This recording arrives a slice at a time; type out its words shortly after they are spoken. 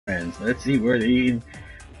friends. Let's see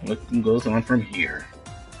what goes on from here.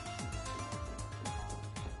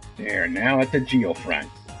 They're now at the geofront.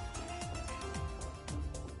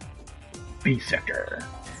 B sector.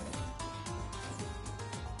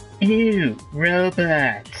 Ew,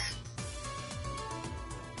 robots.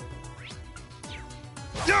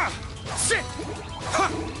 Sit!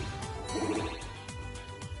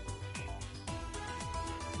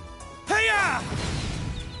 Hey-ya!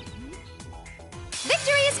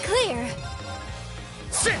 Victory is clear.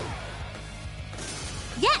 Sit!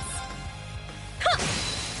 Yes. Huh.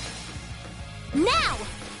 Now.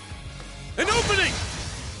 An opening!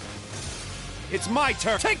 It's my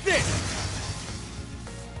turn. Take this!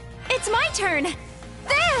 It's my turn.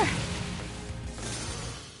 There.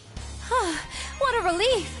 What a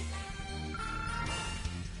relief.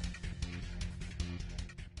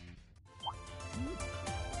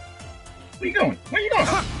 Where you going? Where you going?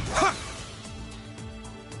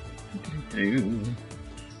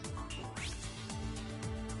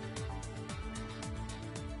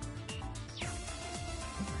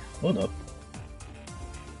 Hold up.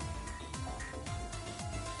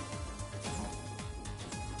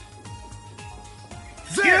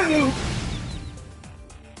 There!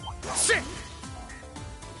 Sit!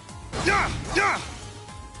 Yeah!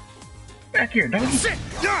 Back here, doggy. Sit!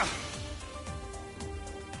 Yeah!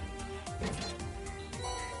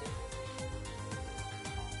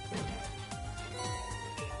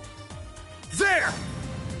 There!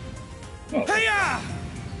 Oh. Hey-ya!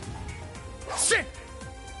 Sit!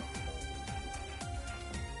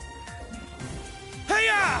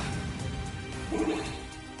 Hey-ya!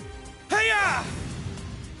 Hey-ya!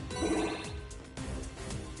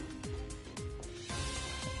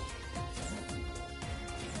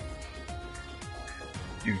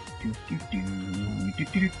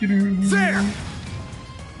 There!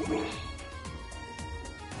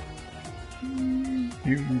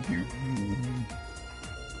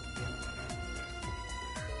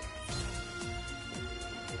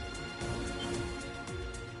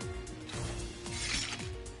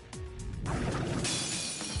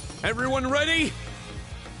 Everyone ready?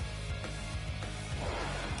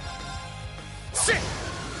 Sit!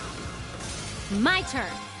 My turn.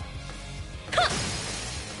 Huh.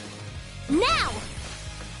 Now.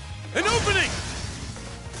 An opening!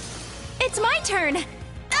 It's my turn.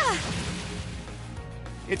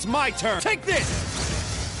 It's my turn. Take this!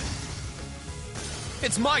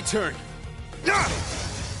 It's my turn.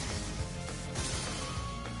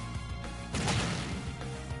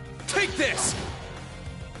 Take this!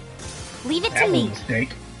 Leave it That to was a me.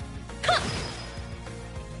 mistake. Huh.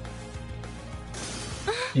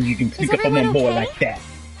 And you can sneak Is up on my everyone boy okay? like that.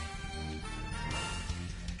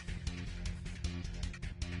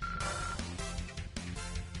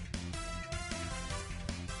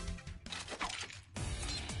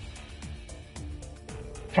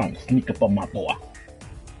 Trying to sneak up on my boy.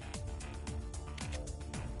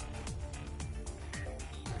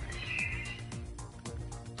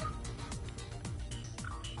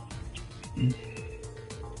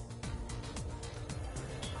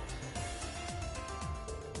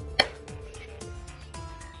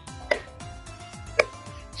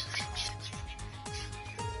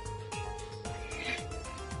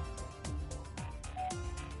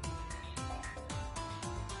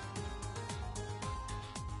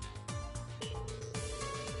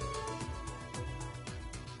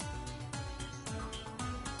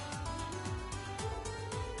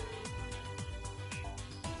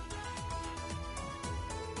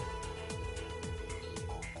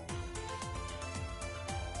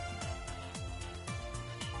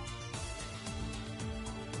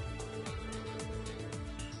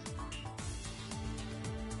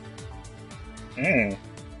 Mm.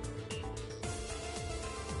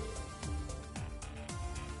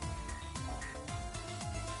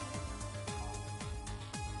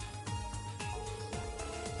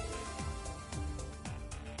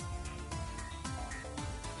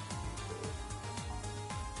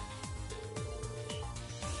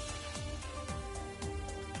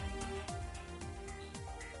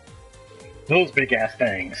 Those big ass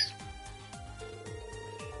things.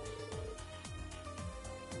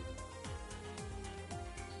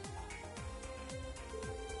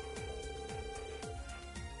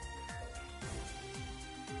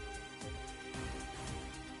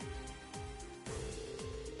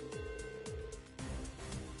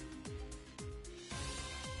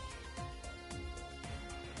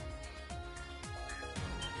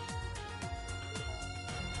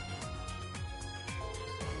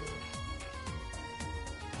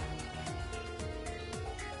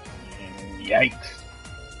 Yikes.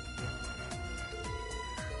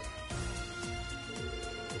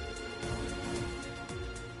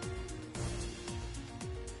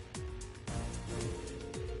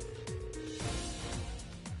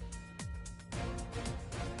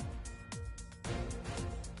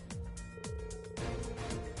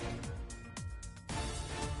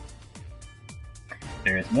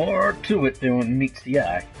 There's more to it than meets the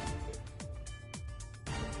eye.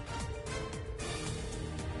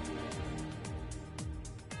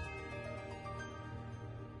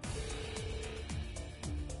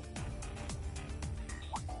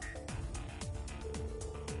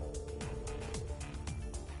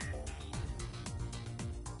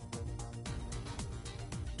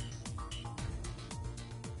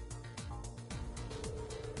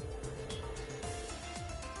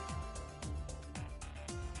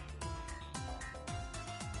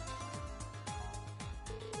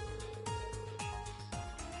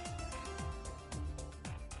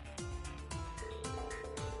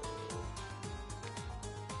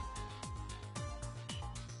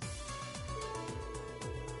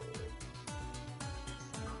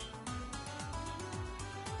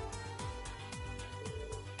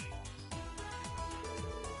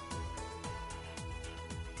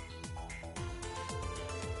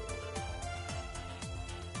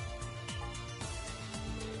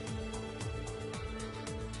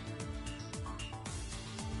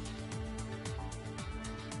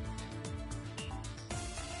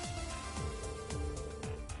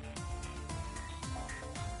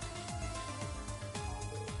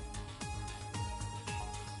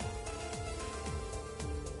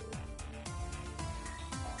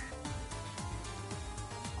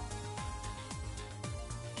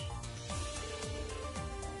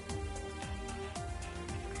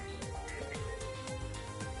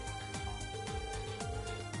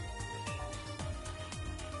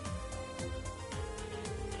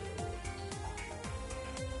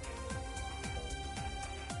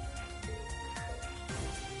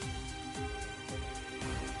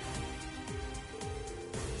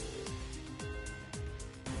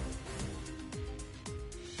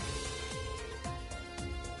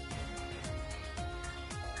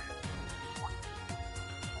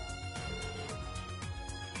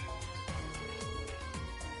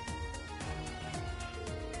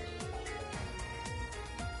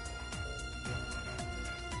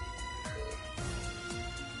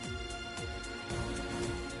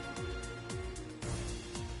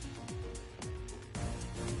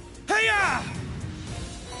 Hiya!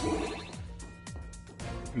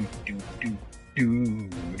 Do, do, do,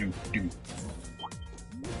 do, do.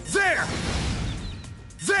 There!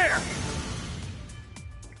 There!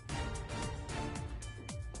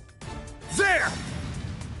 There!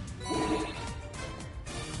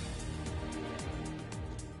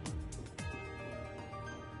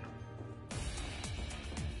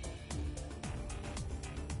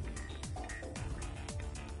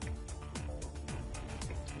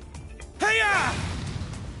 Hiya!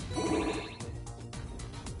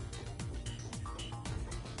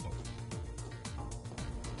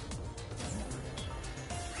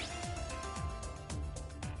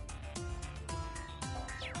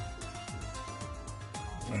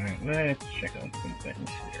 Alright, let's check on some things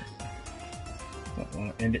here. Don't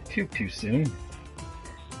want to end it too soon. Do,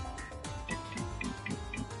 do, do,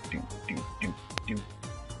 do, do, do, do, do.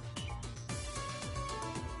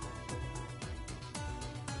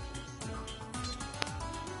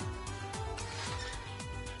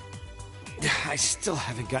 I still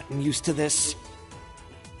haven't gotten used to this.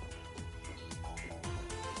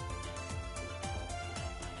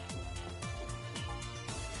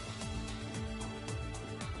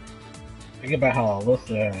 Think about how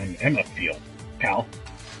Alyssa and Emma feel, pal.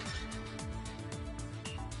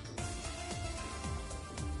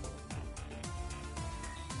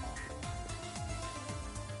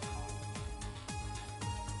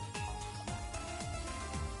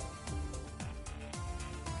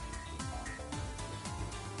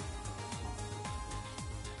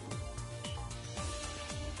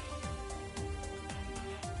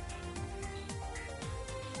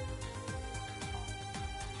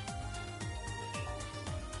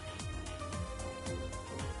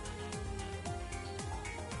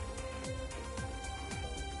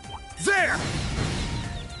 There!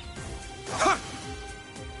 Huh!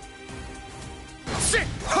 Sit!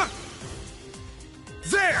 Huh!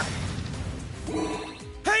 There!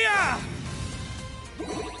 Hiya!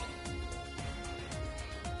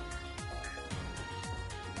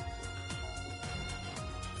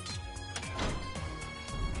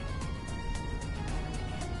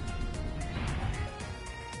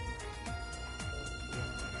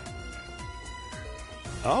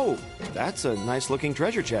 Oh, that's a nice-looking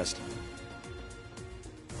treasure chest.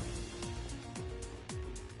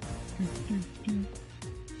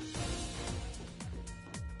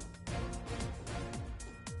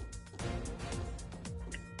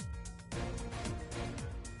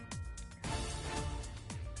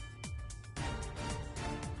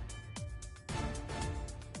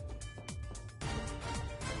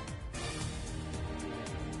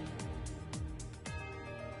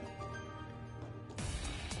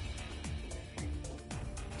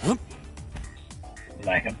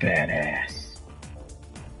 like a badass.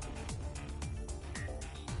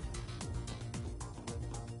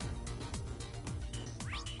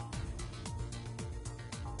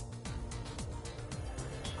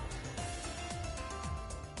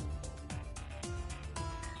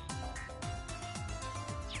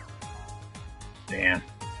 Damn.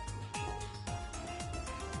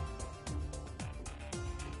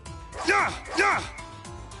 Yeah! Yeah!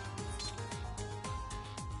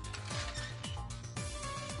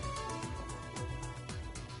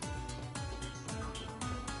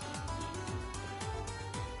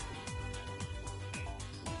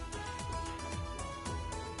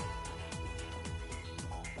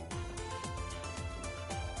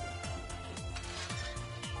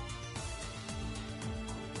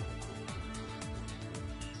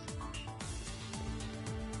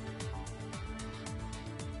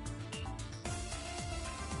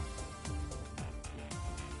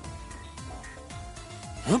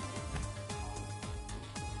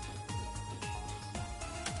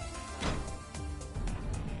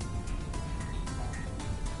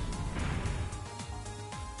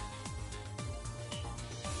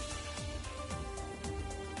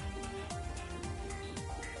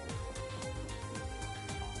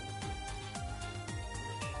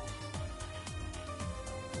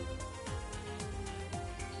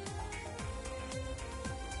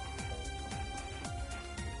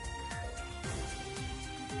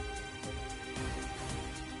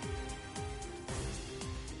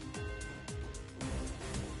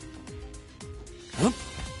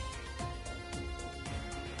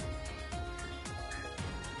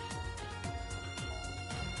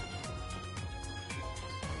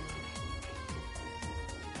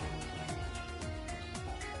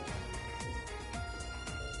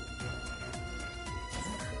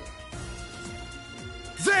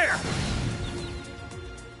 There!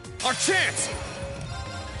 Our chance!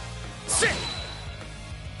 Sit!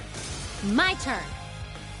 My turn.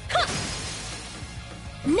 Huh.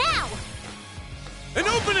 Now! An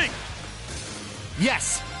opening!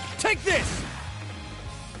 Yes! Take this!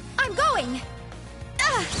 I'm going!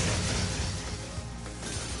 Ugh.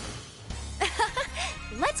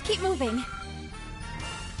 Let's keep moving.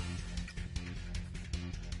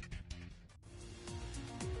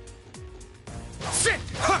 Sit!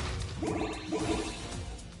 Ha!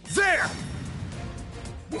 There!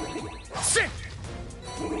 Sit!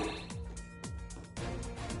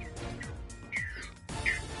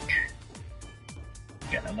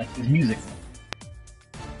 God, I like this music.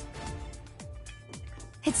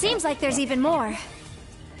 It seems like there's even more.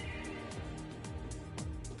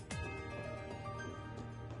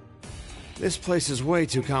 This place is way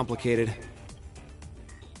too complicated.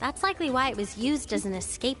 That's likely why it was used as an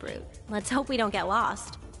escape route. Let's hope we don't get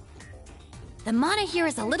lost. The mana here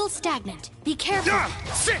is a little stagnant. Be careful. Ah!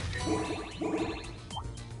 Sit!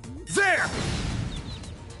 There!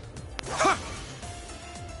 Ha!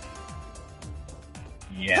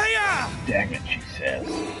 Yeah, Hey-ya! stagnant, she says.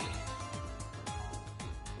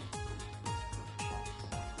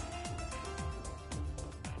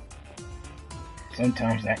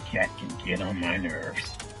 Sometimes that cat can get on my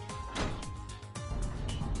nerves.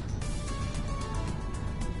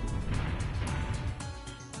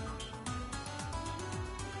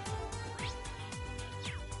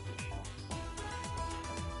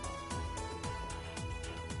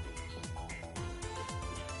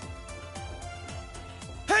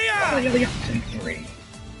 Hey-ya! 3.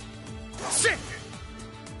 Sit!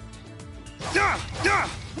 Yeah! Yeah!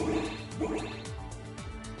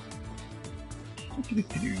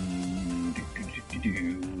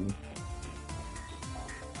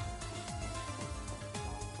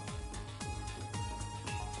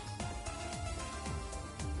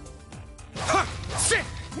 Ha! Sit!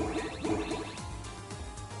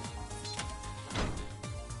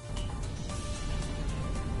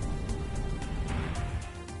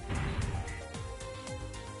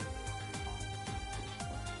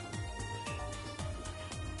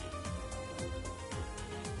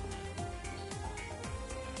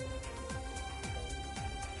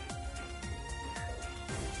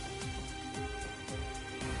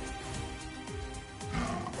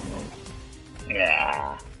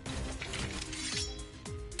 Yeah.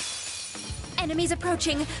 Enemies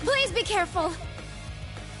approaching. Please be careful.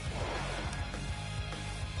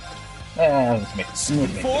 Let's make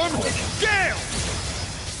Form this Gale!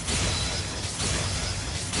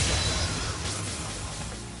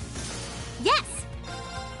 Yes.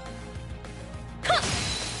 Huh.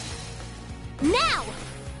 Now.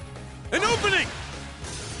 An opening!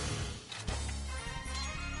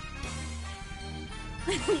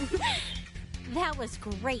 That was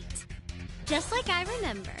great. Just like I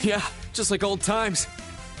remember. Yeah, just like old times.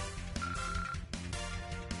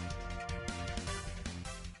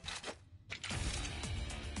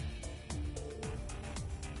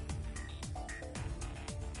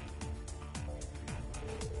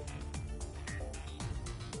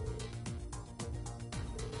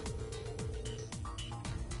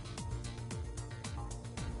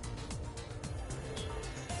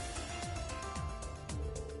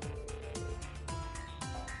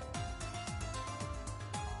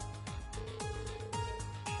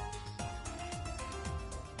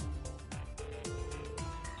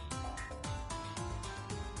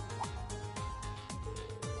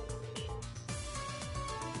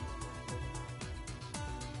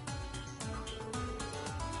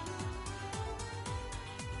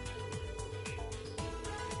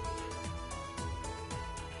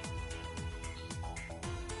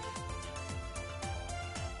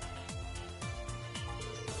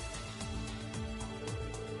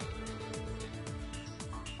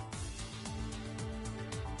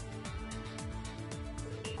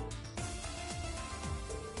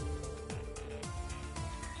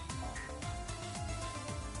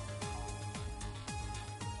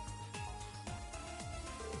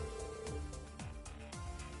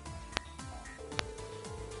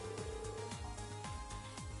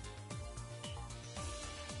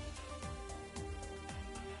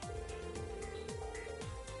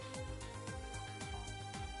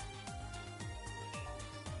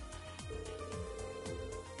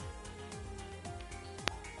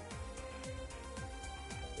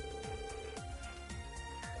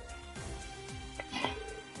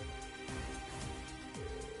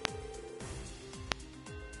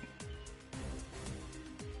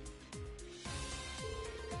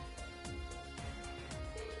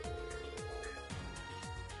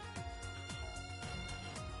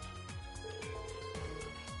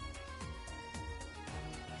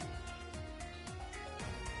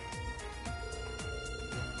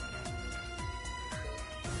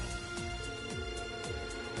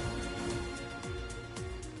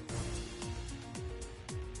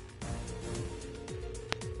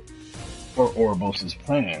 For Oribos'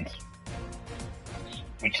 plans,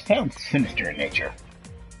 which sounds sinister in nature.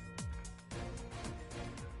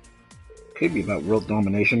 Could be about world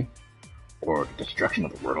domination, or destruction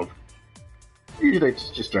of the world. Usually it's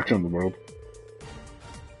destruction of the world.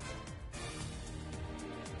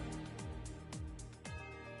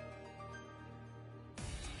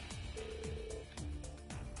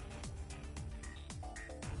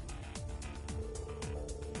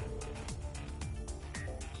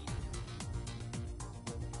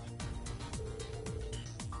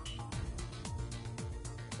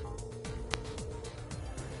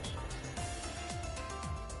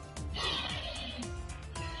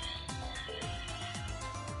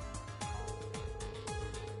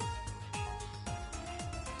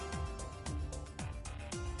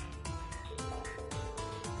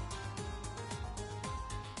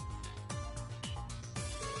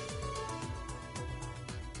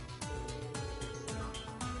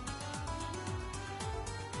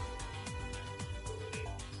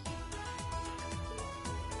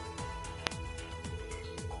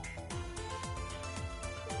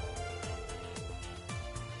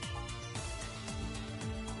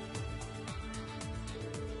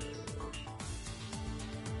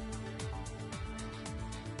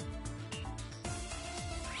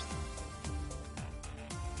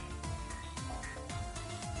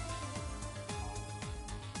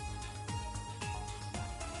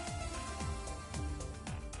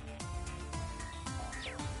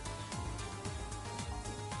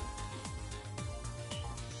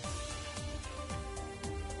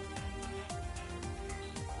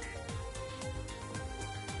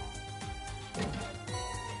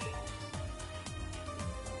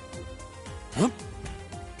 Huh?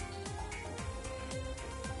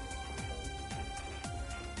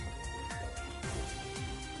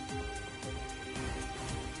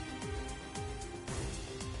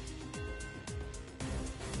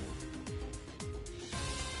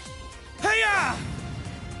 Hey-ya!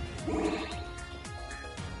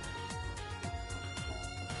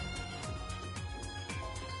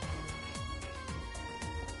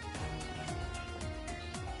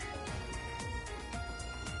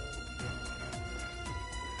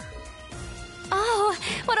 Oh,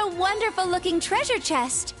 what a wonderful looking treasure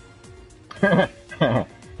chest. Yeah,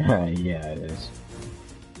 it is.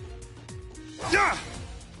 Yeah!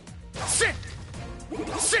 Sit!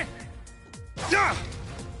 Sit! Yeah!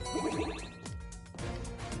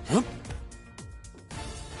 Huh?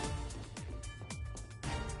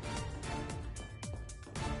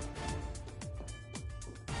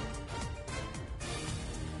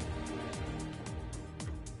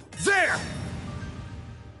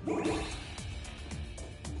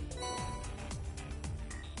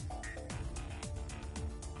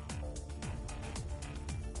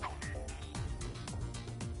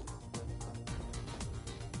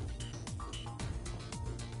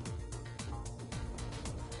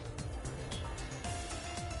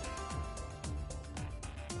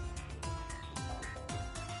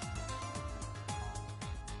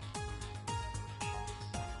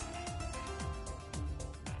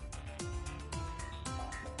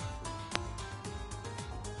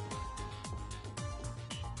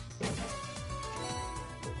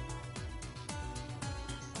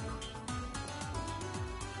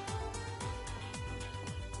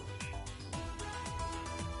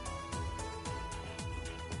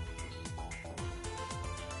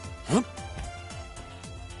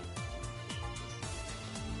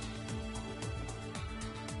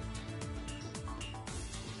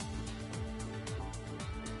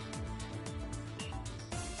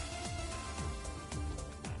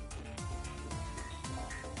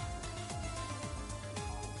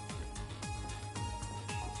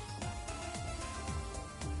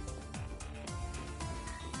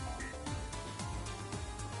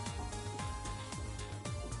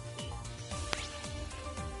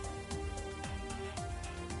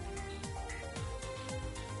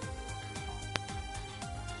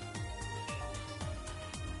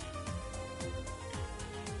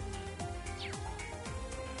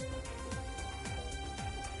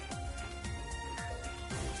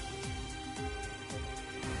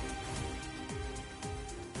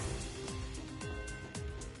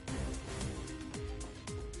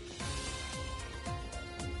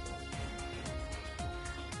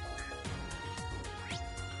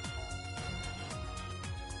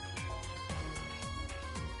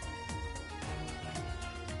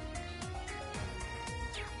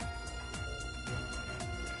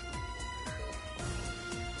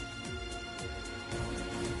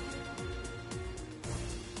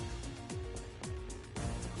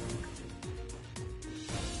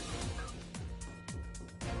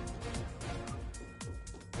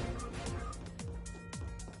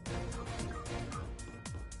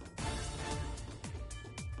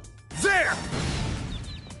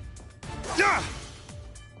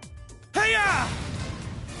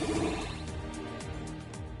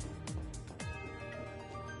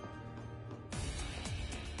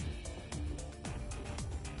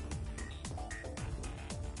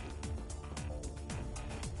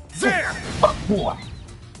 boy.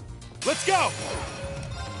 Let's go!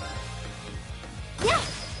 Yeah!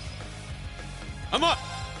 I'm up!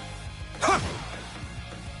 Huh.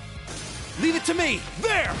 Leave it to me!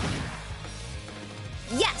 There!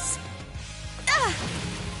 Yes! Ah!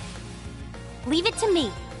 Leave it to me.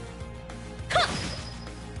 Huh.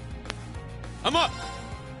 I'm up!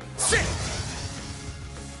 Sit!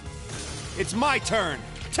 It's my turn!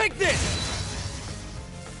 Take this!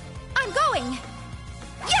 I'm going!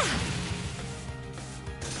 Yeah!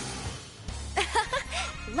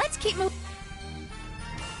 Let's keep moving.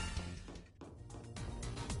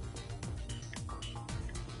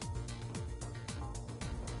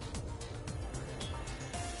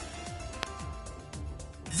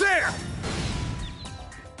 There!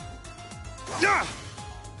 Yeah!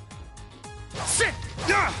 Sit!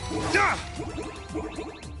 Yeah! Yeah!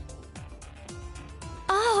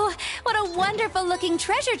 Oh, what a wonderful looking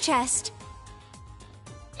treasure chest.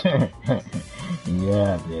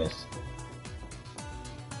 Yeah, this.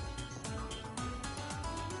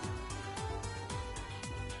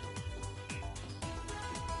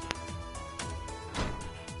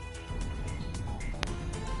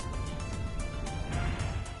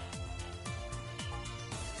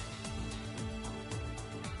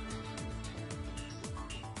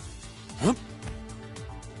 Huh?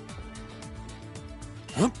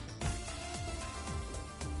 Huh?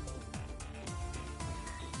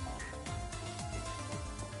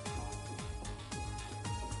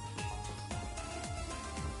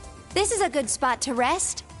 This is a good spot to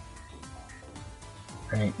rest.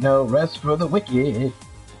 Ain't no rest for the wicked.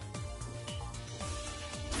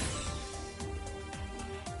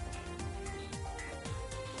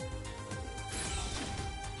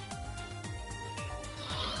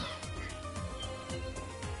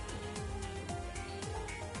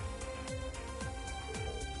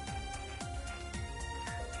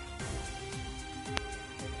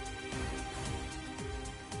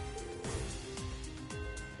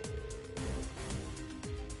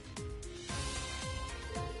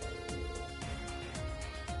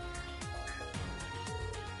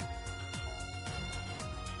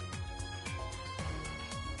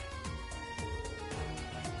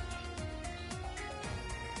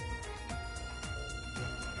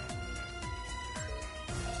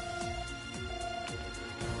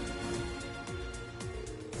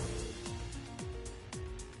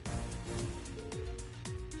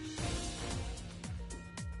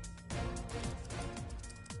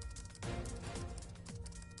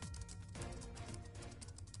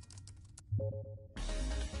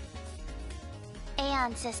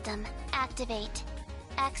 Aeon system, activate.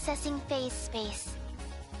 Accessing phase space.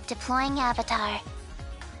 Deploying avatar.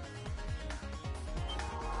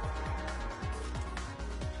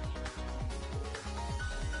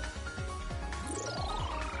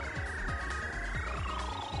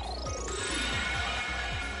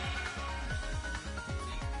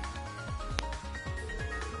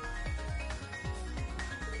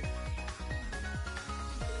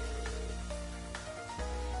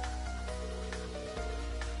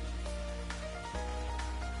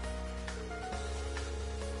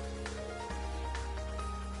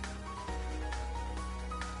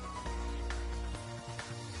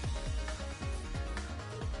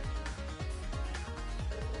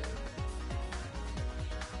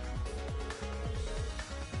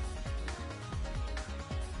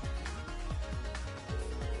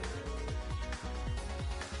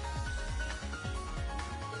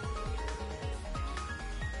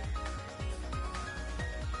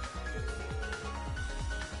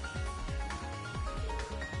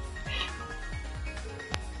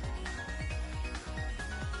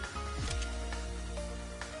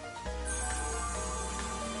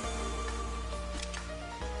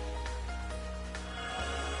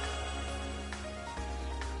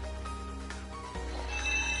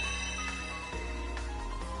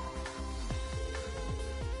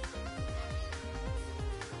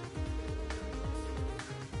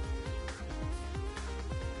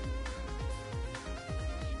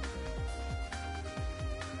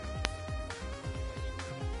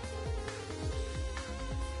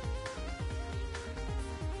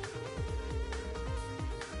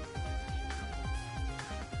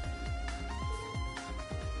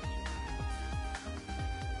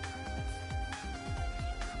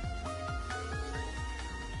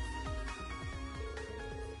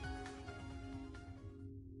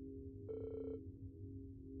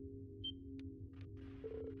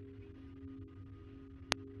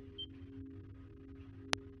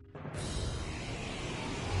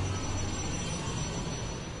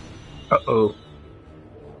 Uh-oh.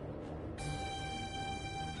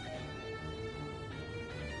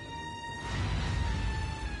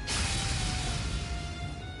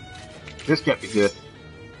 This can't be good.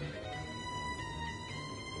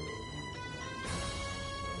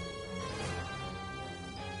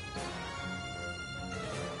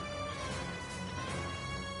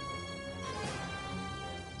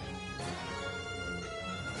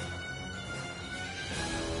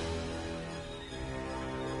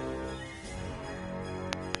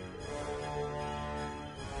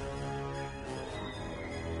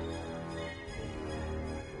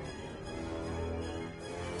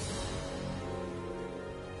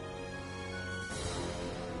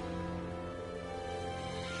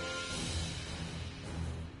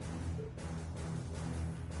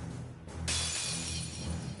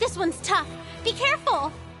 This one's tough. Be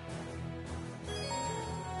careful!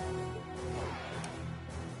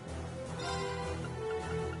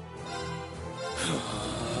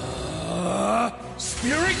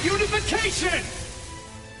 Spirit unification!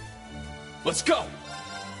 Let's go!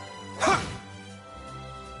 Ha!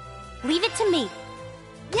 Leave it to me.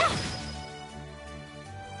 Yeah!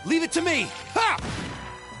 Leave it to me! Ha!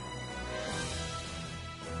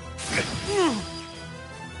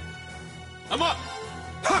 I'm up!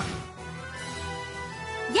 Ha!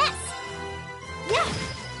 Yes! Yeah!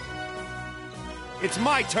 It's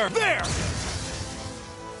my turn. There!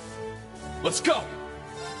 Let's go!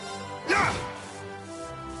 Yeah!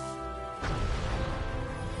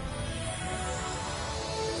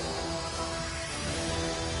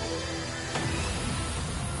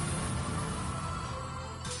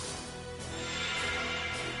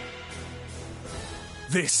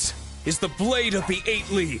 This is the Blade of the Eight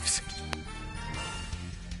Leaves.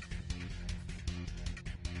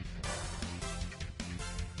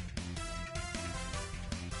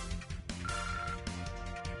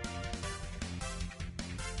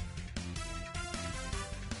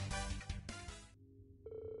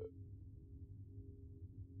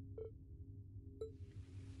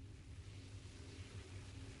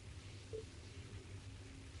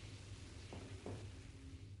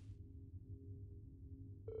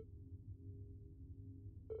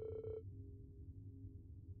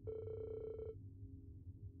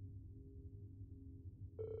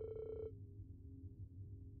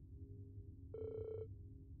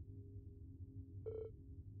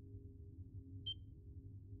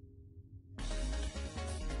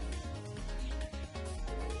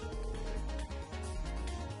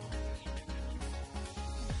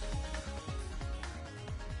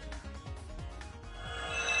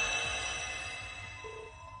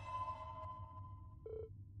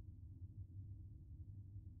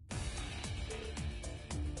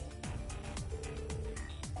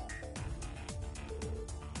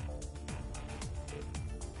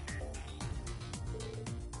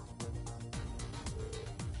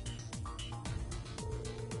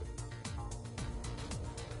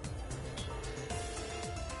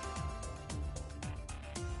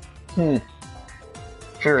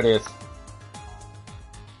 Sure it is.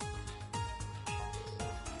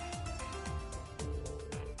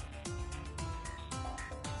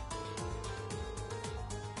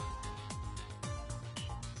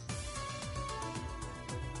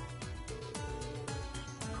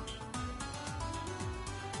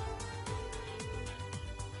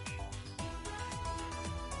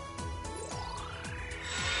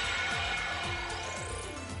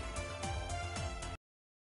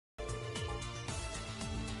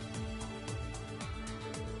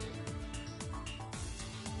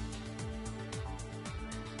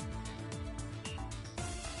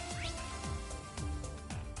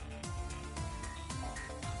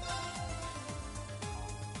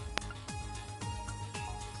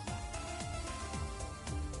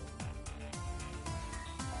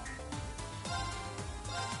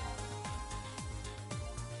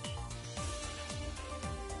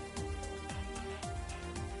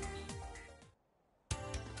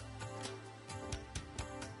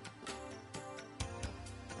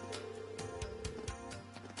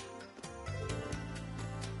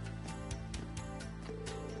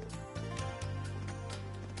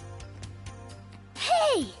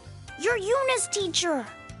 Hey! You're Yuna's teacher!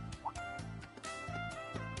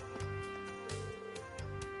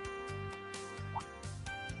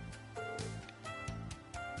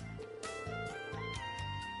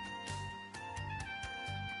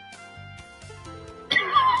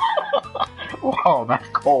 Wow, that's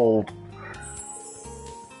cold.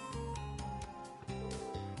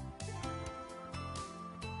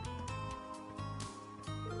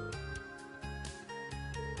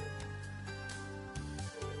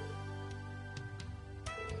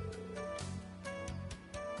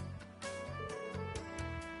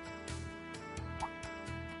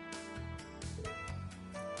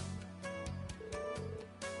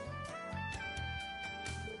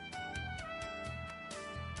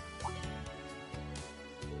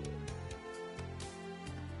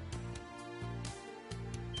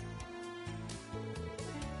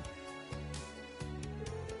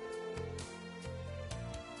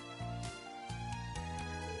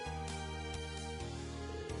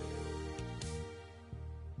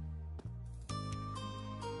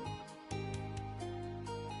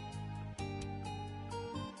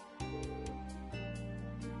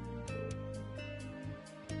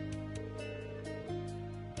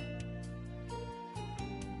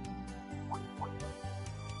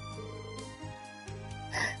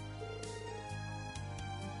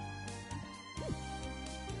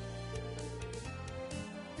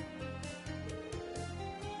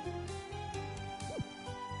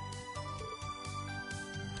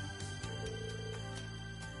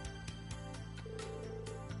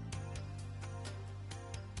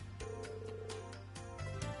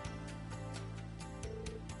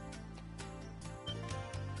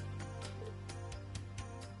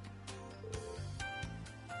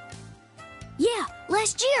 Yeah,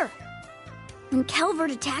 last year. When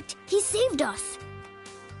Calvert attacked, he saved us.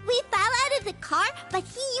 We fell out of the car, but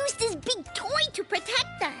he used his big toy to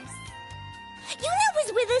protect us. Yuna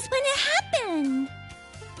was with us when it happened.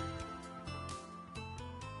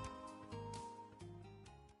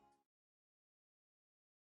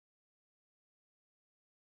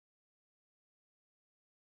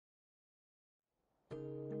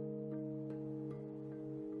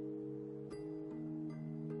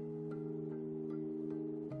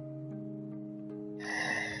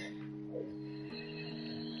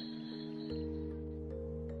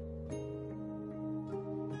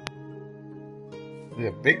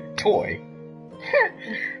 The big toy.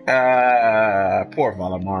 Poor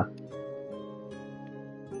Valamar.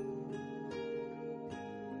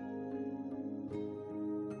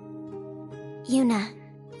 Yuna,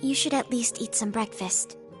 you should at least eat some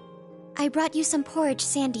breakfast. I brought you some porridge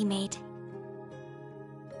Sandy made.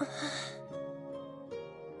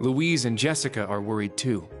 Louise and Jessica are worried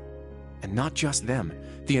too. And not just them.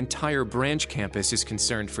 The entire branch campus is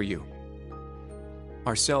concerned for you.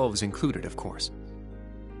 Ourselves included, of course.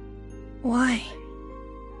 Why?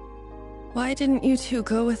 Why didn't you two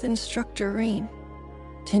go with Instructor Rean?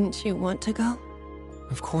 Didn't you want to go?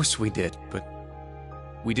 Of course we did, but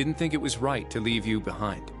we didn't think it was right to leave you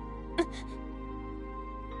behind.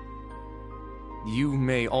 You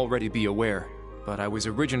may already be aware, but I was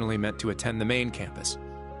originally meant to attend the main campus.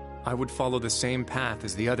 I would follow the same path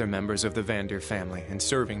as the other members of the Vander family in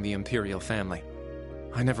serving the Imperial family.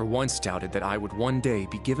 I never once doubted that I would one day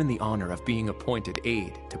be given the honor of being appointed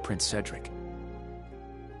aide to Prince Cedric.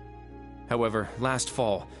 However, last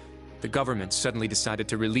fall, the government suddenly decided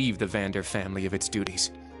to relieve the Vander family of its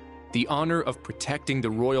duties. The honor of protecting the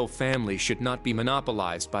royal family should not be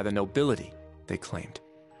monopolized by the nobility, they claimed.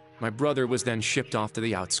 My brother was then shipped off to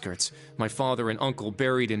the outskirts, my father and uncle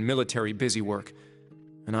buried in military busy work,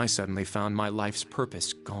 and I suddenly found my life's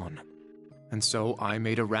purpose gone. And so I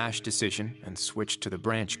made a rash decision and switched to the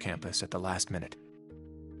branch campus at the last minute.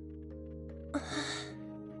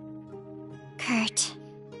 Kurt.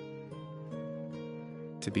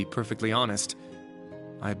 To be perfectly honest,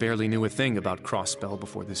 I barely knew a thing about Crossbell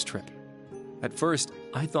before this trip. At first,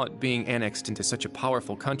 I thought being annexed into such a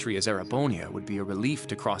powerful country as Erebonia would be a relief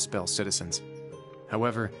to Crossbell citizens.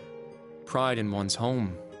 However, pride in one's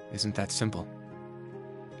home isn't that simple.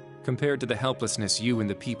 Compared to the helplessness you and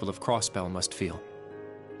the people of Crossbell must feel,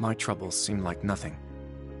 my troubles seem like nothing.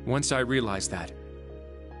 Once I realized that,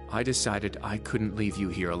 I decided I couldn't leave you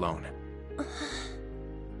here alone.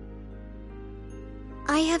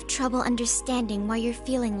 I have trouble understanding why you're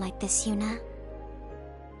feeling like this, Yuna.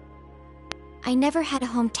 I never had a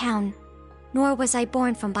hometown, nor was I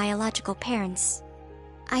born from biological parents.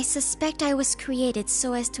 I suspect I was created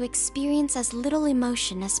so as to experience as little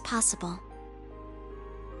emotion as possible.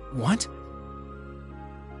 What?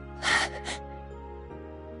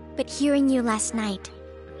 But hearing you last night,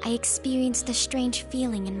 I experienced a strange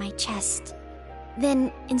feeling in my chest.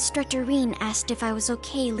 Then Instructor Rean asked if I was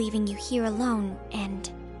okay leaving you here alone,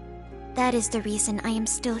 and that is the reason I am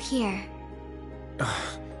still here.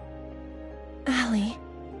 Allie.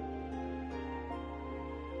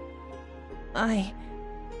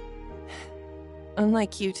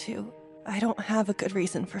 Unlike you two, I don't have a good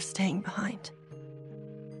reason for staying behind.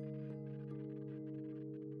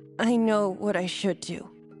 I know what I should do.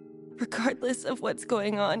 Regardless of what's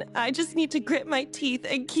going on, I just need to grit my teeth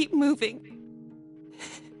and keep moving.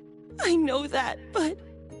 I know that, but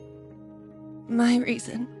my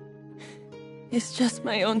reason is just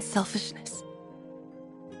my own selfishness.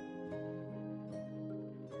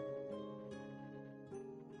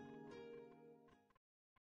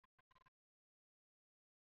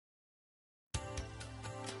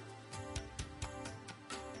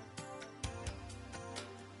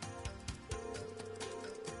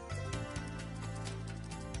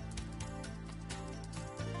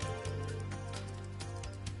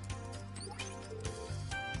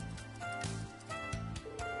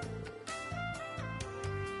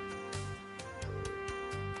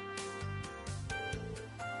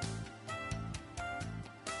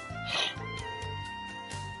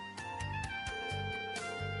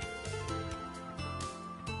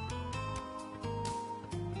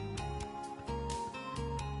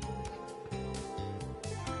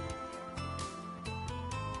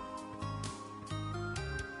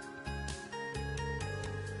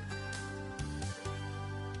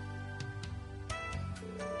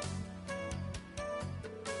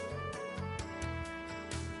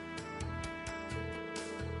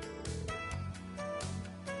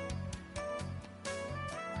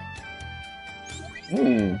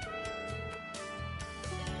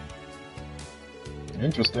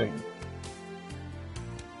 Interesting.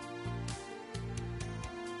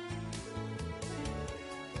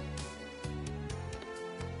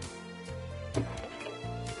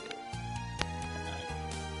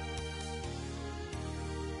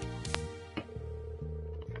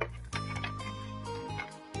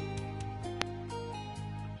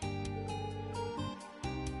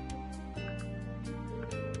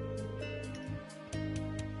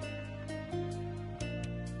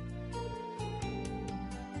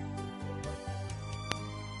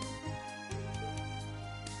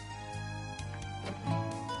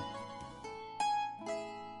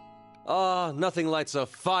 Ah, nothing lights a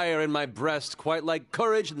fire in my breast quite like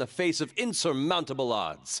courage in the face of insurmountable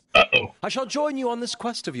odds. Uh-oh. I shall join you on this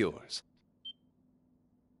quest of yours.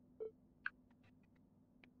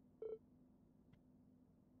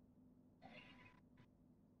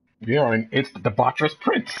 Yeah, and it's the debaucherous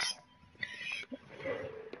prince.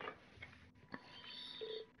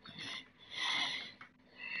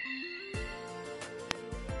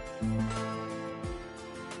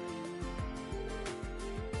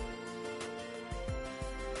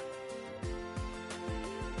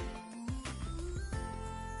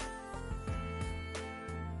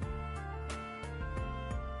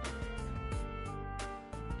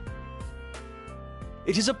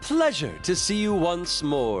 It is a pleasure to see you once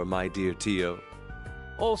more, my dear Tio.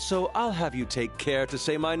 Also, I'll have you take care to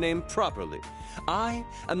say my name properly. I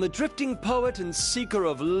am the drifting poet and seeker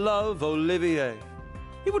of love, Olivier.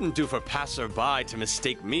 It wouldn't do for passer-by to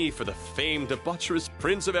mistake me for the famed debaucherous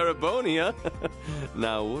Prince of Erebonia.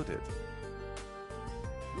 Now would it?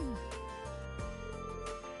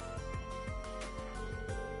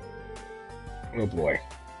 Oh boy.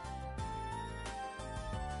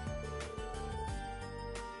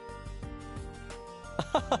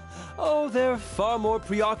 Oh, they're far more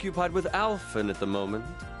preoccupied with Alphen at the moment.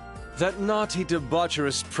 That naughty,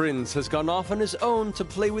 debaucherous prince has gone off on his own to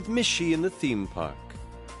play with Mishi in the theme park.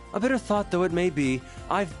 A bitter thought though it may be,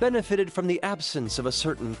 I've benefited from the absence of a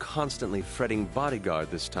certain constantly fretting bodyguard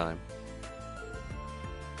this time.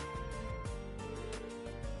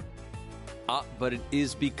 But it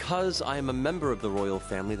is because I am a member of the royal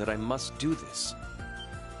family that I must do this.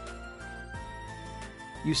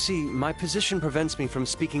 You see, my position prevents me from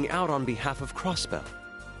speaking out on behalf of Crossbell.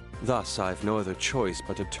 Thus, I've no other choice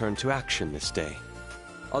but to turn to action this day.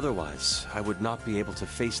 Otherwise, I would not be able to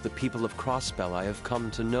face the people of Crossbell I have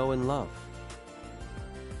come to know and love.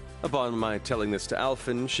 Upon my telling this to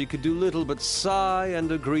Alphen, she could do little but sigh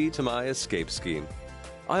and agree to my escape scheme.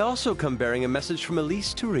 I also come bearing a message from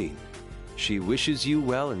Elise Turine. She wishes you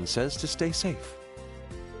well and says to stay safe.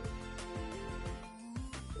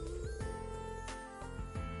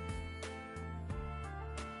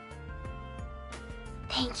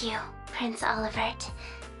 Thank you, Prince Olivert.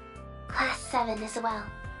 Class 7 as well.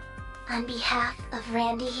 On behalf of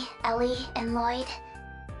Randy, Ellie, and Lloyd,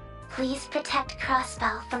 please protect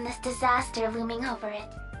Crossbell from this disaster looming over it.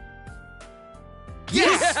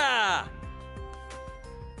 Yes! Yeah!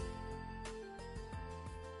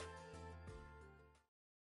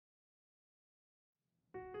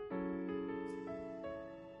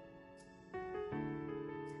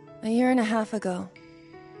 A year and a half ago,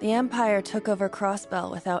 the Empire took over Crossbell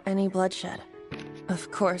without any bloodshed. Of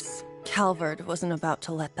course, Calvard wasn't about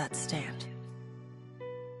to let that stand.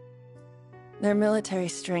 Their military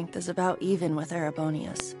strength is about even with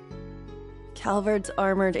Erebonia's. Calvard's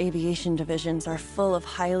armored aviation divisions are full of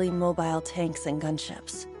highly mobile tanks and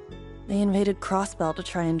gunships. They invaded Crossbell to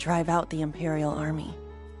try and drive out the Imperial Army.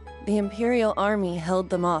 The Imperial Army held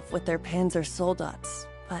them off with their Panzer Soldats,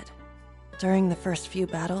 but during the first few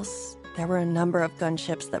battles, there were a number of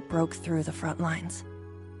gunships that broke through the front lines.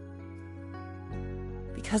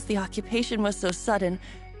 Because the occupation was so sudden,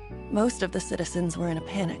 most of the citizens were in a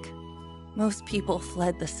panic. Most people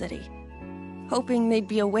fled the city, hoping they'd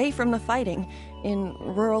be away from the fighting in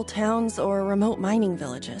rural towns or remote mining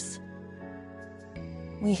villages.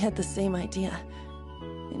 We had the same idea,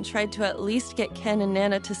 and tried to at least get Ken and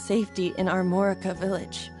Nana to safety in Armorica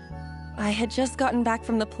village. I had just gotten back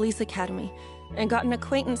from the police academy, and got an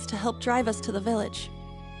acquaintance to help drive us to the village.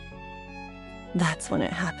 That's when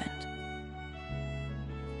it happened.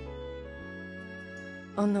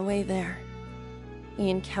 On the way there, we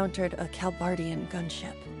encountered a Calvardian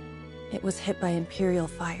gunship. It was hit by Imperial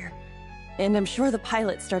fire, and I'm sure the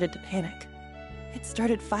pilot started to panic. It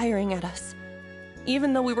started firing at us.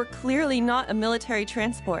 Even though we were clearly not a military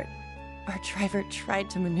transport, our driver tried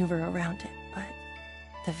to maneuver around it, but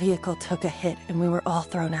the vehicle took a hit and we were all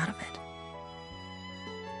thrown out of it.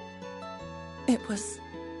 It was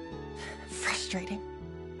frustrating.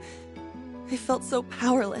 I felt so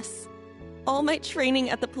powerless. All my training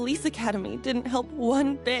at the police academy didn't help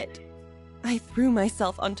one bit. I threw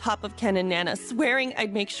myself on top of Ken and Nana, swearing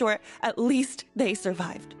I'd make sure at least they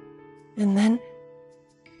survived. And then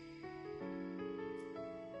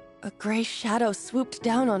a gray shadow swooped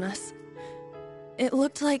down on us. It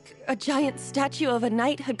looked like a giant statue of a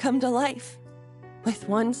knight had come to life. With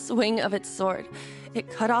one swing of its sword, it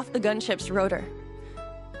cut off the gunship's rotor,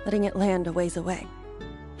 letting it land a ways away.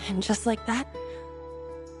 And just like that,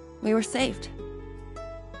 we were saved.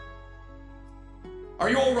 Are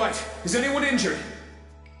you all right? Is anyone injured?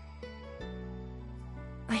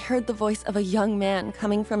 I heard the voice of a young man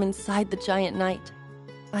coming from inside the giant knight.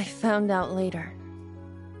 I found out later.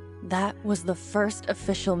 That was the first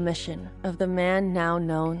official mission of the man now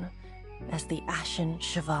known as the Ashen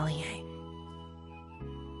Chevalier.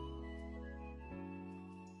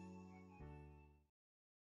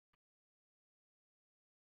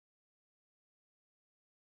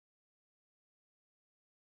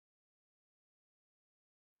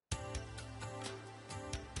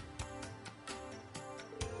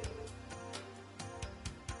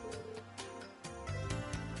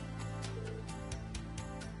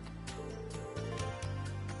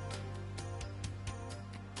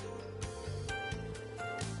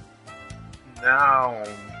 Now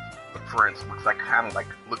the prince looks like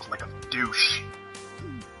looks like a douche.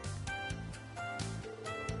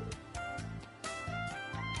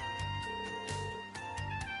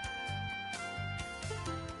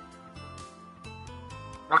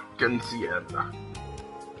 Fucking Sienna.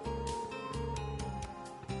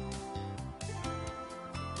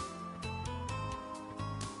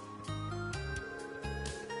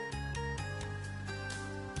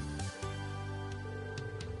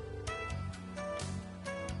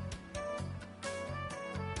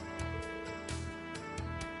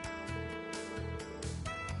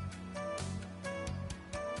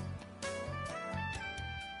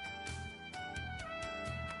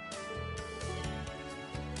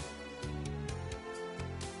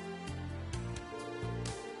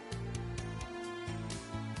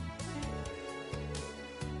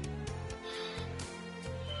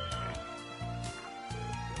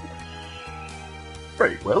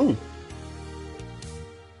 Very well.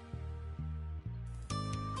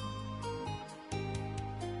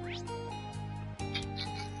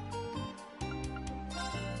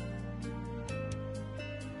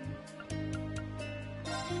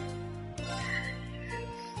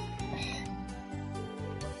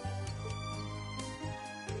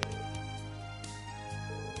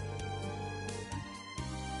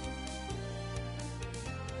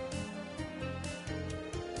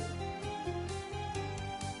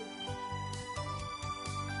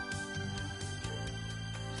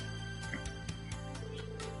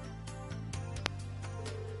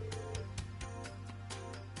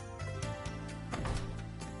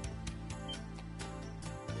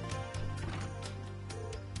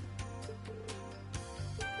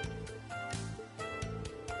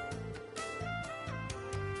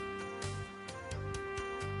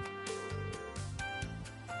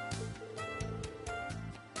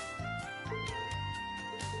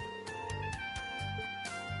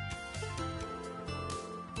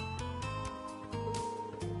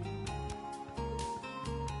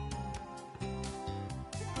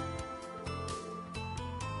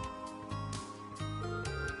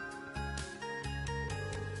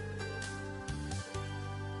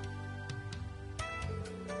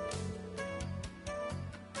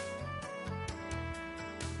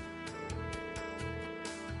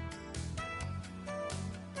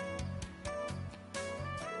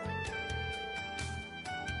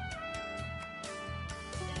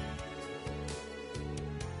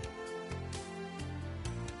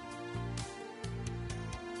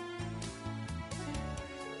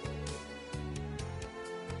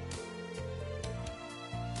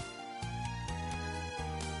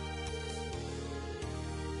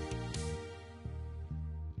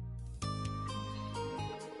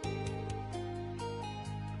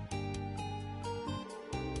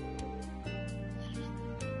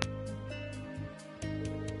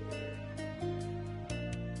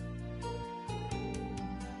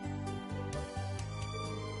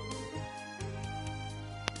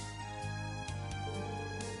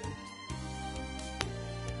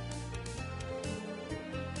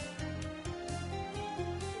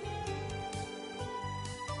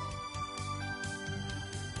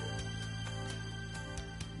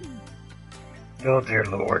 Oh dear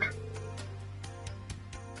Lord.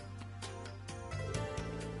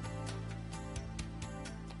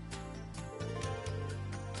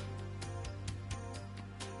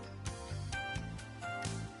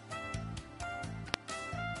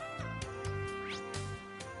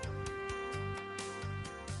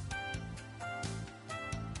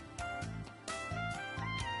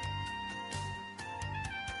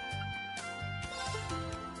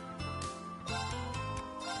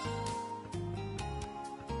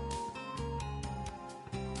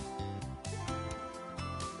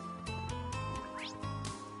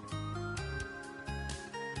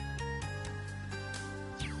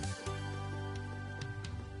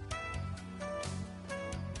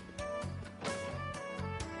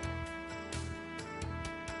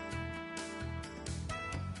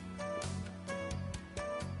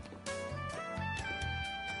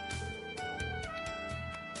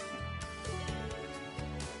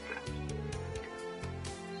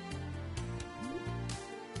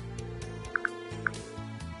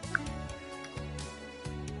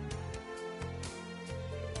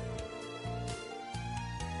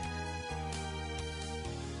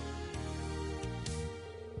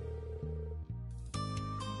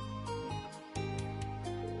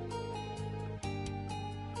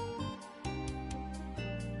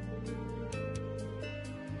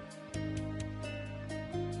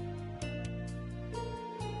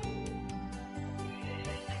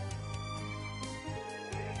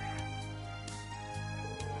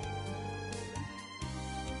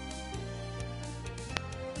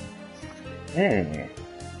 That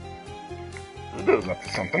does up to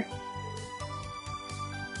something.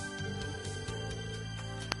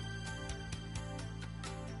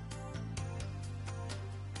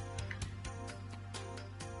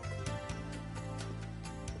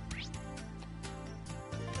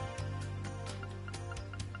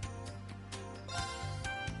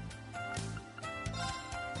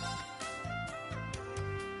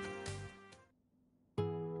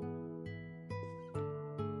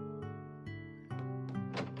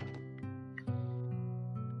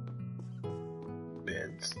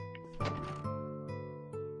 Beds.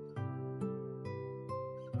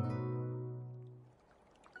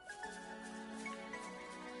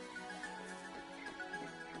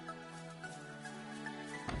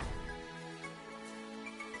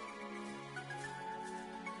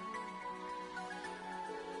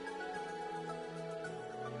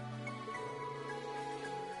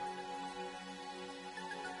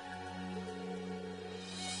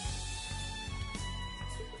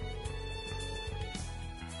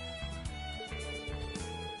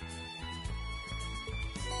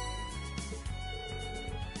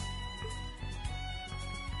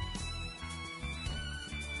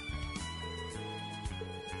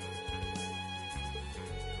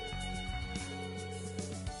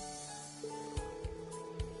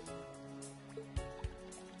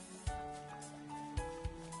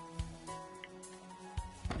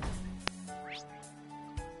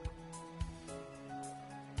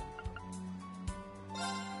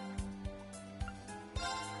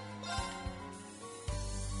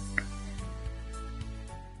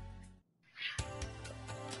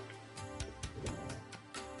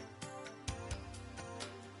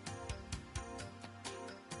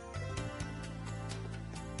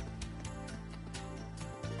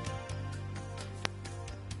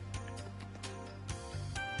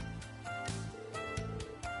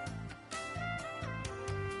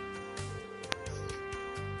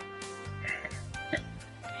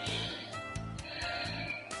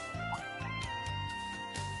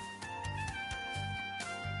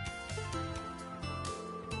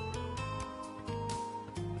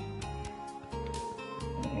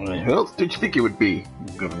 Who else did you think it would be,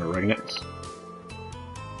 Governor Regnitz?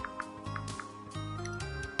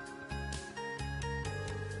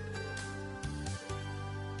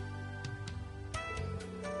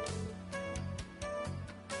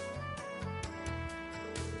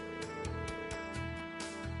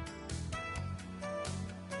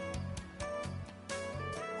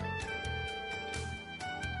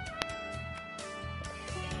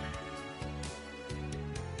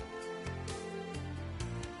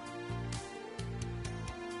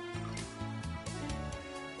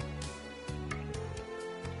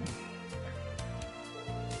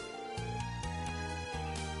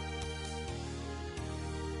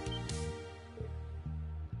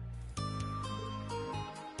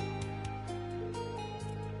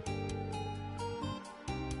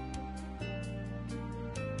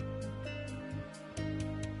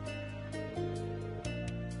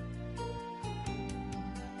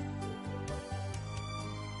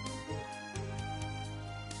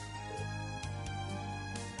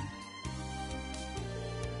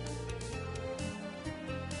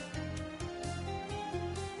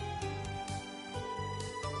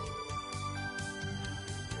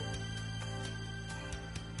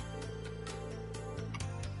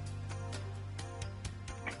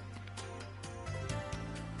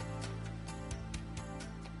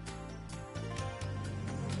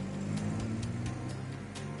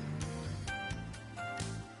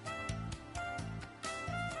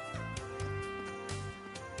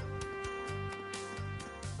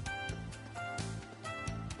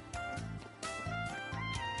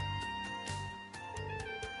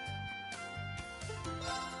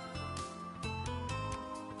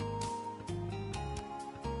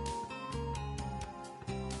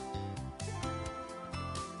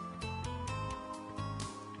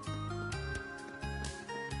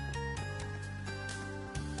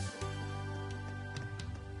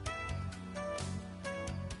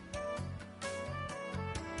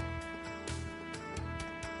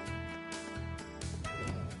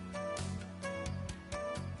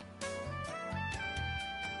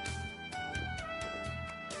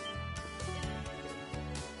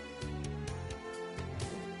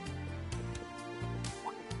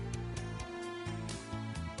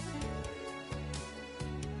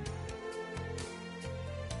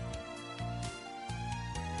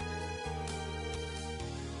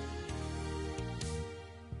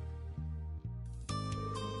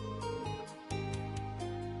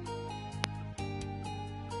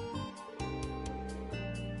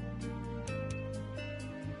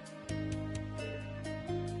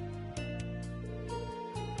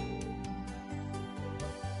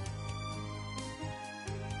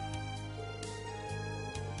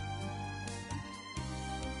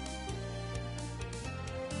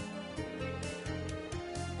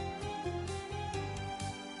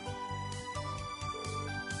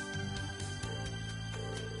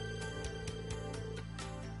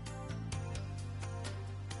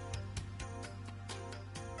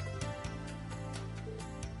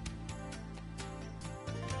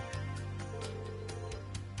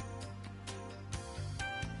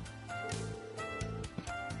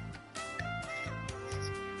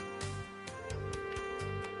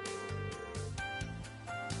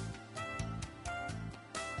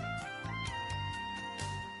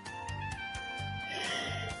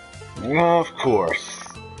 Of course.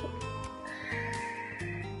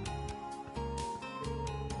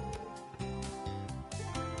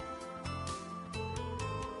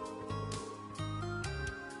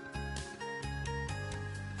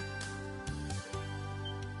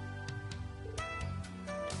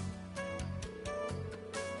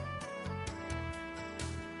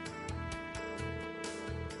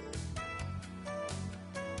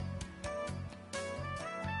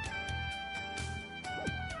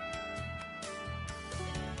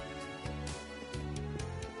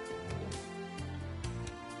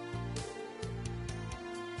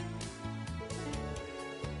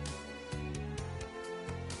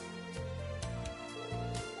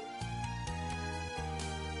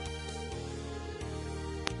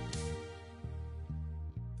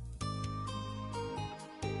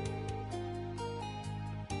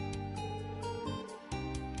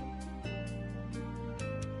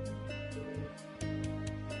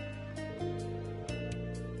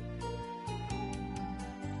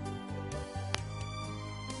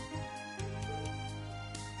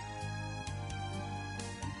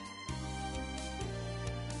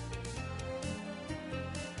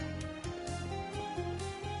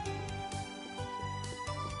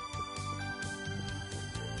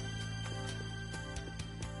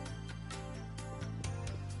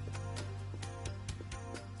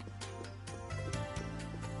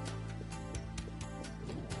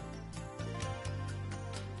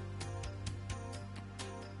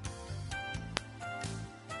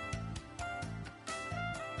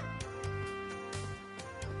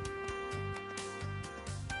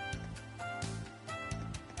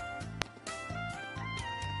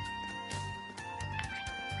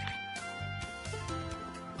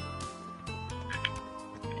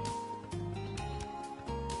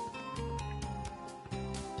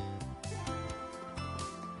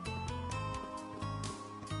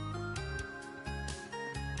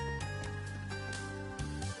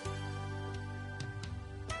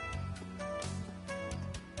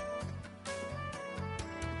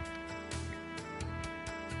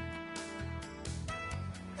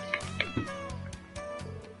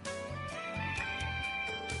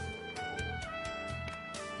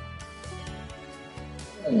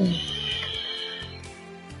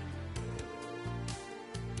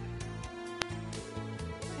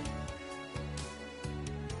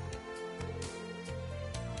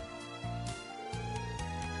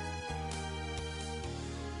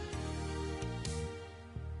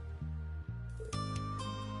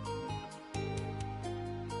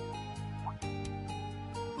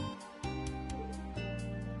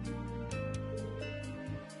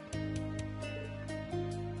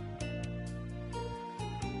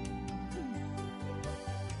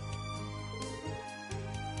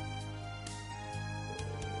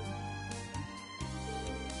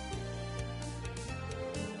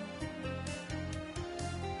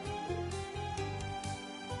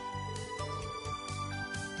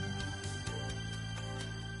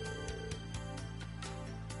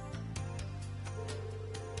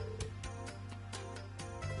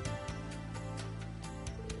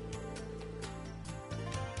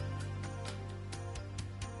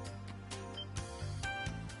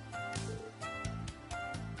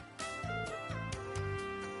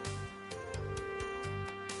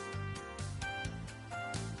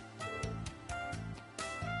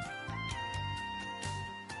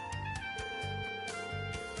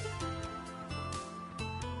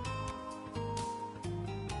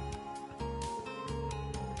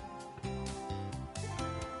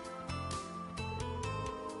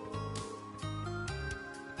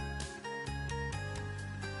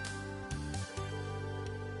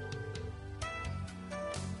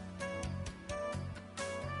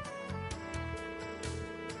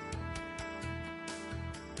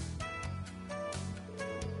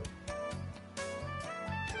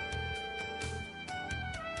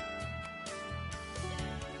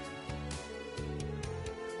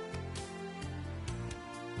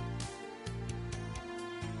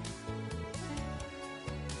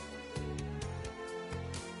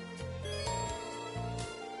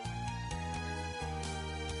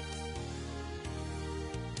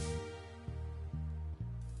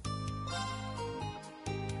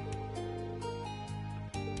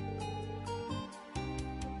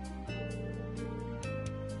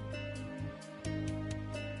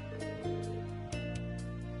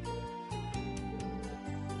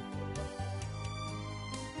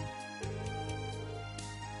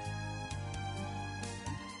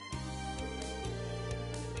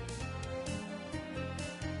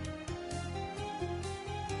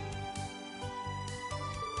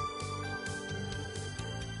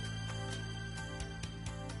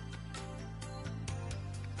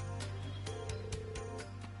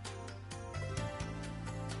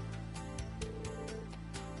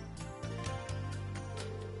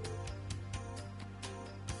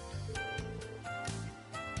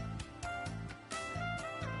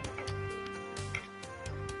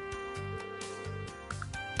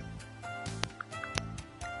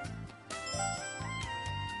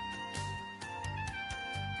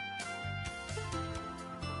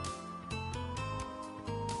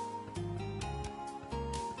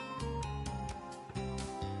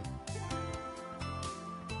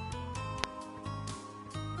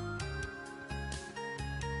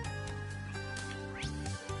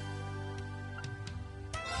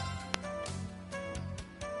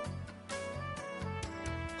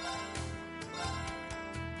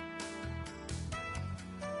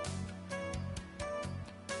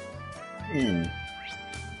 Ooh.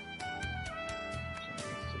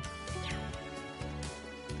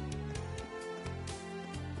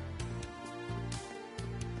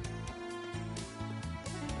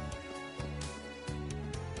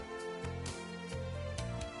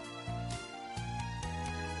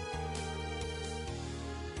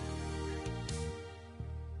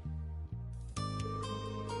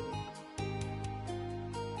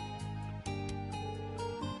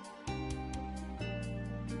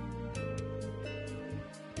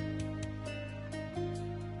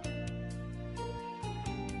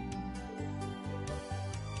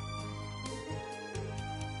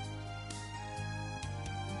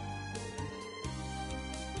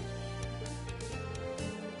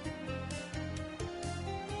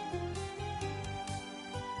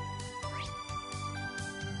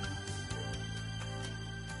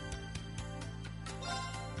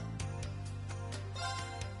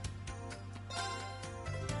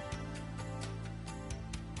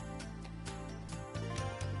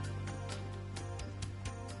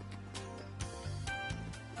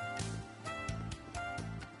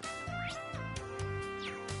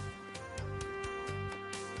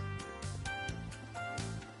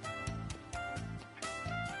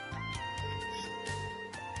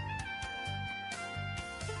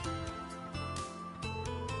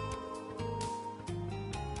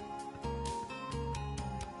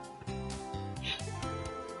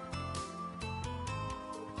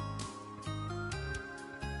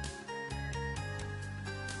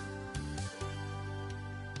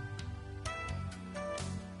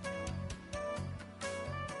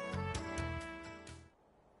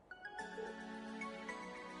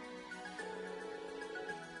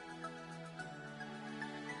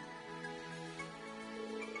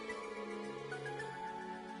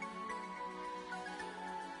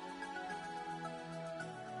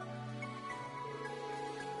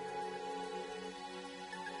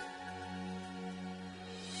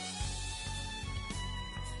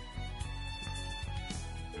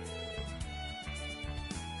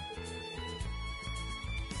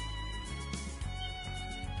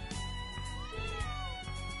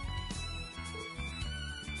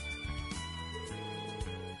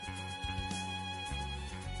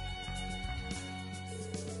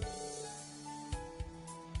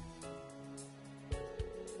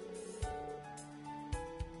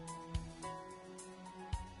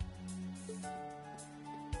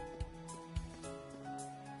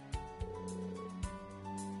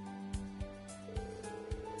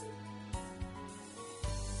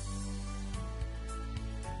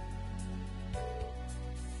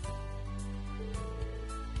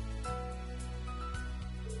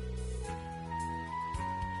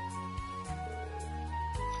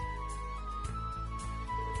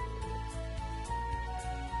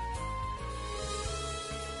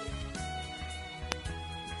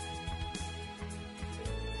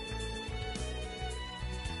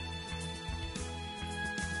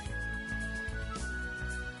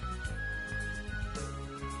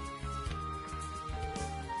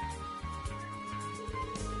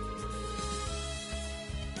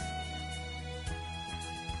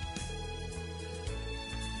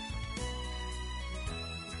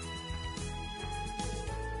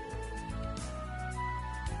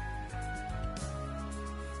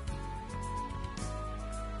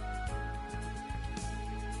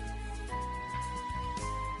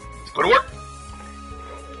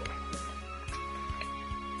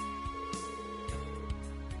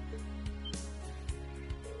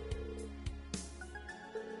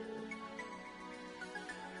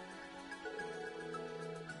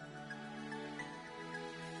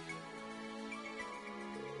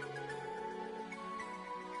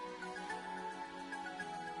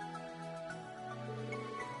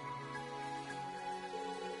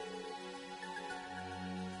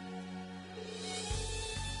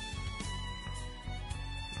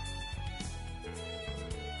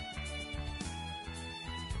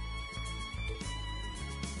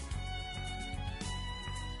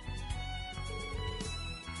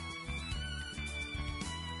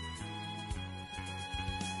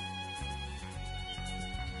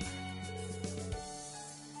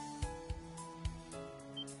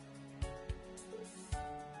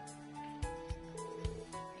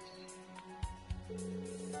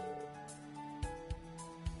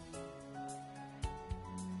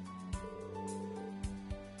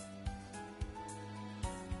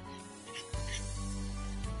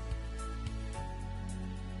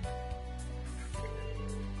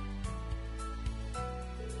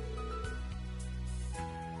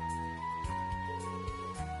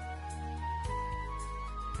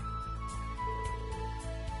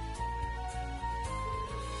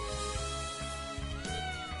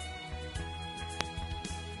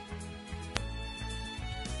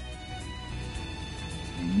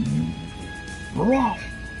 We're off!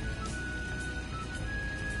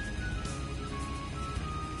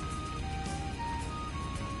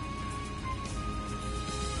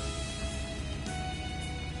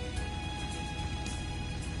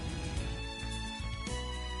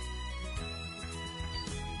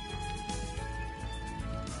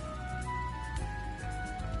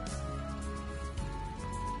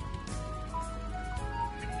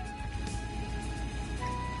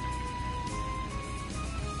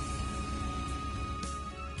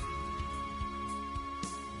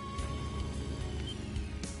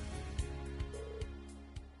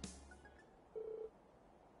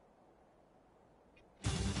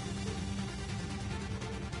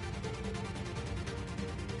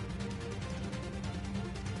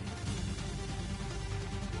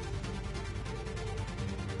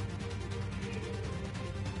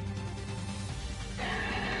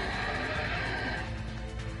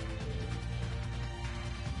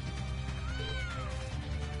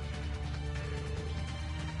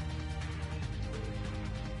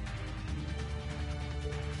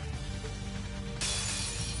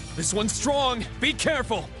 This one's strong! Be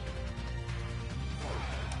careful!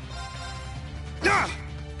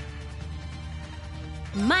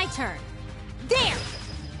 My turn. There!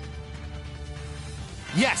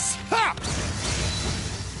 Yes! Ha!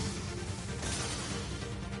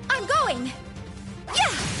 I'm going!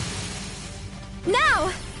 Yeah!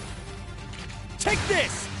 Now! Take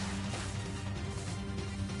this!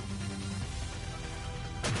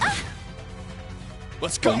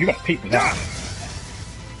 Let's go! Oh, you gotta peek with that.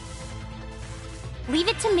 Leave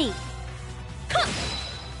it to me.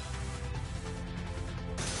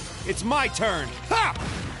 It's my turn. Ha!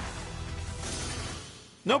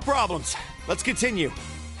 No problems. Let's continue.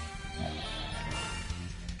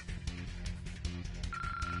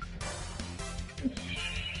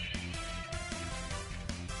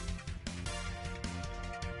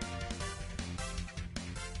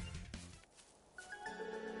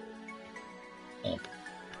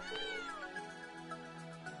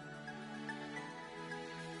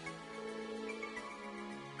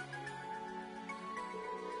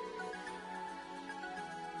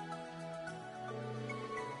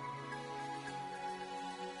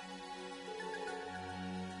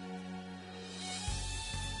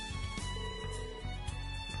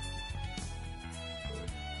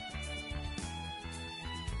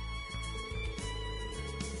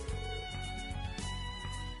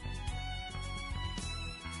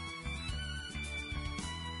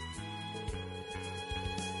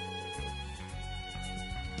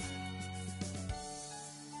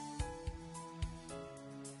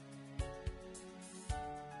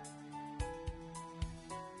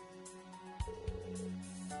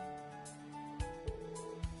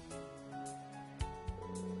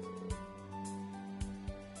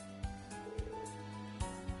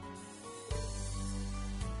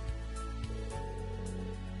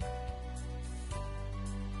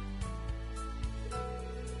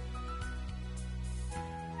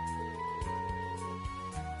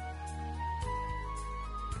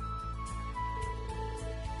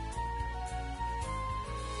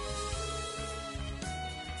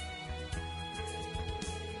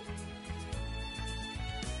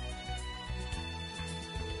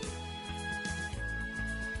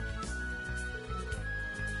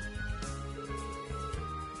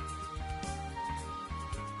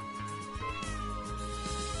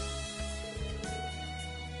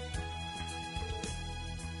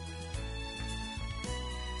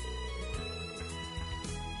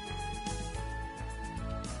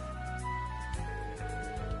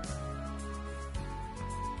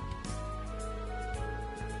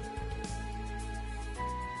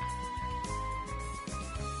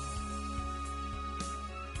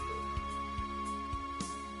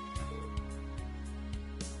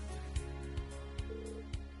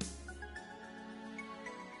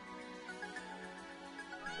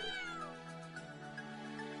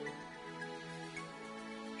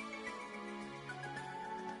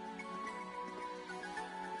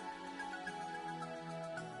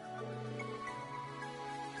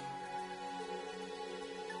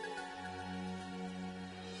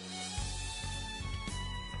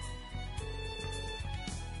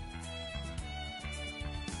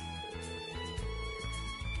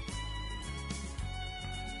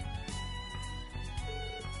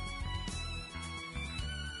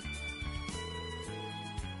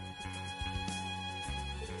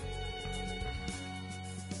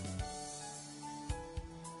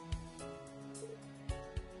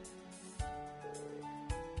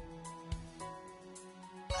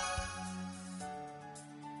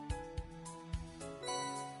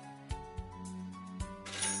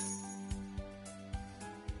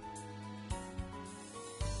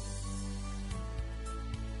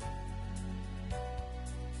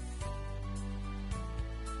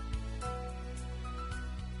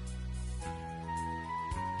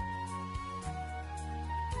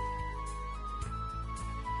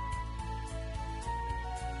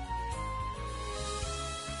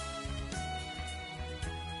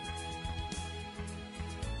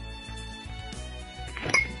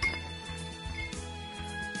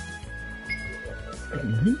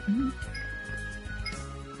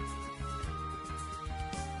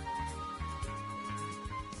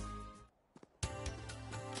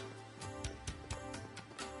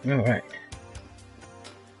 Alright.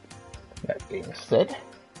 That being said,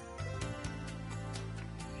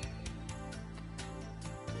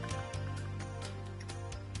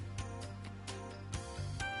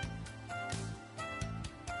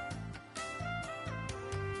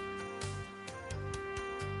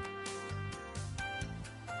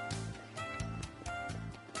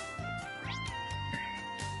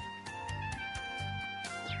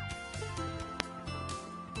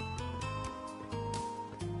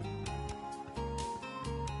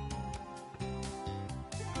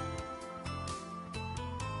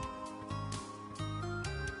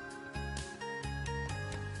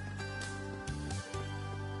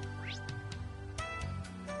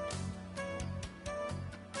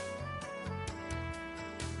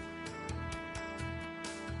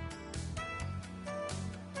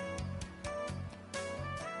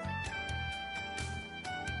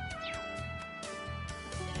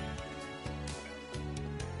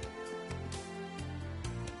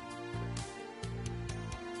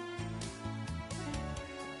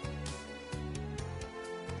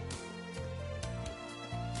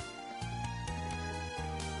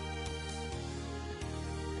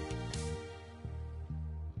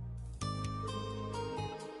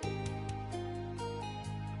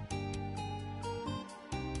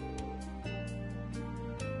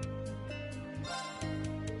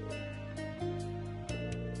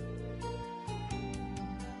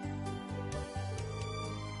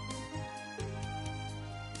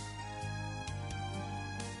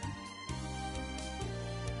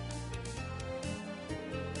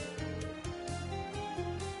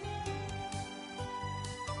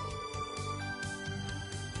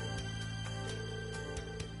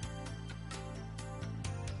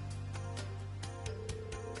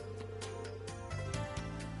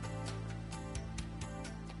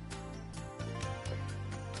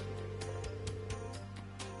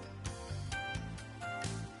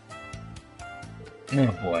 oh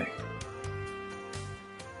boy.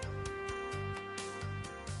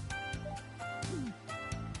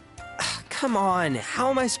 Come on, how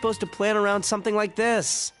am I supposed to plan around something like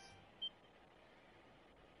this?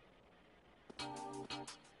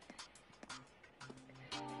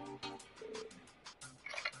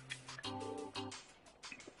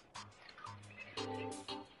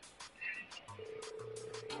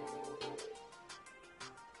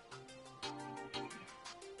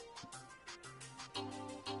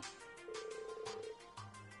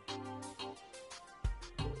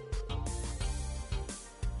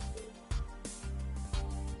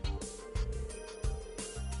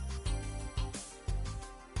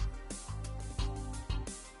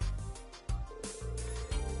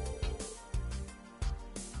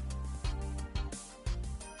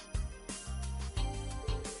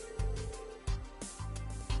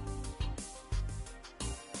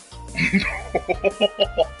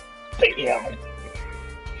 Damn.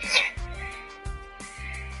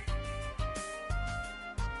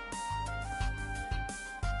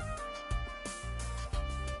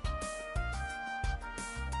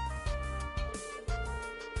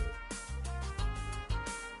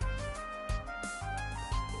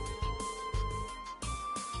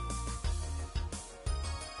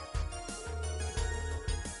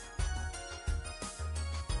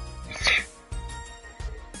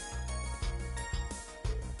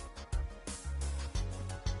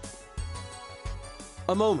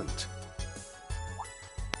 A moment.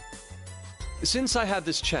 Since I have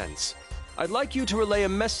this chance, I'd like you to relay a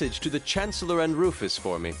message to the Chancellor and Rufus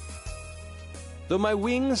for me. Though my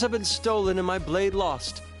wings have been stolen and my blade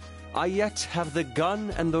lost, I yet have the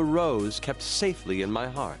gun and the rose kept safely in my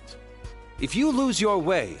heart. If you lose your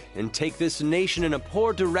way and take this nation in a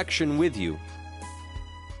poor direction with you,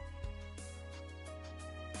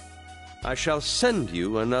 I shall send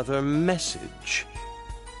you another message.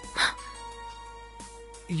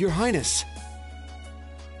 Your Highness.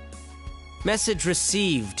 Message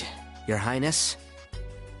received, Your Highness.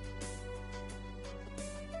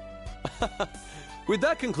 With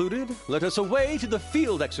that concluded, let us away to the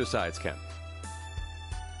field exercise camp.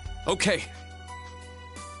 Okay.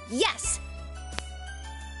 Yes!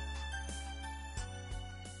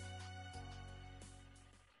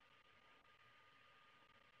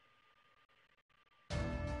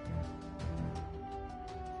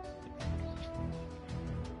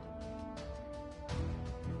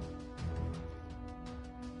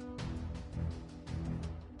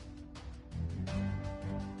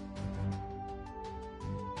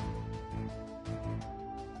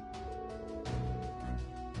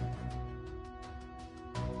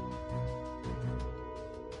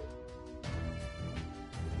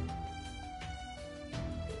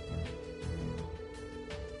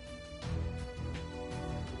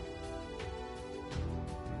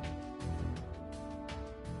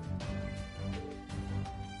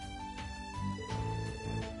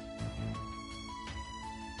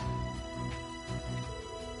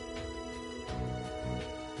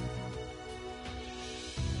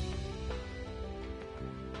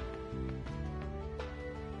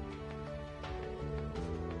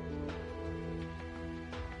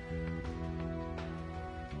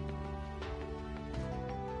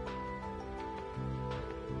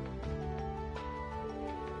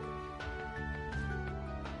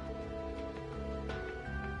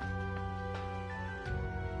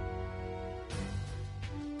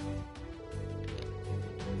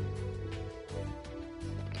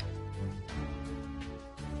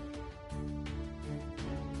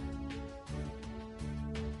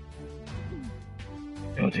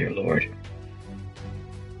 Oh dear Lord.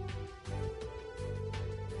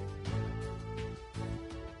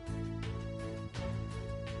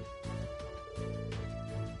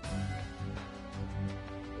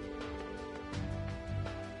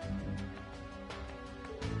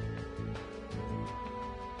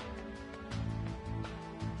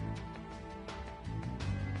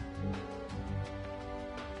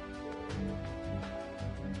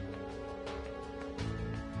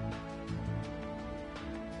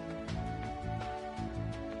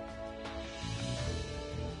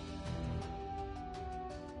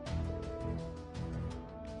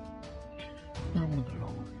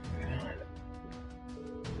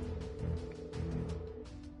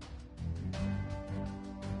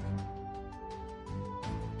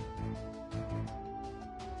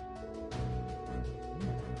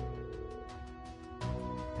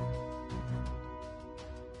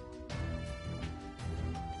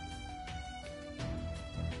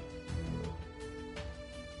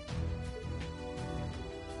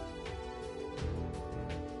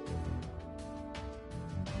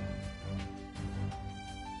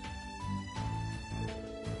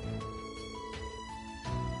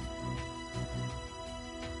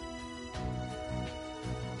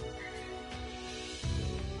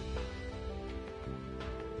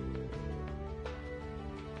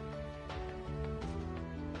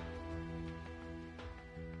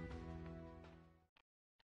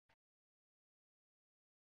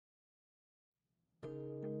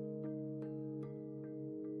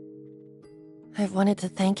 I've wanted to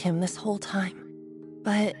thank him this whole time,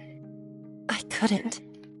 but I couldn't.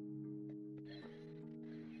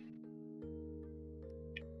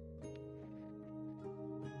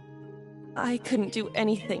 I couldn't do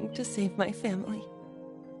anything to save my family.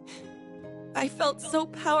 I felt so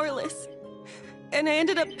powerless, and I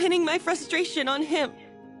ended up pinning my frustration on him.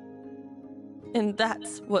 And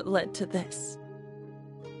that's what led to this.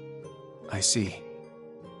 I see.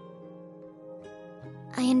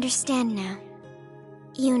 I understand now.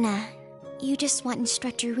 Yuna, you just want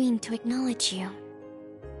Instructor Rean to acknowledge you.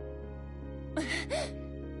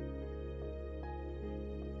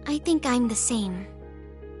 I think I'm the same.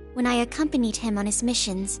 When I accompanied him on his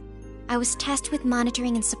missions, I was tasked with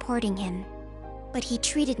monitoring and supporting him. But he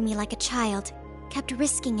treated me like a child, kept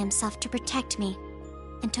risking himself to protect me,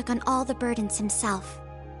 and took on all the burdens himself.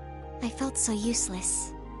 I felt so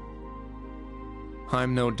useless.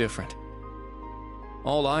 I'm no different.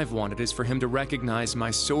 All I've wanted is for him to recognize my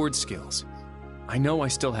sword skills. I know I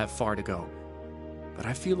still have far to go, but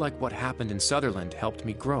I feel like what happened in Sutherland helped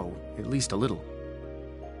me grow, at least a little.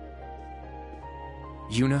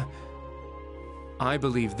 Yuna, I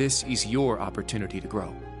believe this is your opportunity to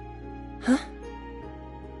grow. Huh?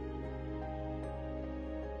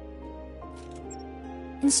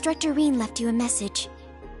 Instructor Rean left you a message.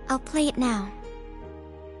 I'll play it now.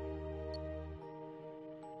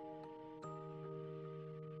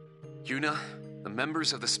 Yuna, the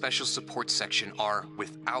members of the Special Support Section are,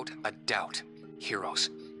 without a doubt, heroes.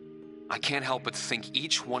 I can't help but think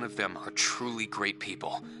each one of them are truly great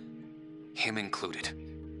people. Him included.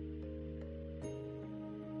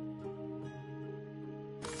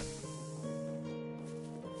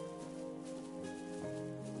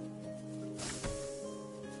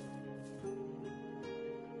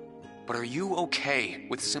 But are you okay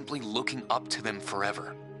with simply looking up to them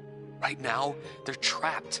forever? Right now, they're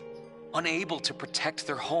trapped, unable to protect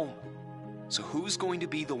their home. So who's going to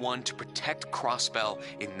be the one to protect Crossbell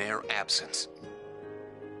in their absence?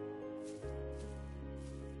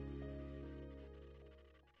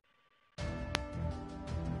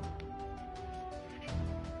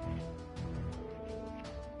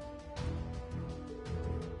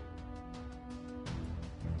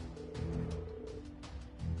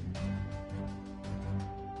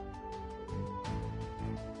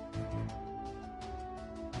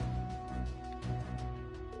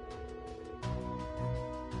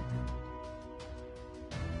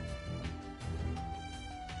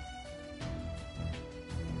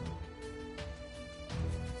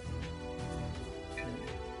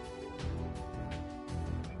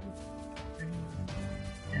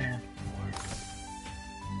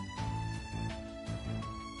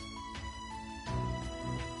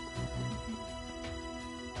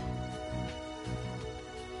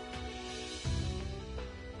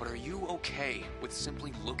 But are you okay with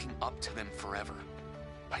simply looking up to them forever?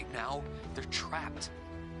 Right now, they're trapped,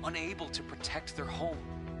 unable to protect their home.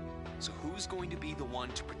 So who's going to be the one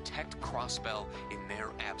to protect Crossbell in their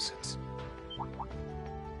absence?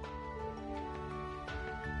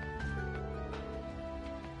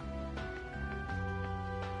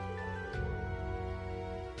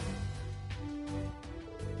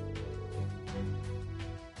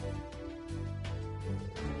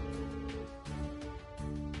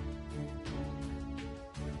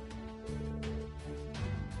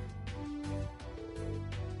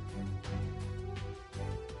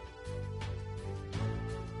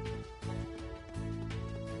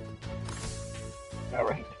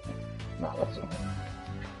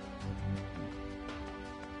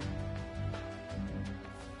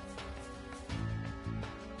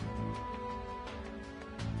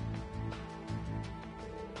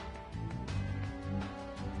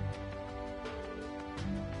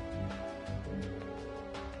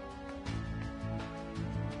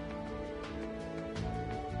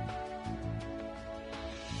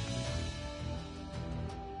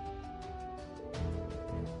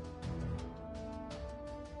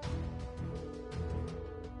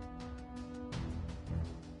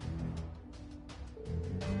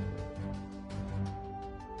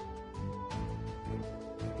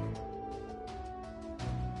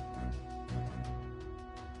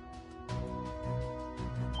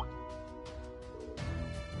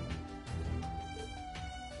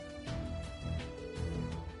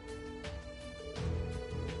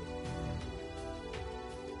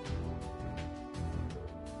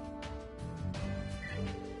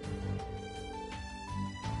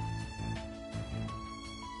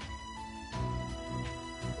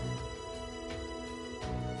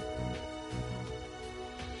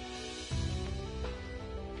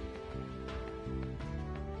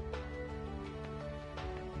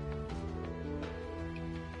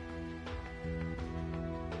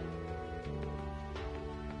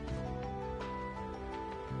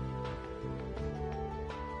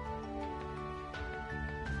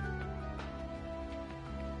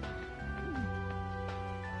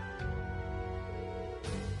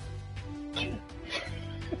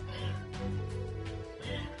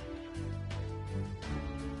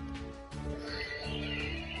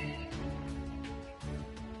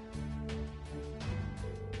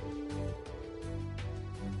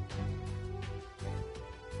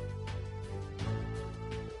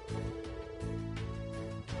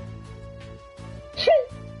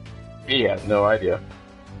 He has no idea.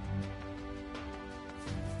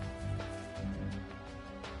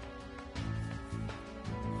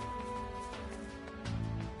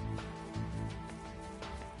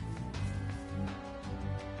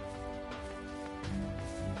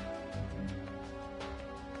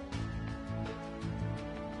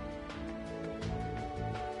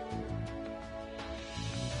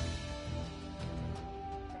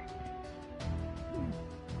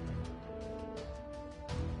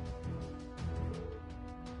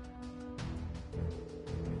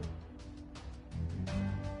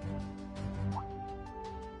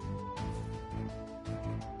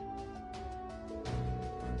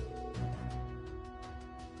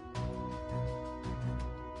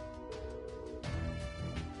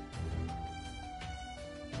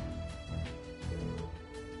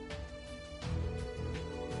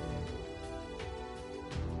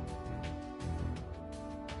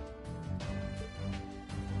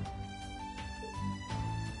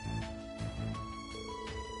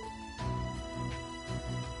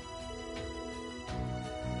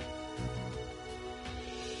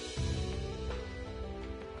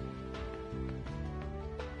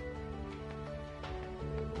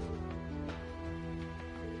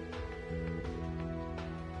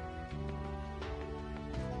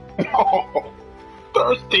 Oh,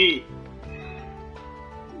 thirsty!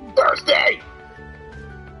 Thirsty!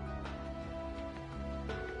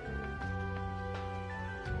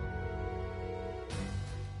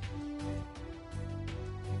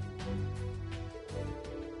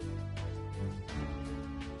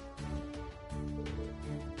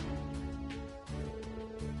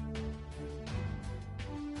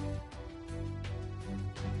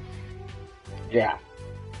 Yeah,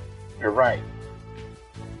 you're right.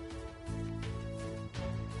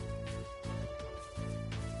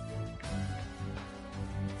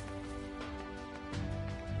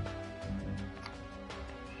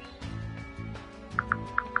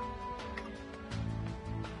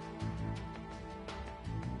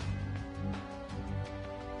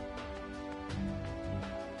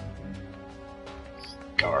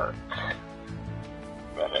 Dark,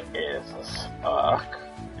 but it is a spark.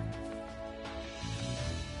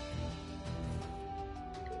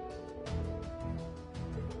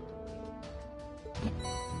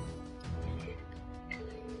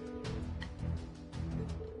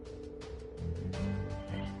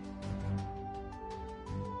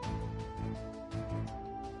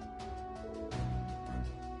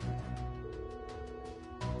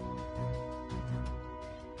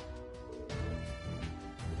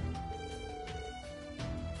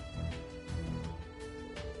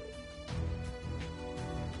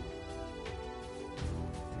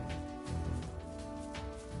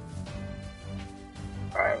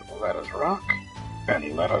 Alright, let us rock,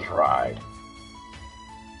 and let us ride.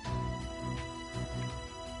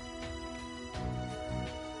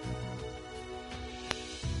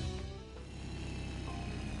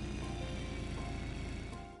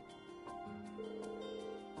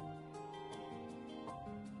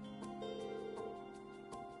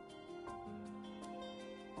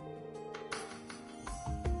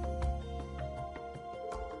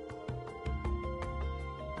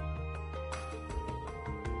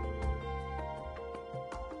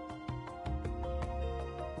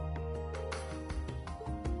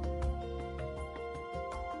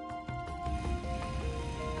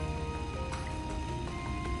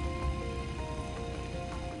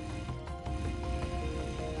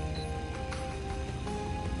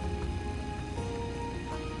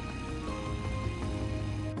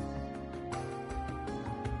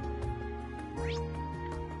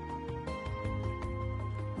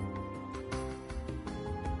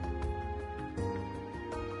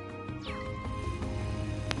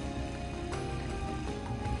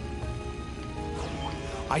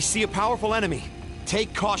 I see a powerful enemy.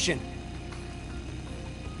 Take caution.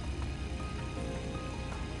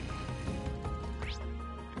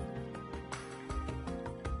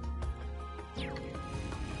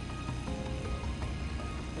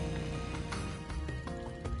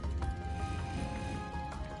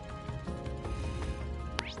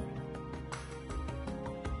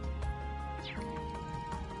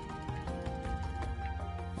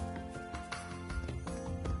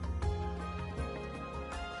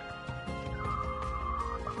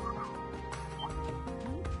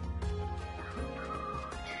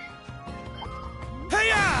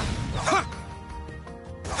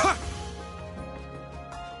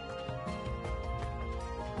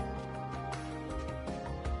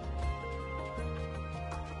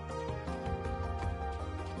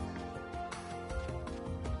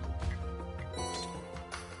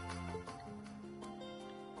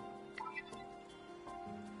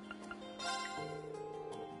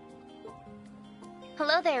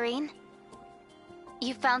 Hello there, Reen.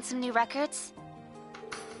 You found some new records?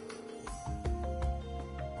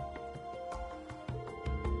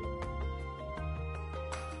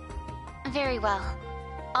 Very well.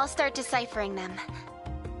 I'll start deciphering them.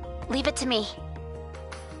 Leave it to me.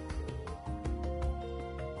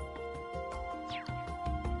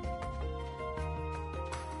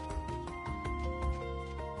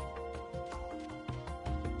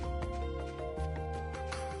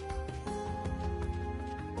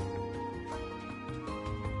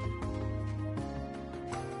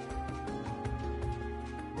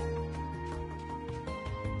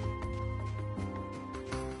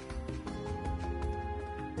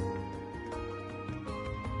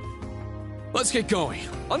 Let's get going.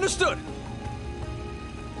 Understood!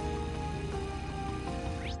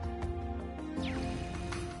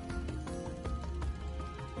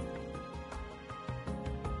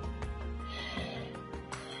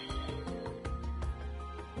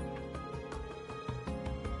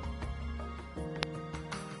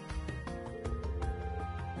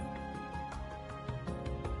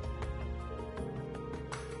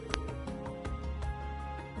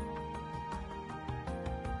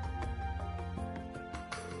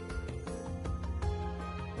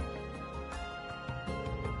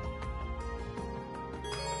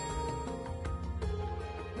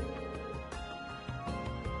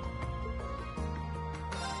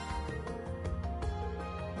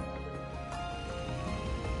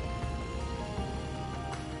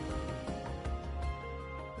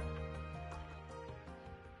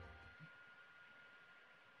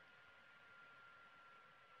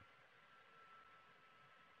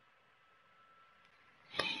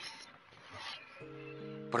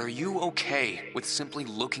 But are you okay with simply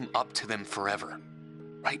looking up to them forever?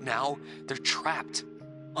 Right now, they're trapped,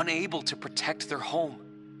 unable to protect their home.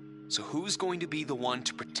 So who's going to be the one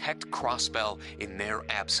to protect Crossbell in their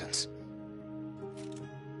absence?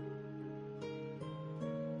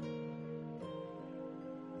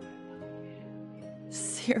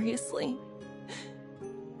 Seriously?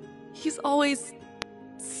 He's always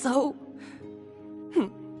so...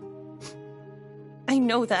 I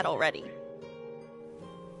know that already.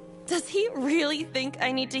 Does he really think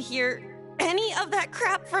I need to hear any of that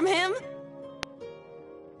crap from him?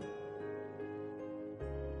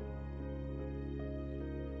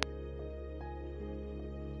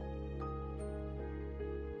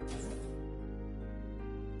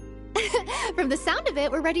 From the sound of it,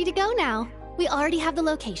 we're ready to go now. We already have the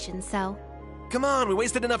location, so... Come on, we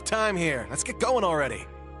wasted enough time here. Let's get going already.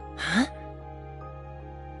 Huh?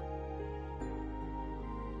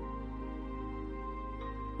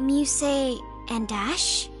 Muse and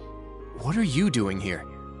Dash? What are you doing here?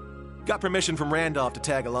 Got permission from Randolph to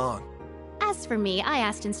tag along. As for me, I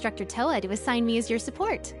asked Instructor Toa to assign me as your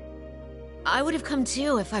support. I would have come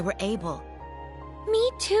too if I were able.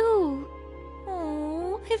 Me too.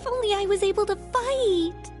 Oh, if only I was able to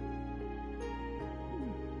fight.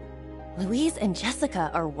 Louise and Jessica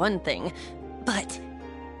are one thing, but...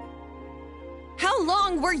 How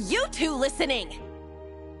long were you two listening?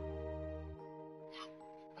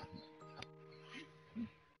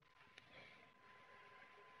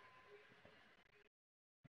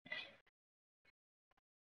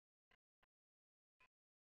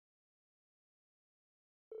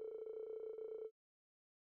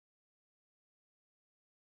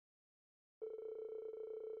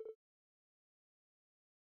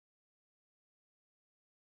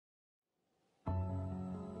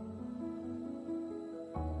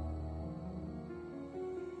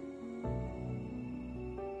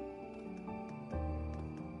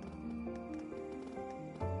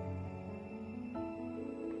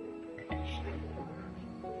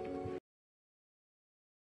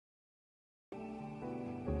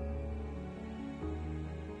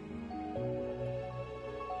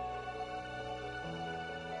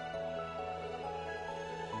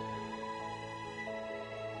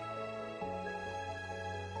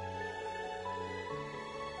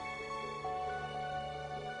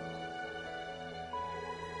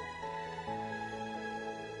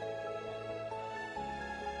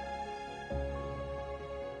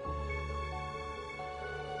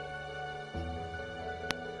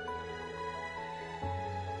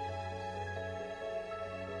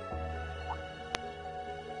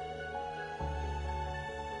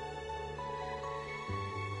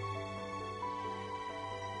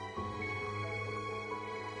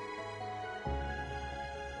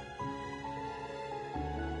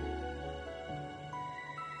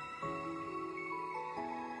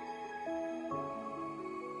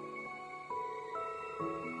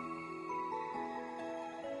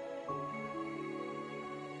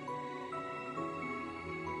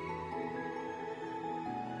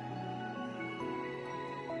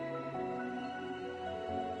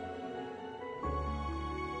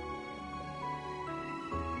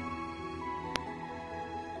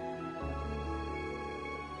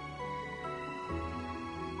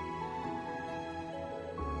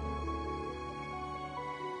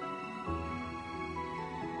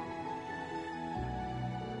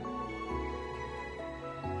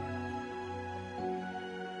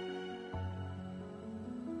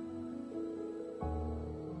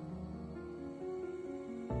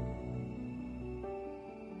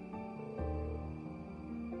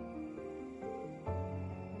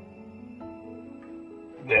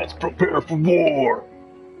 Let's prepare for war!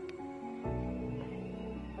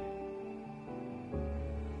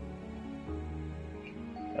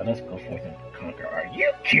 Now let's go forth and conquer. Are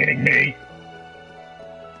you kidding me?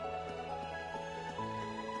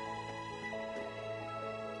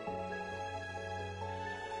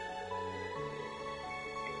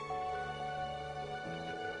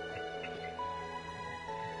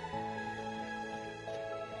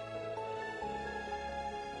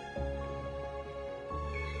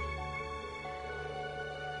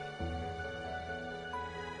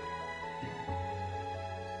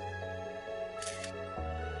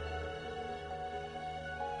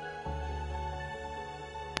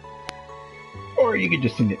 Or you could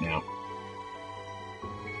just send it now.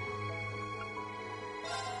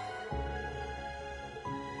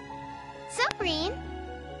 Sup, Reen?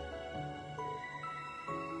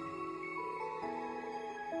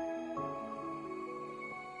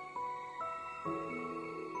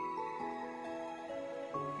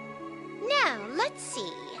 Now, let's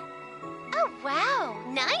see. Oh, wow,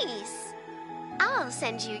 nice. I'll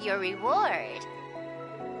send you your reward.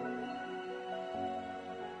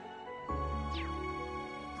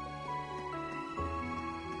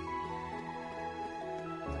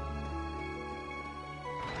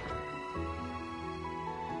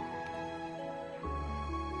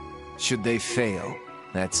 Should they fail,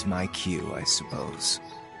 that's my cue, I suppose.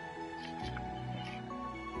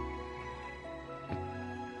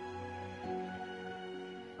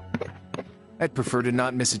 I'd prefer to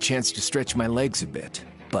not miss a chance to stretch my legs a bit,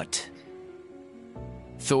 but...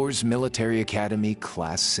 Thor's Military Academy,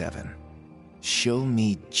 Class 7. Show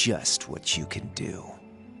me just what you can do.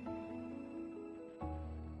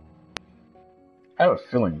 I have a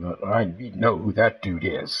feeling that I know who that dude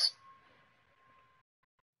is.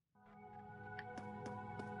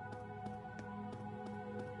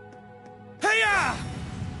 Hey-ya!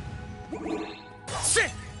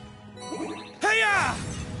 Sit! Hey-ya!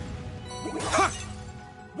 Ha!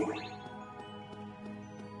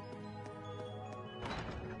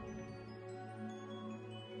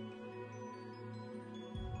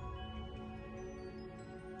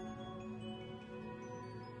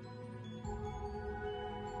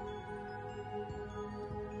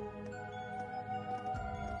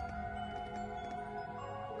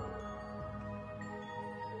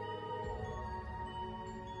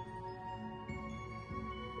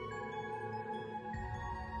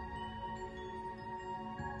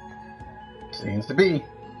 Seems to be.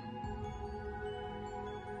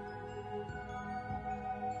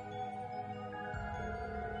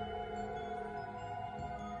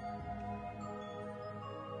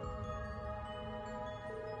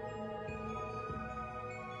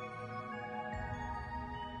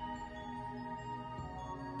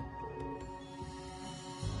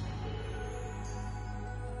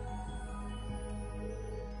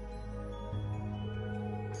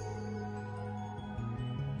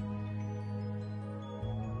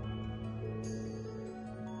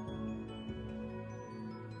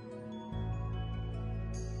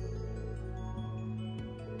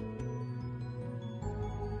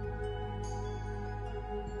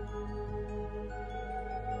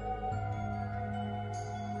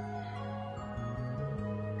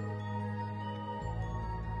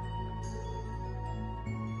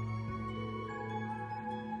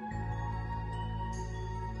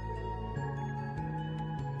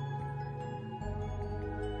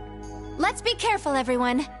 Let's be careful,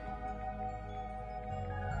 everyone.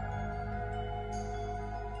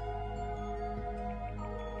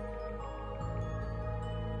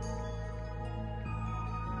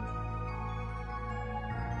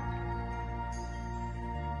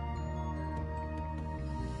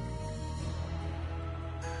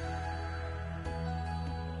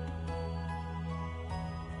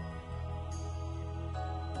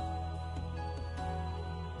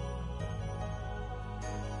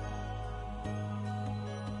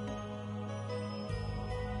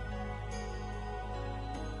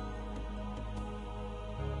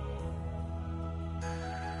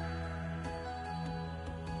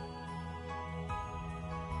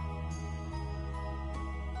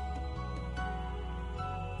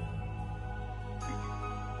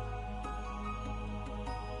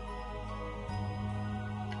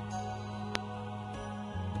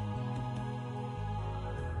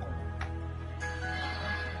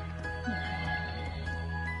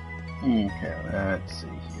 Okay, let's see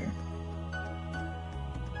here.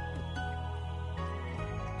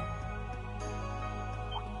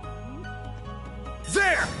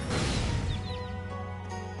 There!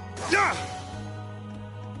 Yeah!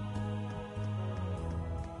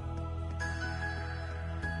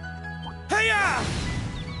 Hey-ya!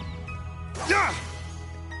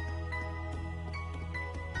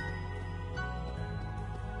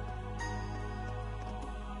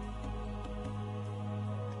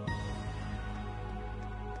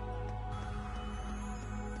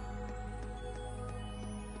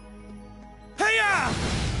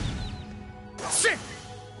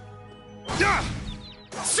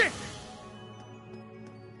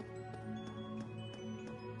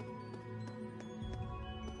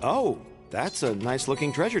 Oh, that's a nice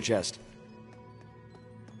looking treasure chest.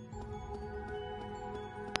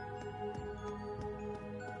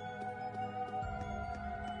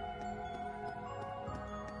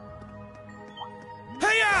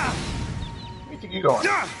 Where you think you going?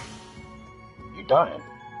 You dying.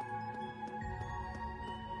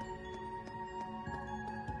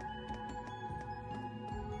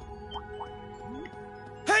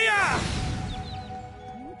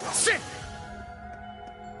 Sit!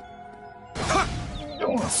 What you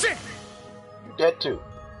doing? Sit! You dead too.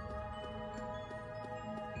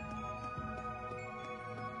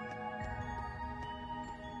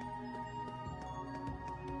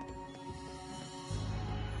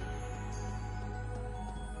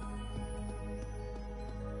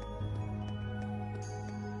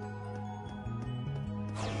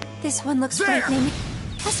 This one looks There! frightening.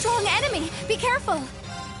 A strong enemy! Be careful!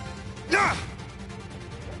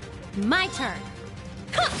 My turn.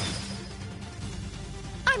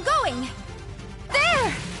 I'm going!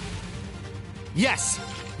 There! Yes!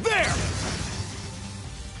 There!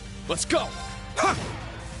 Let's go!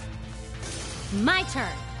 My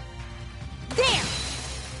turn. There!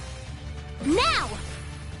 Now!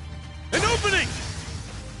 An opening!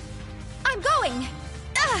 I'm going!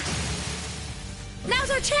 Now's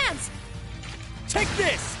our chance! Take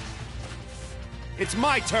this! It's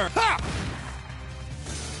my turn! Ha!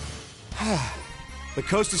 The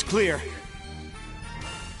coast is clear.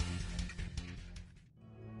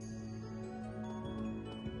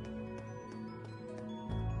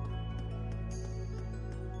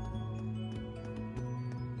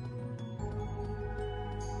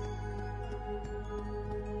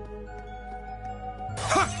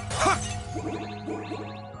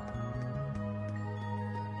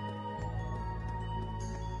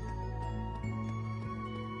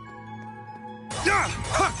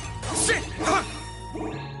 Sit!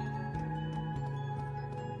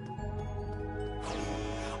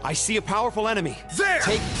 I see a powerful enemy. There!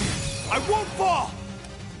 Take... I won't fall!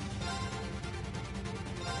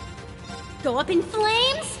 Go up in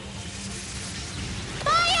flames?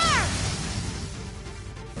 Fire!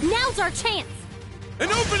 Now's our chance!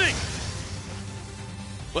 An opening!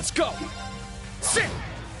 Let's go! Sit!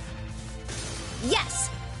 Yes!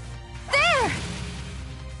 There!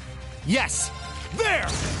 Yes! There!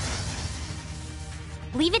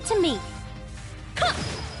 Leave it to me.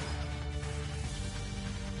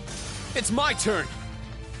 It's my turn!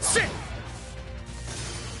 Sit!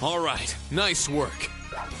 All right, nice work.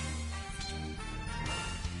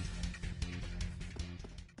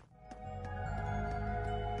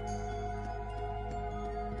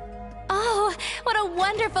 Oh, what a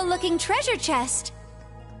wonderful looking treasure chest!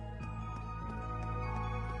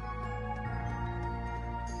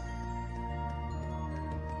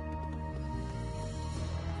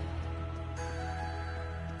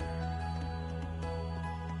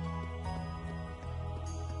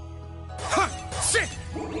 Sit!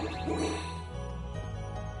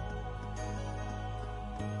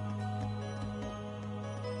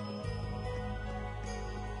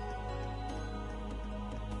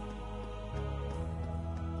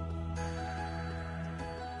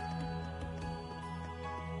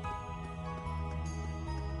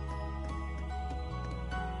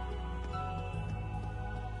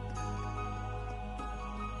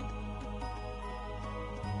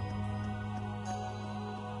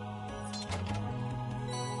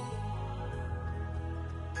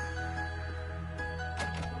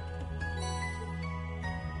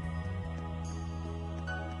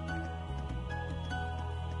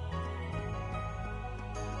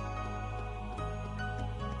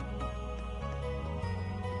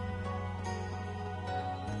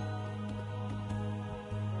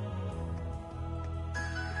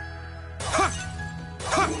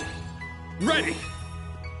 Ready!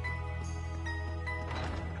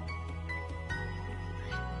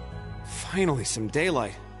 Finally, some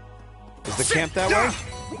daylight. Is the camp that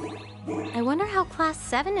way? I wonder how Class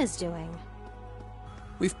 7 is doing.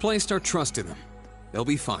 We've placed our trust in them. They'll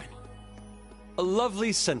be fine. A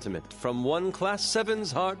lovely sentiment from one Class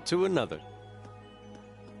 7's heart to another.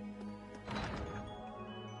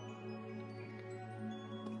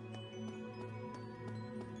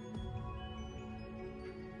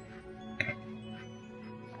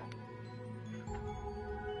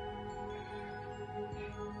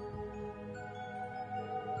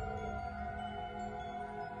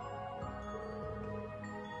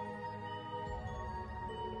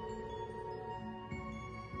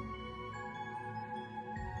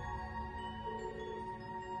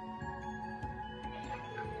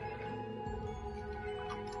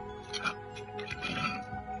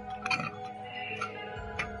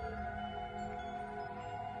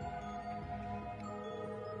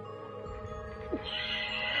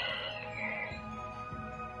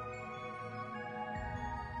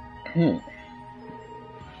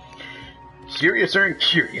 Curiouser and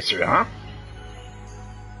curiouser, huh?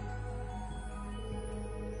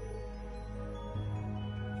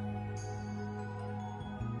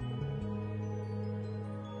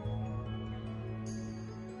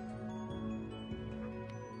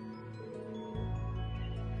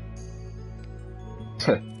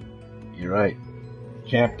 You're right.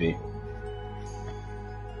 Can't be.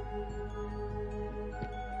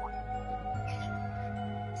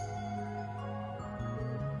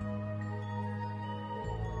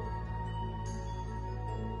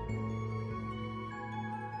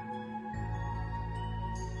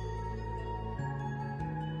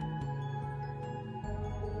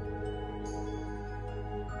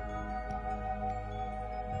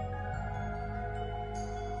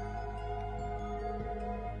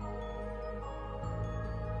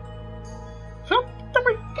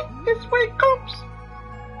 This way, cops!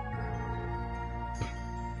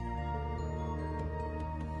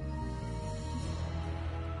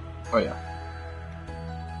 Oh yeah.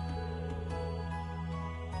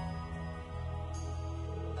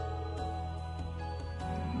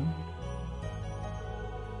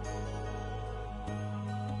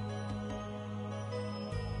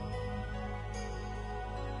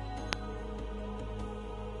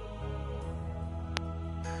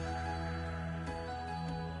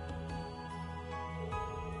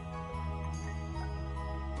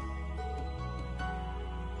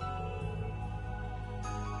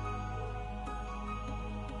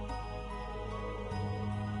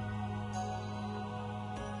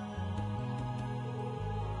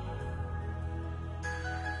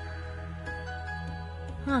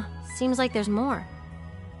 Huh, seems like there's more.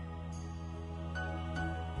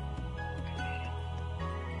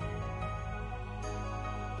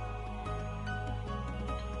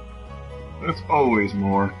 There's always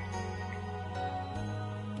more.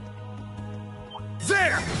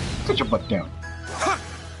 There! Sit your butt down.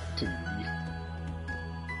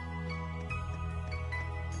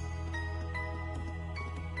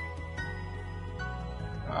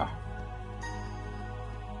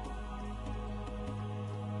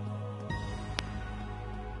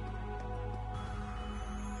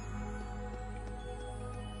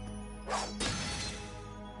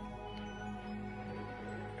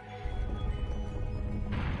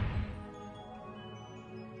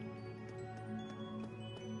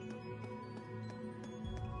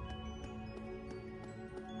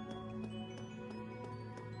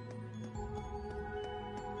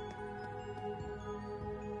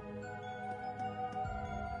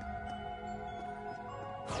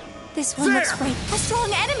 This one looks great. A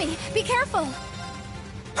strong enemy! Be careful!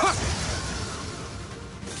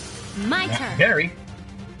 My turn. Very.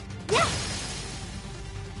 Yeah!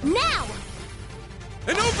 Now!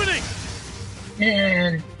 An opening!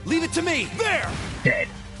 And Leave it to me! There! dead.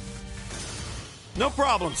 No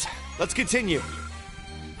problems. Let's continue.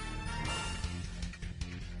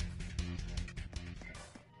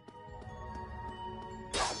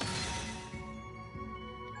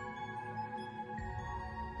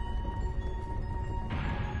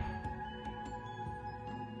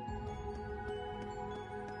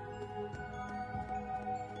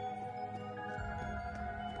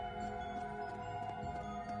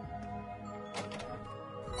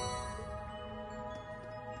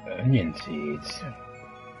 Onion seeds.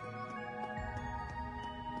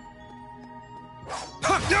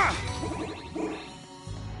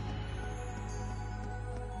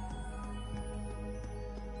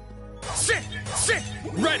 Sit!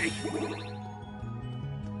 Ready!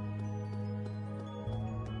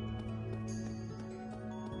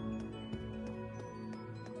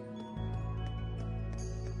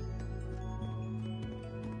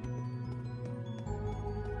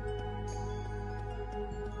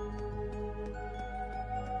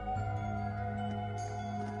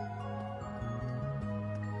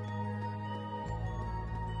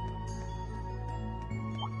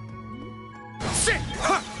 Sit!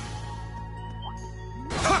 Ha!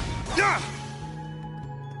 Ha! Yeah!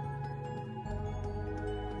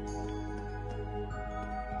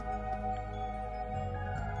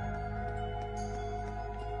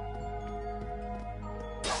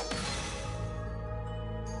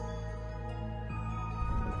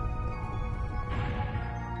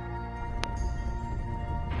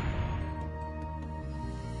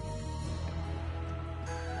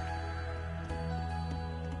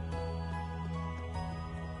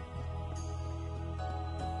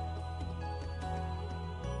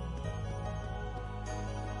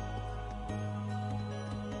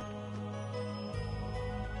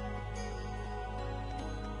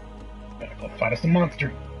 Better go fight us a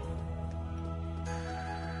monster.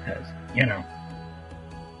 Has You know.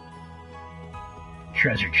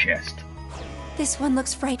 Treasure chest. This one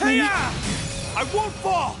looks frightening. Hey-ya! I won't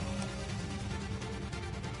fall!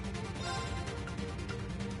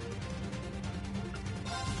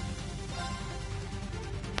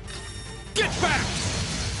 Get back!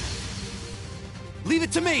 Leave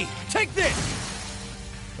it to me! Take this!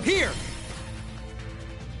 Here!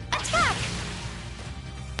 Attack!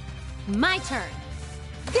 My turn.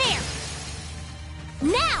 There!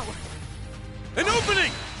 Now! An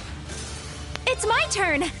opening! It's my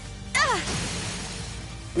turn!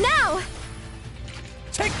 Now!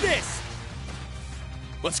 Take this!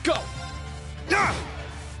 Let's go! Ah!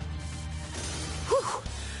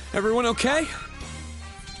 Everyone okay?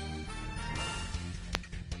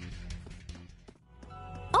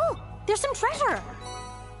 Oh, there's some treasure.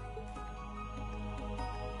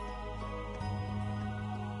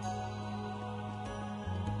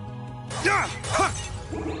 Ah! Ha!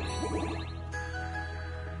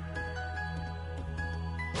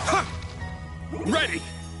 Ha! Ready!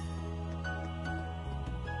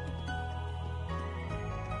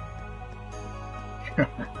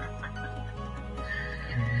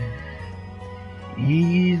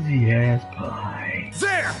 Easy as pie.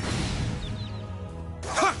 There!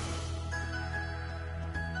 Ha!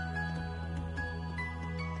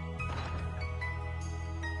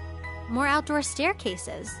 More outdoor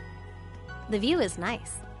staircases. The view is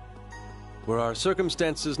nice. Were our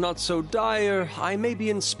circumstances not so dire, I may be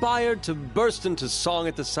inspired to burst into song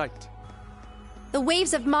at the sight. The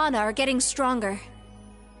waves of mana are getting stronger.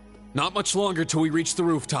 Not much longer till we reach the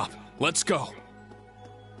rooftop. Let's go.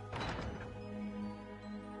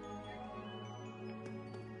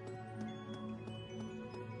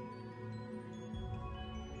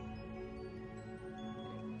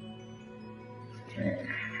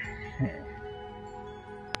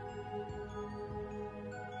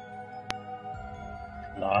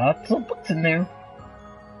 Lots of books in there.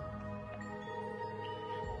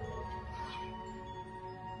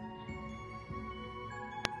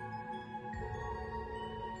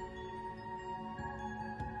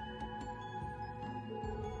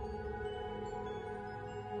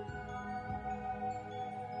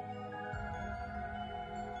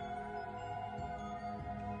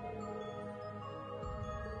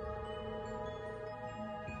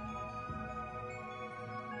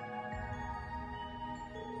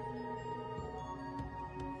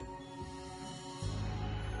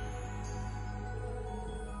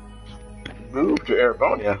 Move to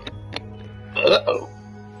Erebonia. Uh-oh.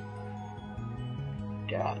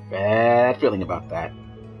 Got a bad feeling about that.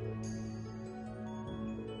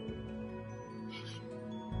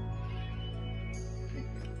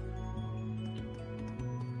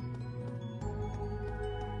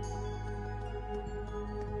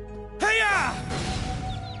 Hey-ya!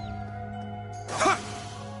 Ha!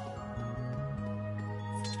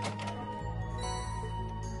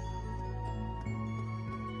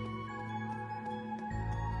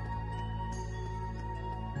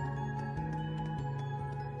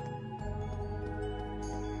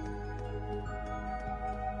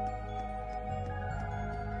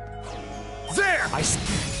 There!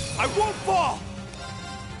 I won't fall!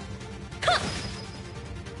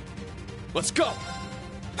 Let's go!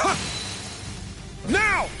 Ha!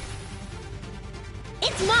 Now!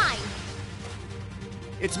 It's mine!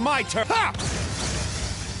 It's my turn. Ha!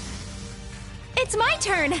 It's my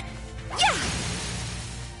turn! Yeah!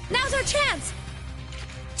 Now's our chance!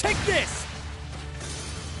 Take this!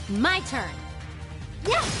 My turn.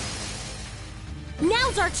 Yeah!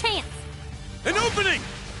 Now's our chance. An opening!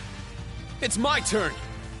 It's my turn!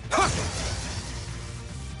 Ha!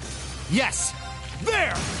 Yes!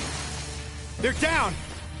 There! They're down!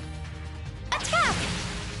 Attack!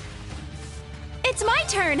 It's my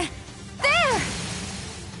turn! There!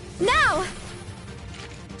 Now!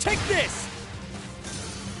 Take this!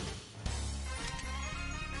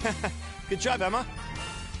 Good job, Emma.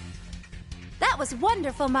 That was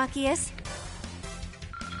wonderful, Machias.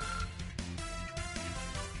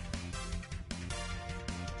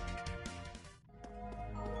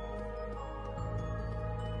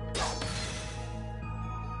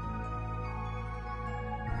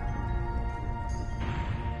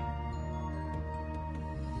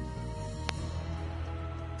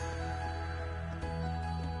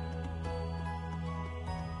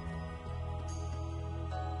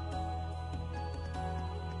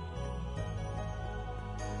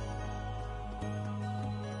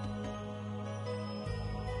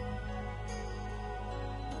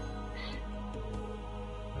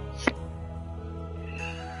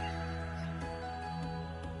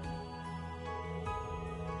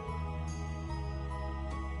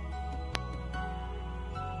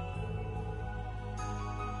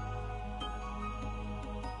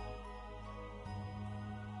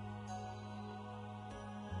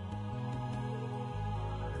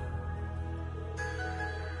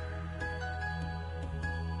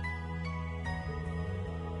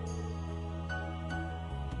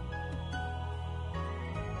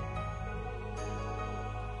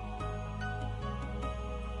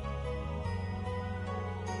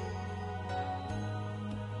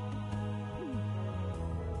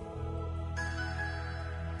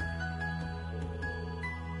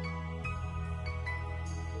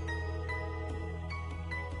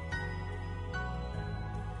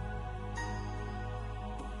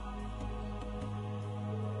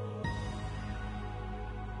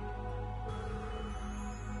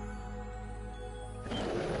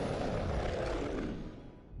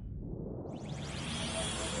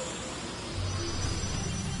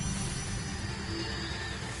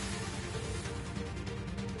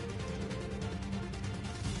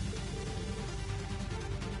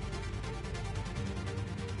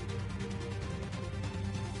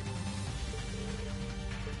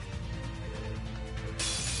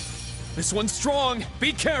 This one's strong!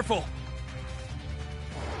 Be careful!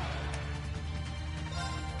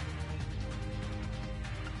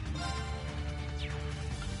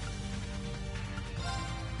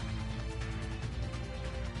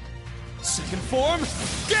 Second form,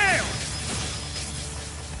 Gale!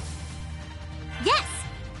 Yes!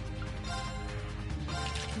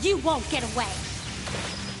 You won't get away!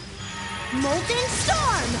 Molten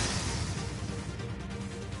Storm!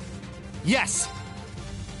 Yes!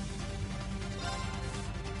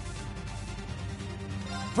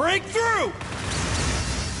 Breakthrough!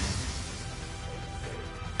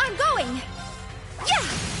 I'm going! Yeah!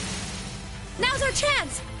 Now's our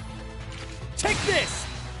chance! Take this!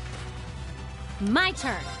 My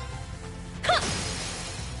turn. Huh.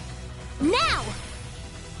 Now!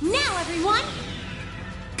 Now, everyone!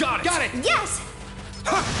 Got it! Got it! Yes!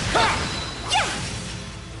 Ha! Ha! Yeah!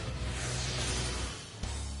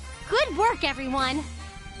 Good work, everyone!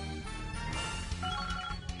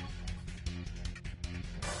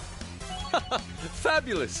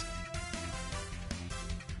 Fabulous!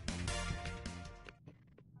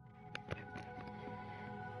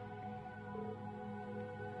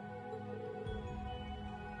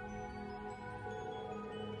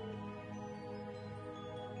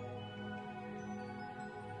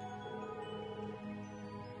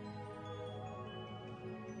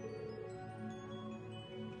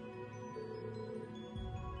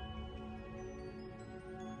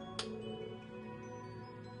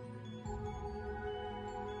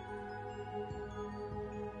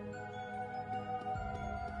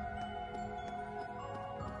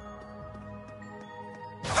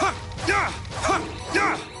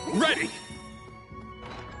 Ready!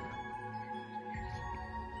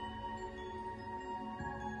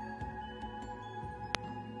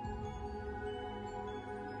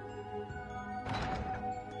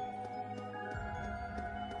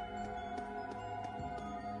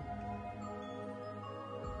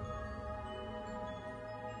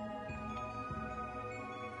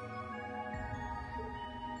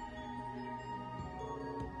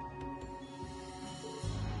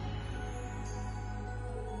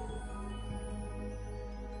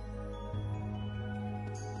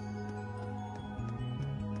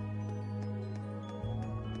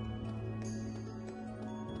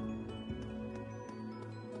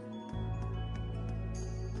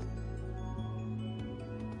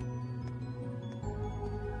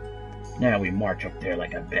 Now we march up there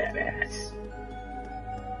like a badass.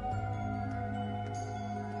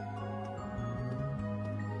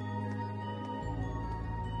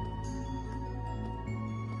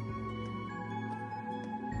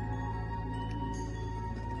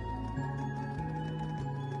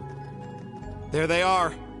 There they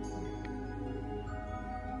are.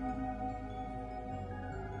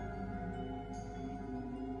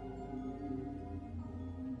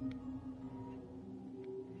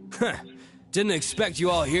 Didn't expect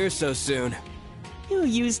you all here so soon. You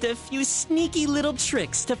used a few sneaky little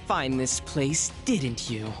tricks to find this place, didn't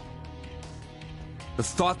you? The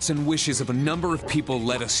thoughts and wishes of a number of people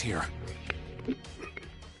led us here.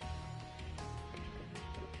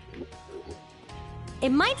 It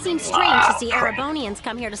might seem strange to see Erebonians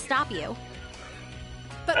come here to stop you.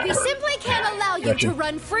 But we simply can't allow you to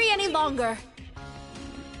run free any longer.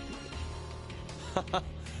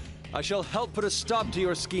 I shall help put a stop to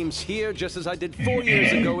your schemes here, just as I did 4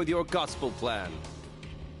 years ago with your gospel plan.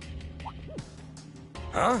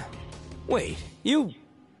 Huh? Wait, you...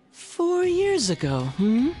 4 years ago,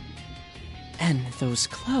 And those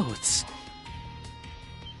clothes.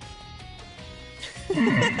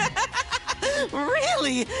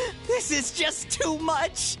 Really? This is just too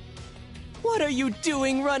much! What are you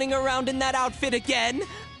doing running around in that outfit again,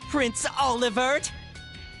 Prince Olivert?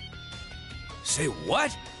 Say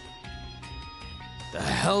what? The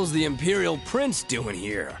hell's the Imperial Prince doing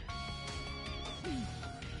here?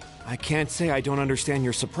 I can't say I don't understand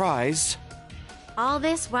your surprise. All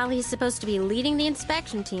this while he's supposed to be leading the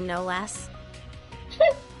inspection team, no less.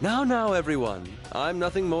 Now, everyone. I'm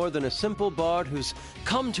nothing more than a simple bard who's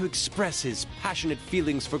come to express his passionate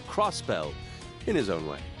feelings for Crossbell in his own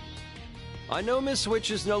way. I know Miss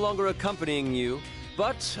Witch is no longer accompanying you,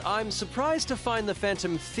 but I'm surprised to find the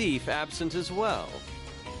Phantom Thief absent as well.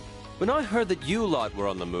 When I heard that you lot were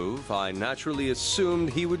on the move, I naturally assumed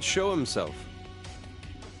he would show himself.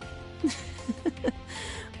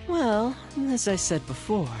 Well, as I said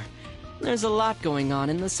before, there's a lot going on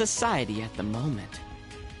in the society at the moment.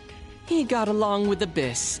 He got along with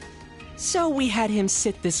Abyss, so we had him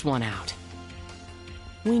sit this one out.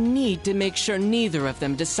 We need to make sure neither of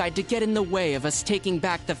them decide to get in the way of us taking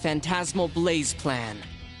back the Phantasmal Blaze plan.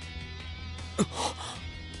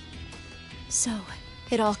 So,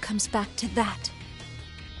 it all comes back to that.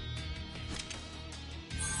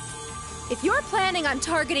 If you're planning on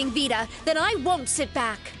targeting Vita, then I won't sit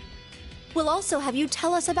back. We'll also have you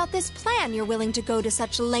tell us about this plan you're willing to go to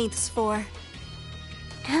such lengths for.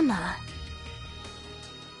 Emma.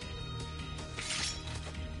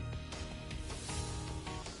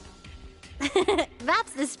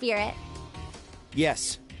 That's the spirit.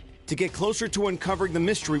 Yes. To get closer to uncovering the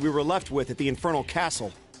mystery we were left with at the Infernal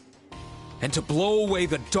Castle. And to blow away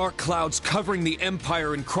the dark clouds covering the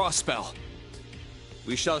Empire in Crossbell.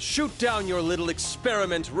 We shall shoot down your little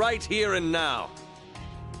experiment right here and now.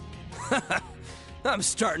 I'm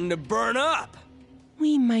starting to burn up.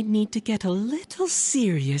 We might need to get a little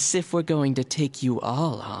serious if we're going to take you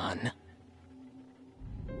all on.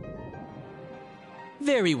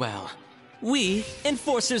 Very well. We,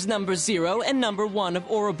 Enforcers number 0 and number 1 of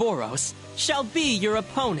Ouroboros, shall be your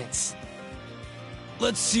opponents.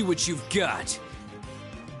 Let's see what you've got.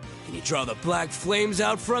 Can you draw the black flames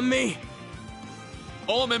out from me?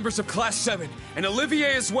 All members of Class 7, and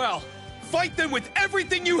Olivier as well. Fight them with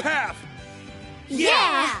everything you have!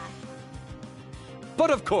 Yeah! But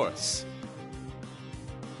of course.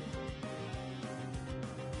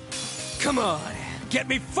 Come on, get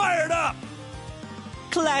me fired up!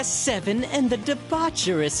 Class 7 and the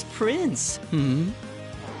debaucherous prince,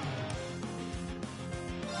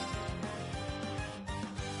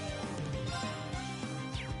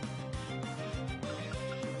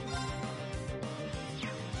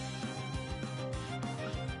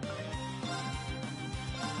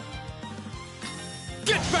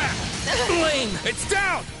 Get back! Blame! It's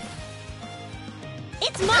down!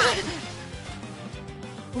 It's mine!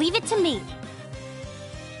 Leave it to me.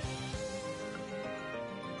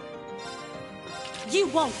 You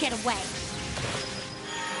won't get away.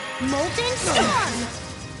 Molten Storm!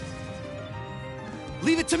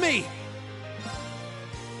 Leave it to me!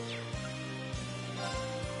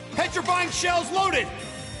 Petrifying shells loaded!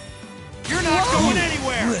 You're not going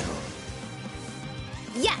anywhere!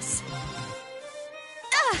 Yes!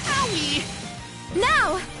 Owie!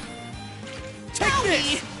 Now! Take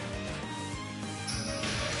this!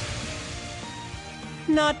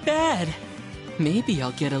 Not bad. Maybe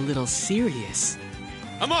I'll get a little serious.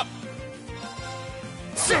 I'm up!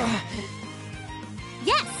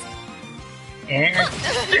 Yes! And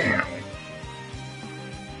down.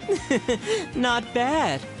 Not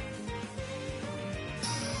bad.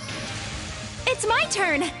 It's my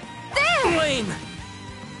turn! There! Blame!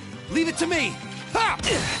 Leave it to me! Ha!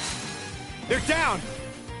 They're down!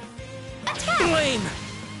 Attack! Blame!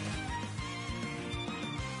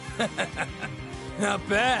 Not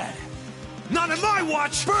bad. Not on my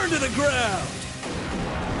watch! Burn to the ground!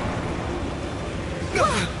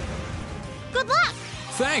 Good luck!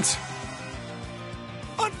 Thanks!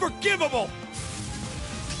 Unforgivable!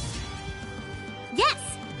 Yes!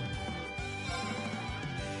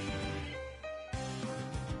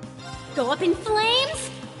 Go up in flames!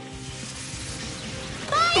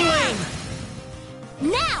 Fire! Blame!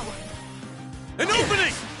 Now! An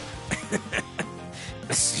opening!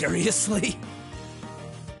 Seriously?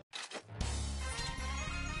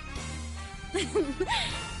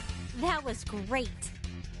 That was great.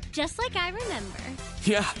 Just like I remember.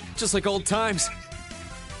 Yeah, just like old times.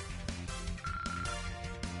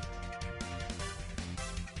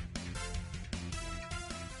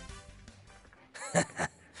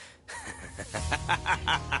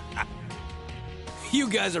 You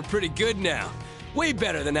guys are pretty good now. Way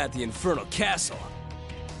better than at the Infernal Castle.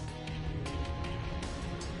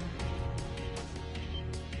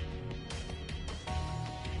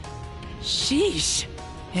 Sheesh.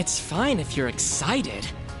 It's fine if you're excited.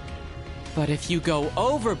 But if you go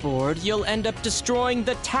overboard, you'll end up destroying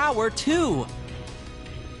the tower too.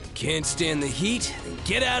 Can't stand the heat? Then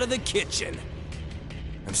get out of the kitchen.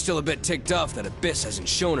 I'm still a bit ticked off that Abyss hasn't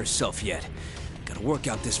shown herself yet. Gotta work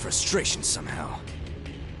out this frustration somehow.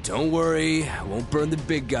 Don't worry, I won't burn the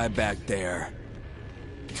big guy back there.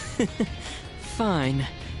 Fine.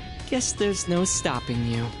 Guess there's no stopping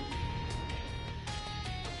you.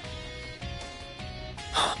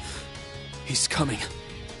 He's coming.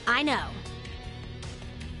 I know.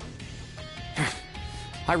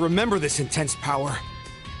 I remember this intense power.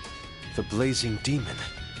 The Blazing Demon.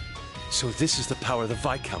 So this is the power the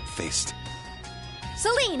Viscount faced.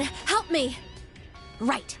 Celine, help me!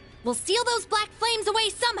 Right. We'll seal those black flames away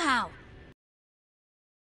somehow.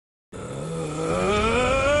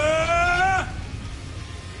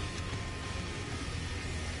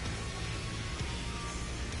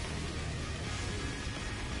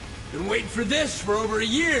 Been waiting for this for over a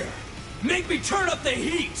year. Make me turn up the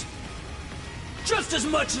heat! just as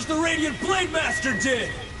much as the Radiant Blade Master did!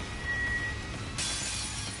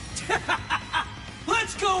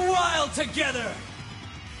 Let's go wild together!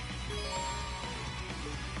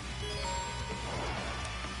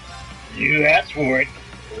 You asked for it.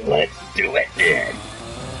 Let's do it then.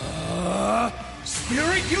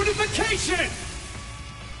 Spirit unification!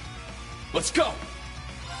 Let's go!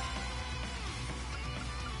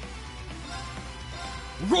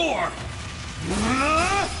 Roar!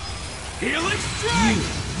 Healing strike!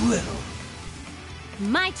 You little...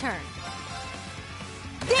 My turn.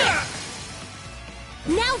 There!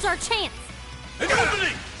 Now's our chance! An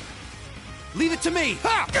opening! Leave it to me!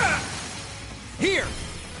 Ha! Here!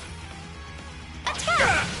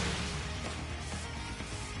 Attack!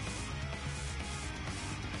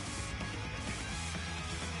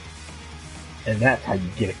 And that's how you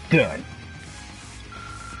get it done.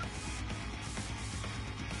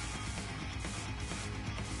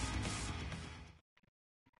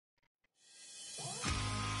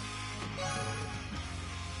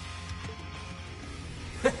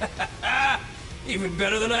 Even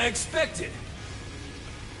better than I expected.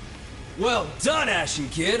 Well done, Ashen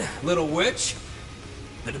Kid, little witch.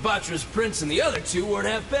 The debaucherous prince and the other two weren't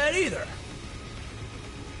half bad either.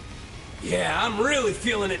 Yeah, I'm really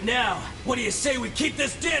feeling it now. What do you say we keep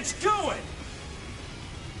this dance going?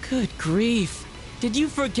 Good grief. Did you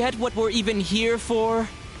forget what we're even here for?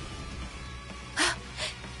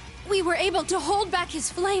 We were able to hold back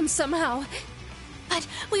his flame somehow. But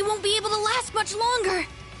we won't be able to last much longer.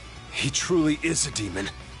 He truly is a demon.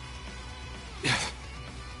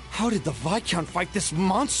 How did the Viscount fight this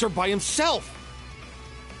monster by himself?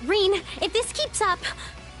 Rean, if this keeps up...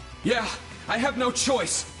 Yeah, I have no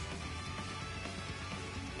choice.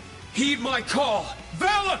 Heed my call!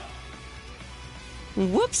 Vala!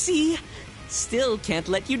 Whoopsie! Still can't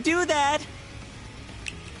let you do that.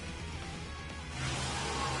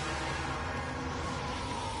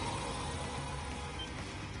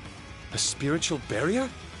 A spiritual barrier?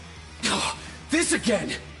 This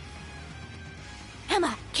again!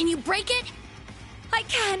 Emma, can you break it? I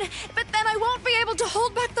can, but then I won't be able to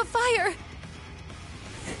hold back the fire.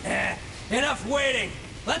 Enough waiting!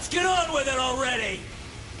 Let's get on with it already!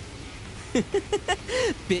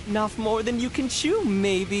 Bitten off more than you can chew,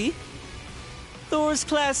 maybe. Thor's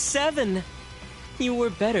Class 7. You were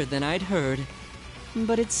better than I'd heard.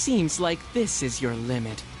 But it seems like this is your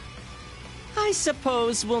limit. I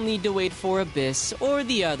suppose we'll need to wait for Abyss or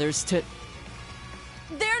the others to...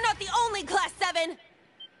 They're not the only Class 7!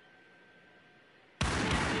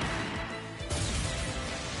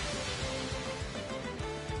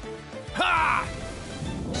 Ha!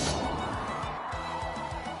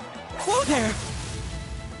 Whoa there!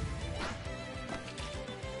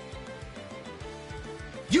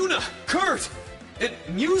 Yuna! Kurt! And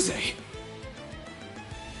Muse!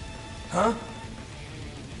 Huh?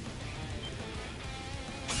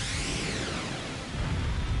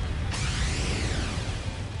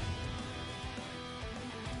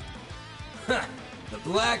 Ha! The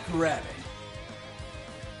Black Rabbit.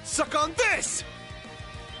 Suck on this!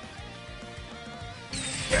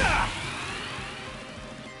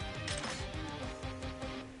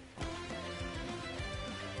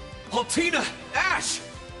 Altina! Ash!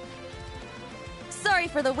 Sorry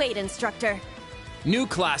for the wait, Instructor. New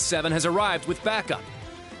Class 7 has arrived with backup.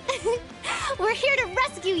 We're here to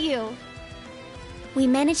rescue you! We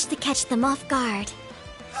managed to catch them off guard.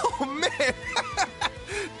 Oh man!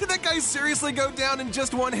 Did that guy seriously go down in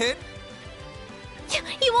just one hit?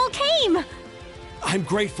 You all came! I'm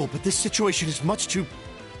grateful, but this situation is much too...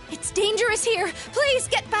 It's dangerous here. Please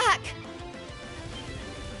get back.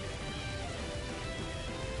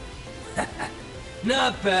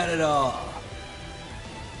 Not bad at all.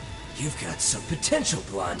 You've got some potential,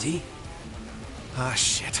 Blondie. Ah,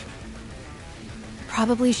 shit.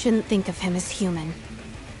 Probably shouldn't think of him as human.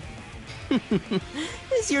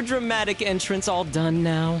 Is your dramatic entrance all done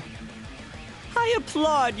now? I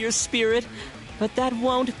applaud your spirit, but that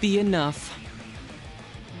won't be enough.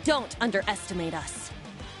 Don't underestimate us.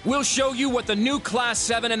 We'll show you what the new Class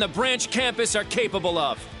 7 and the branch campus are capable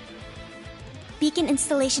of. Beacon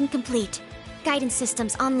installation complete. Guidance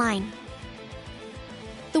systems online.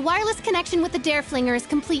 The wireless connection with the Dareflinger is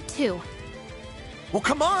complete too. Well,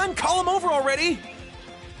 come on! Call him over already!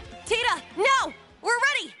 Tita, no! We're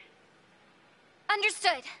ready!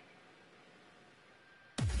 Understood.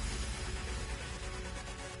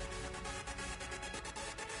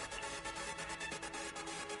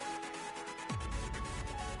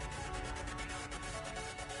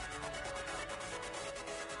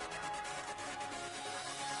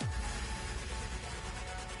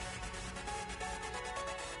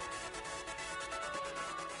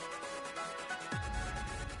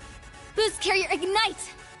 Boost carrier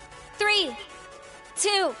ignite! 3,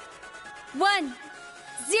 2, 1,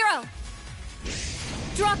 0.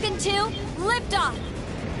 Draken 2, liftoff!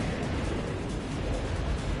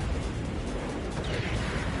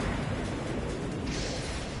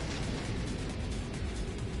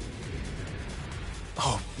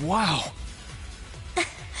 Oh, wow!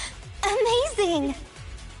 Amazing!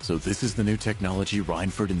 So this is the new technology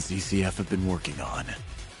Reinford and ZCF have been working on.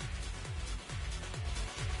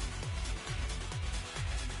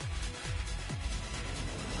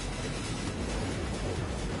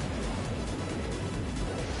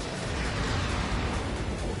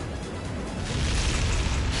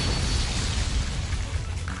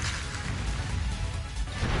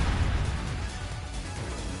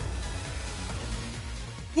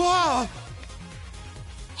 Wow!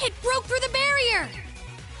 It broke through the barrier!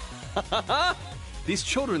 These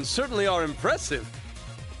children certainly are impressive.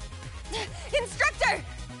 Instructor!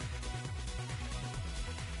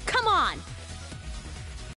 Come on!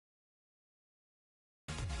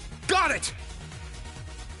 Got it!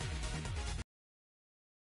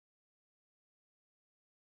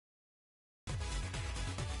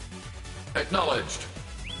 Acknowledged.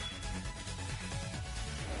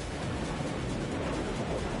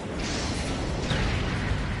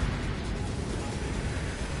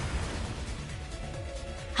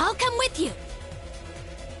 I'll come with you.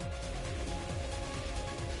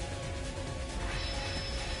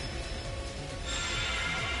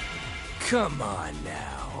 Come on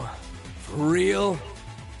now. For real?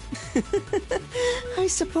 I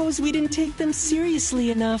suppose we didn't take them seriously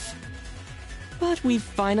enough. But we've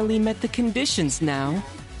finally met the conditions now.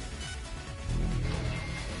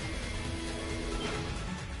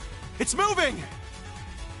 It's moving!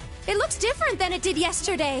 It looks different than it did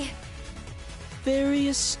yesterday. Very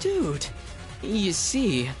astute. You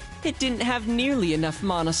see, it didn't have nearly enough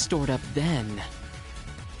mana stored up then.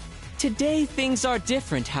 Today things are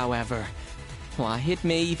different, however. Why, it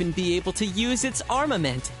may even be able to use its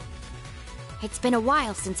armament. It's been a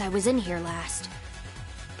while since I was in here last.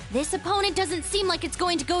 This opponent doesn't seem like it's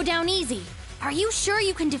going to go down easy. Are you sure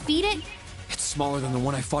you can defeat it? It's smaller than the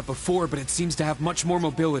one I fought before, but it seems to have much more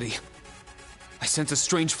mobility. I sense a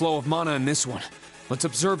strange flow of mana in this one. Let's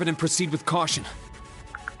observe it and proceed with caution.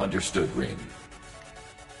 Understood, Rin.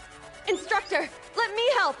 Instructor, let me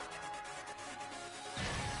help!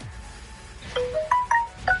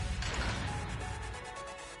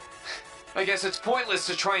 I guess it's pointless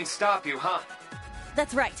to try and stop you, huh?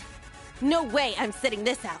 That's right. No way I'm sitting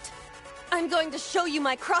this out. I'm going to show you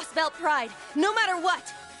my crossbelt pride, no matter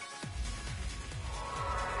what!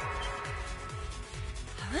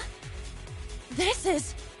 Huh? This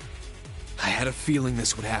is... I had a feeling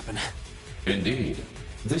this would happen. Indeed.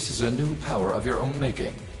 This is a new power of your own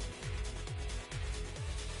making.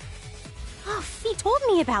 Oh, he told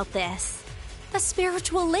me about this. A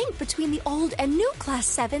spiritual link between the old and new Class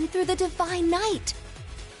 7 through the Divine Night.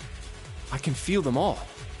 I can feel them all.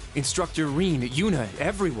 Instructor Rin, Yuna,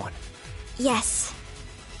 everyone. Yes.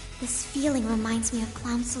 This feeling reminds me of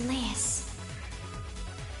Clown Soleus.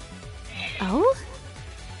 Oh?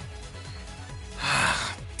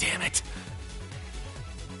 Damn it.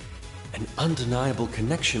 An undeniable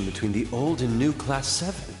connection between the old and new Class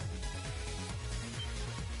 7.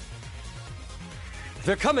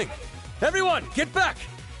 They're coming! Everyone, get back!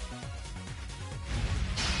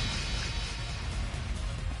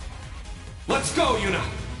 Let's go, Yuna!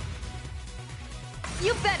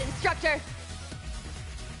 You bet, Instructor!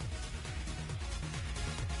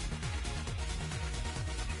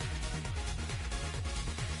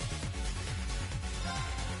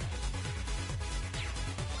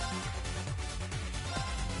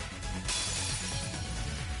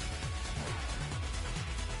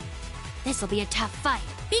 This'll be a tough fight.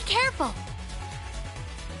 Be careful!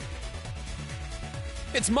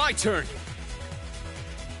 It's my turn!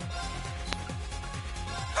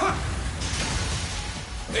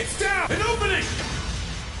 It's down! An opening!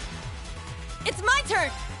 It's my turn!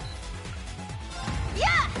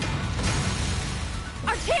 Yeah!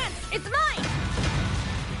 Our chance! It's mine!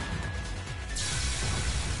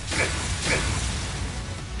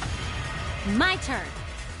 My turn.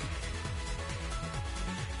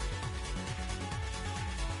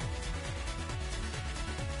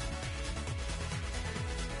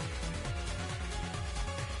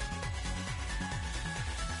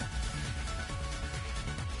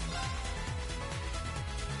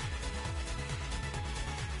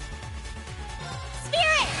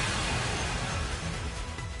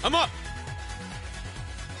 I'm up!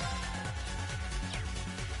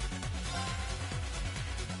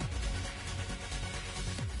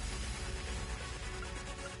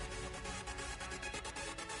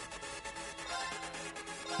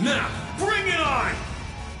 Now, bring it on!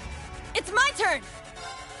 It's my turn!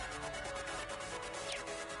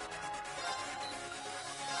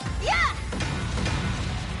 Yeah!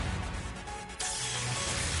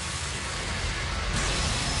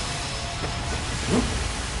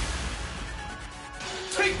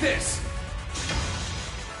 Take this!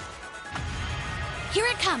 Here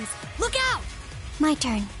it comes! Look out! My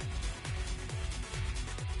turn.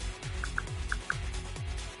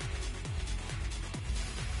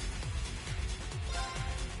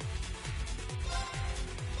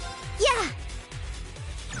 Yeah!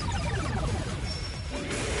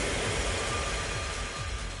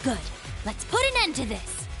 Good. Let's put an end to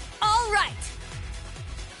this. All right.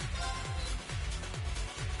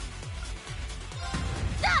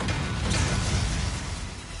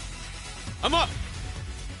 I'm up!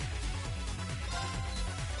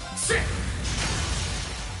 Sit!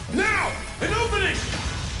 Now! An opening!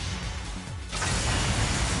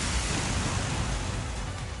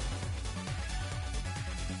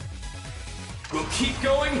 We'll keep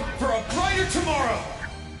going for a brighter tomorrow!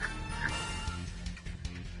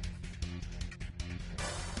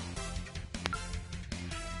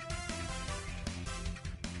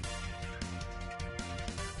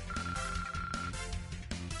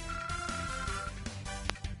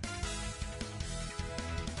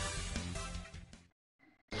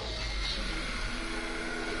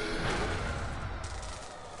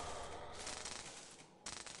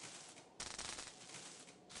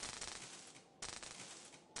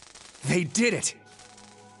 They did it!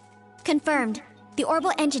 Confirmed. The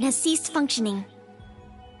orbital engine has ceased functioning.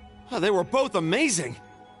 Oh, they were both amazing.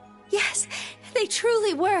 Yes, they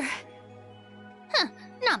truly were. Huh,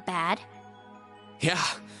 not bad. Yeah,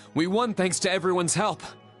 we won thanks to everyone's help.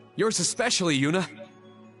 Yours especially, Yuna.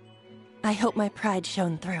 I hope my pride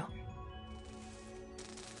shone through.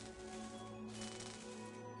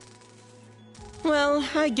 Well,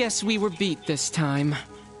 I guess we were beat this time.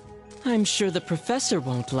 I'm sure the professor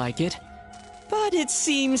won't like it, but it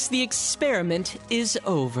seems the experiment is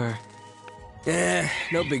over.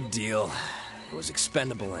 No big deal. It was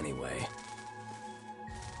expendable anyway.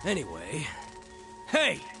 Anyway...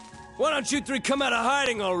 Hey! Why don't you three come out of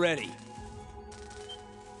hiding already?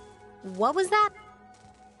 What was that?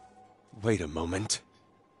 Wait a moment.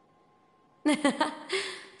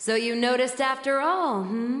 So you noticed after all,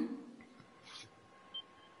 hmm?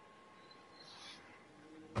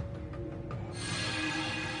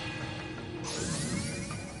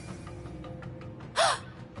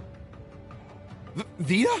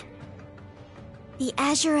 Vita? The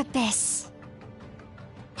Azure Abyss.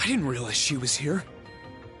 I didn't realize she was here.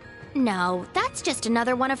 No, that's just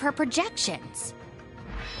another one of her projections.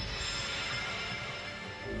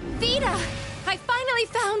 Vita! I finally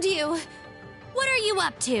found you! What are you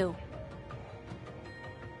up to?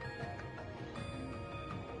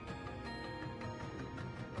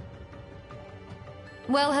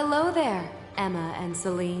 Well, hello there, Emma and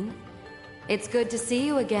Celine. It's good to see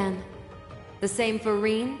you again. The same for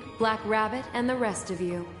Reen, Black Rabbit, and the rest of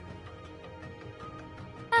you.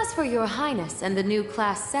 As for your Highness and the new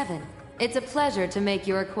Class 7, it's a pleasure to make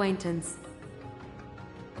your acquaintance.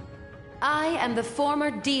 I am the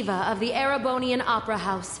former diva of the Erebonian Opera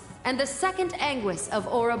House, and the second Anguis of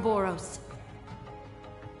Ouroboros.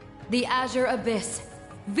 The Azure Abyss,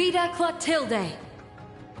 Vita Clotilde.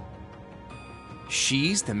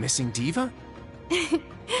 She's the missing diva?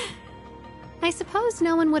 I suppose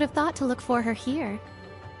no one would have thought to look for her here.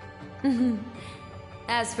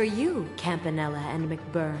 As for you, Campanella and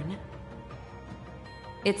McBurn,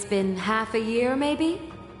 it's been half a year,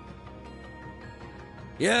 maybe?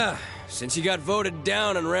 Yeah, since you got voted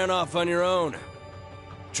down and ran off on your own.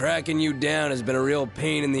 Tracking you down has been a real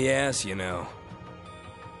pain in the ass, you know.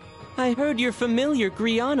 I heard your familiar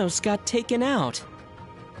Grianos got taken out.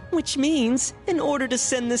 Which means, in order to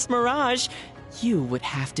send this mirage, you would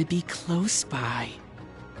have to be close by.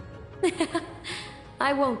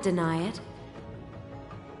 I won't deny it.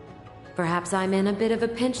 Perhaps I'm in a bit of a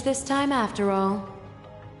pinch this time after all.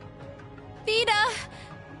 Vita!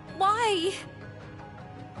 Why?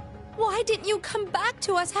 Why didn't you come back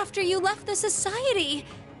to us after you left the Society?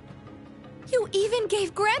 You even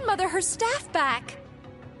gave Grandmother her staff back!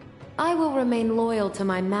 I will remain loyal to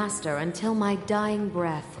my master until my dying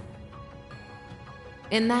breath.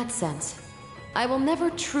 In that sense, I will never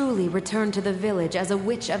truly return to the village as a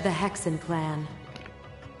witch of the Hexen clan.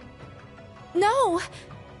 No!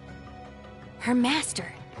 Her master,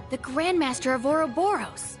 the Grandmaster of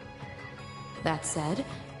Ouroboros. That said,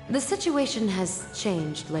 the situation has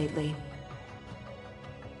changed lately.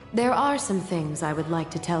 There are some things I would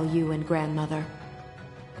like to tell you and Grandmother.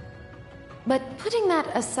 But putting that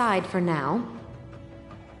aside for now,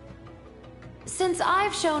 since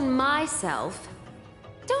I've shown myself,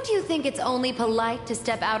 don't you think it's only polite to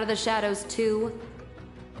step out of the shadows too?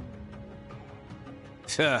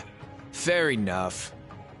 Fair enough.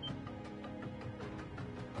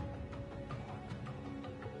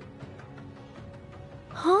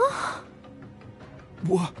 Huh?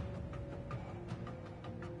 What?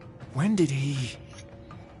 When did he...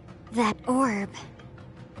 That orb.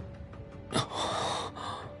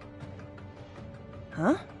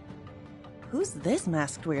 Huh? Who's this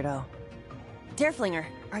masked weirdo? Derflinger,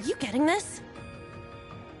 are you getting this?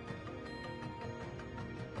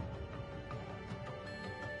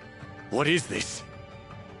 What is this?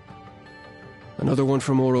 Another one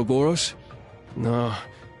from Ouroboros? No.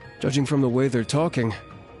 Judging from the way they're talking.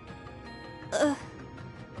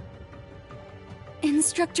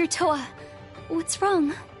 Instructor Toa, what's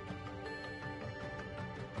wrong?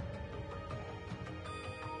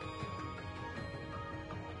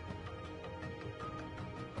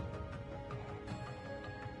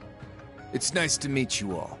 It's nice to meet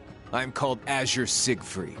you all. I'm called Azure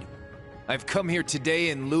Siegfried. I've come here today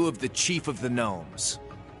in lieu of the Chief of the Gnomes.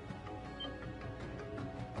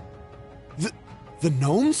 The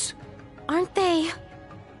Gnomes? Aren't they?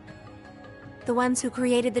 The ones who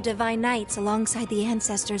created the Divine Knights alongside the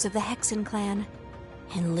ancestors of the Hexen clan.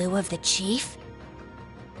 In lieu of the chief?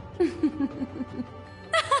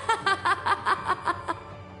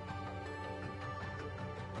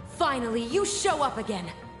 Finally, you show up again.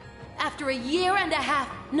 After a year and a half.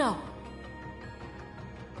 No.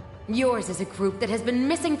 Yours is a group that has been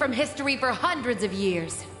missing from history for hundreds of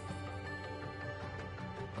years.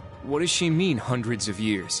 What does she mean, hundreds of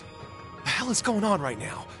years? The hell is going on right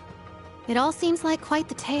now? It all seems like quite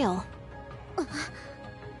the tale.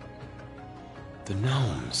 The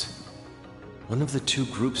Gnomes. One of the two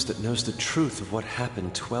groups that knows the truth of what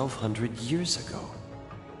happened 1,200 years ago.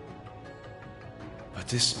 But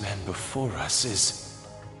this man before us is...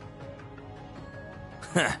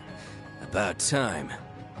 About time.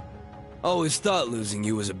 Always thought losing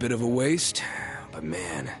you was a bit of a waste, but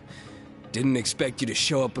man, didn't expect you to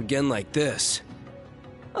show up again like this.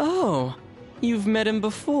 Oh, you've met him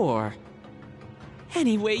before.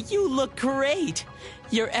 Anyway, you look great.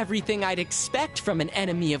 You're everything I'd expect from an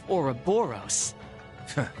enemy of Ouroboros.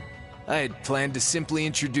 I had planned to simply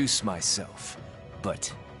introduce myself,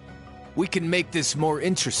 but we can make this more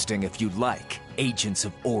interesting if you'd like, agents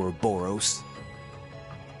of Ouroboros.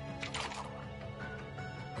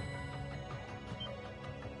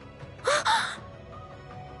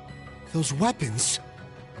 Those weapons.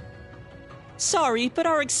 Sorry, but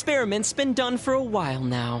our experiment's been done for a while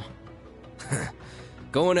now.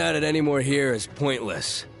 Going at it anymore here is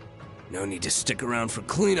pointless. No need to stick around for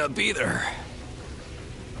cleanup either.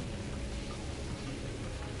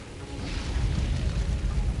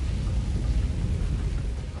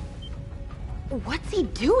 What's he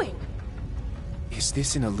doing? Is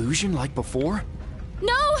this an illusion like before?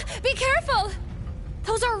 No! Be careful!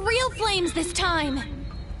 Those are real flames this time!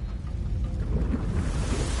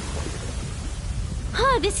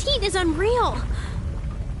 Huh, this heat is unreal.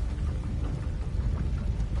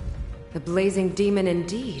 The blazing demon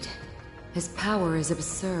indeed. His power is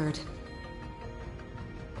absurd.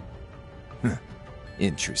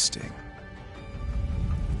 Interesting.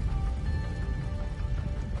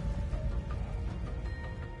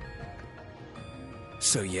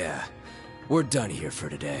 So yeah, we're done here for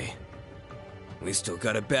today. We still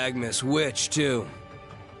gotta bag Miss Witch, too.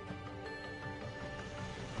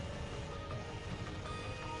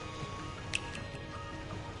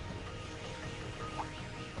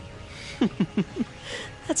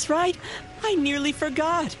 That's right, I nearly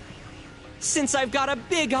forgot. Since I've got a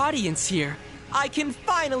big audience here, I can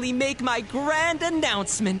finally make my grand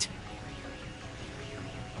announcement.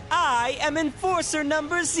 I am Enforcer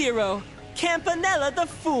number 0, Campanella the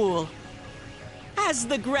Fool. As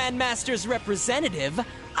the Grandmaster's representative,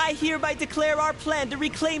 I hereby declare our plan to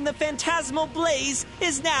reclaim the Phantasmal Blaze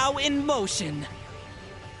is now in motion.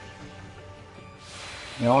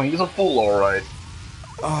 You know, he's a fool, alright.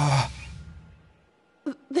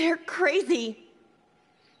 They're crazy.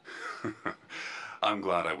 I'm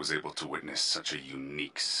glad I was able to witness such a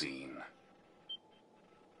unique scene.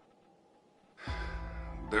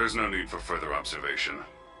 There's no need for further observation.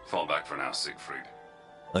 Fall back for now, Siegfried.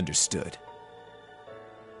 Understood.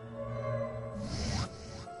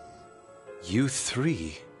 You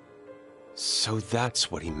three? So that's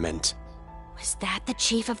what he meant. Was that the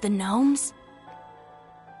chief of the gnomes?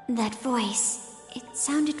 That voice, it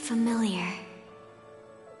sounded familiar.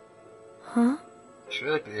 Huh?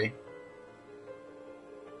 Should be.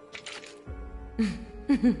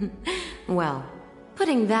 Well,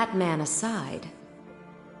 putting that man aside,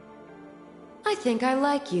 I think I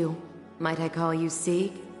like you. Might I call you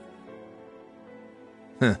Sieg?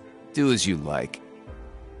 Huh. Do as you like.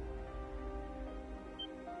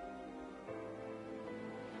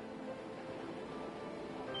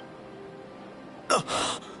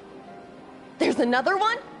 There's another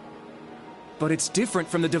one? But it's different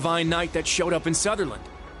from the Divine Knight that showed up in Sutherland.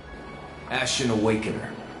 Ashen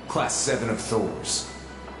Awakener, Class 7 of Thors.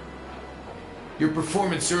 Your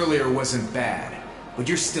performance earlier wasn't bad, but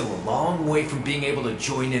you're still a long way from being able to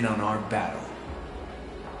join in on our battle.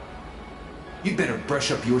 You'd better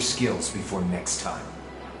brush up your skills before next time.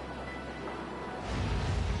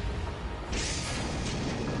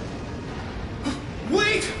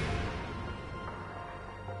 Wait!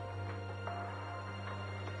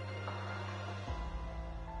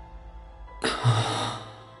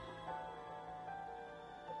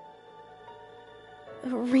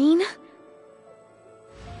 Rean?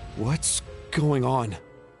 What's going on?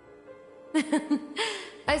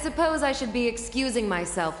 I suppose I should be excusing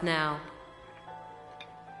myself now.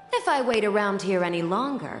 If I wait around here any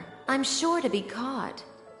longer, I'm sure to be caught.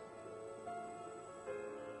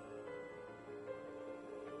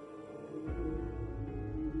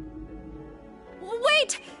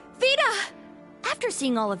 Wait! Vida! After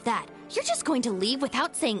seeing all of that, you're just going to leave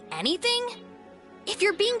without saying anything? If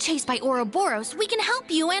you're being chased by Ouroboros, we can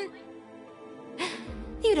help you and...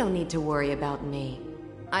 You don't need to worry about me.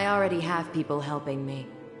 I already have people helping me.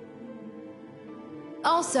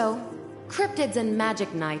 Also, cryptids and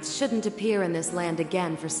magic knights shouldn't appear in this land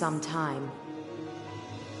again for some time.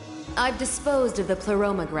 I've disposed of the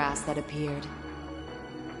pleroma grass that appeared.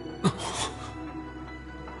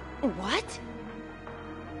 What?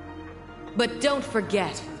 But don't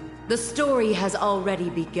forget, the story has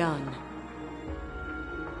already begun.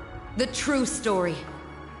 The true story.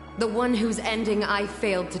 The one whose ending I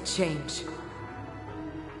failed to change.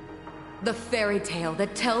 The fairy tale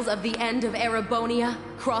that tells of the end of Erebonia,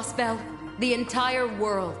 Crossbell, the entire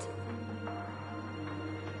world.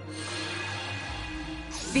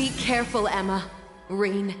 Be careful, Emma,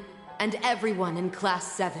 Rean, and everyone in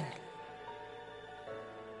Class 7.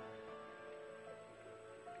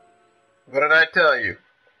 What did I tell you?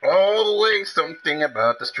 Always something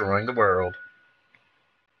about destroying the world.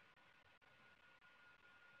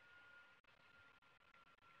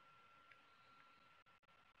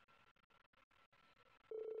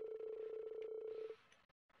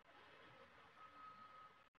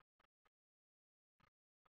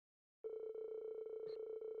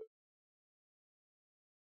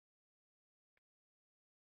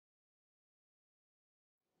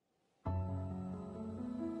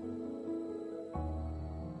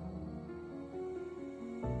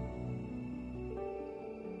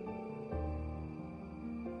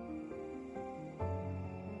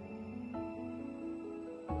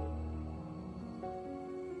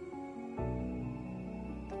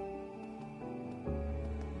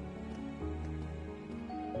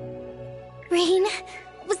 Rean,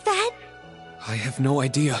 was that? I have no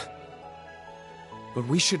idea. But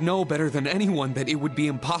we should know better than anyone that it would be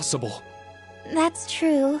impossible. That's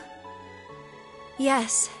true.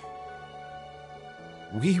 Yes.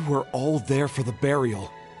 We were all there for the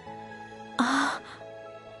burial. Are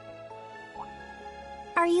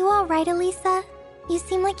you alright, Elisa? You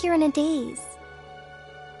seem like you're in a daze.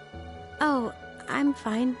 Oh, I'm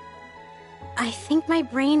fine. I think my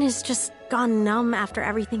brain has just gone numb after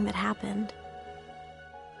everything that happened.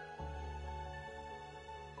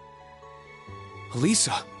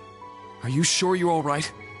 Elisa, are you sure you're all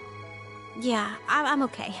right? Yeah, I'm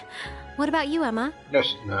okay. What about you, Emma? No,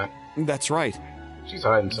 she's not. That's right. She's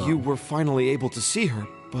hiding something. You were finally able to see her,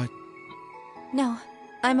 but... No,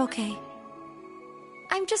 I'm okay.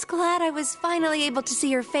 I'm just glad I was finally able to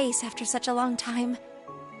see her face after such a long time.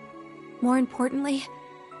 More importantly,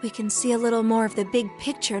 we can see a little more of the big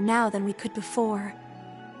picture now than we could before.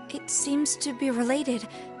 It seems to be related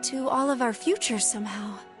to all of our futures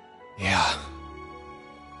somehow. Yeah.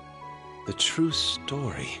 The true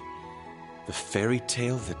story. The fairy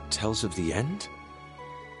tale that tells of the end?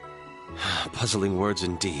 Puzzling words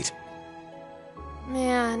indeed.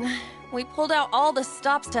 Man, we pulled out all the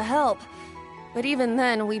stops to help. But even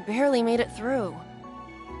then, we barely made it through.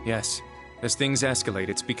 Yes. As things escalate,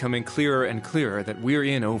 it's becoming clearer and clearer that we're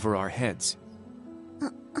in over our heads.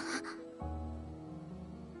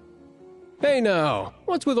 Hey now,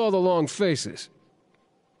 what's with all the long faces?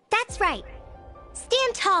 That's right.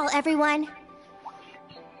 Stand tall, everyone.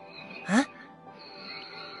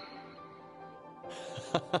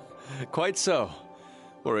 Quite so.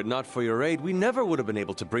 Were it not for your aid, we never would have been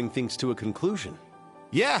able to bring things to a conclusion.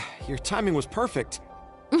 Yeah, your timing was perfect.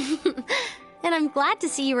 And I'm glad to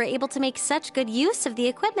see you were able to make such good use of the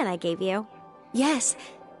equipment I gave you. Yes.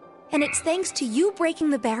 And it's thanks to you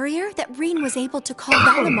breaking the barrier that Rean was able to call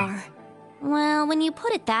Valimar. Well, when you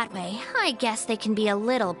put it that way, I guess they can be a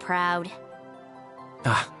little proud.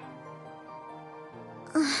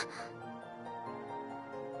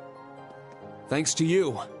 Thanks to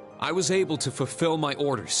you, I was able to fulfill my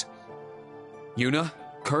orders. Yuna,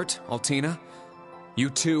 Kurt, Altina, you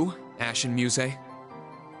too, Ash and Muse.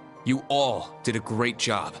 You all did a great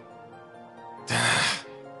job.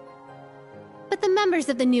 But the members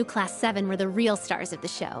of the new Class 7 were the real stars of the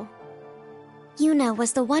show. Yuna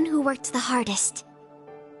was the one who worked the hardest.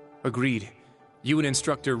 Agreed. You and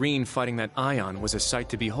Instructor Rean fighting that Ion was a sight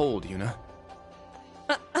to behold, Yuna.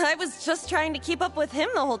 I was just trying to keep up with him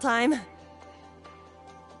the whole time.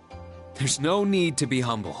 There's no need to be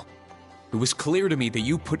humble. It was clear to me that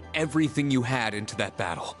you put everything you had into that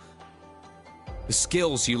battle. The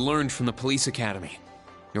skills you learned from the police academy,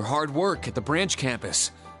 your hard work at the branch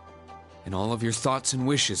campus, and all of your thoughts and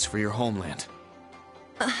wishes for your homeland.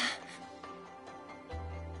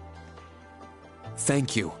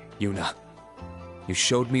 Thank you, Yuna. You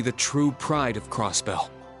showed me the true pride of Crossbell.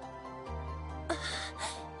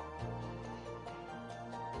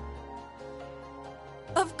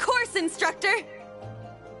 Of course, Instructor!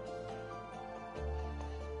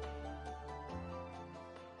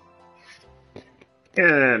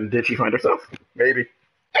 And did she find herself? Maybe.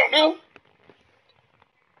 Don't know.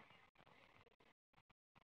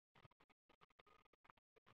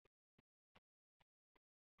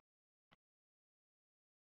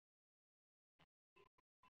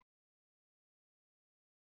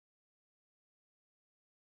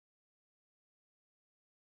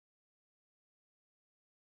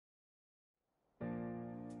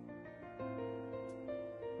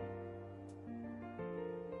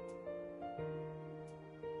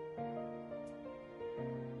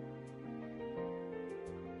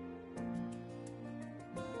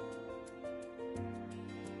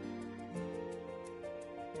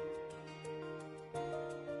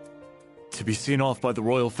 To be seen off by the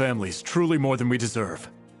royal family is truly more than we deserve.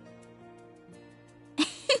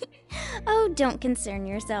 Oh, don't concern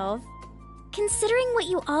yourself. Considering what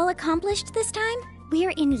you all accomplished this time, we're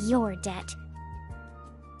in your debt.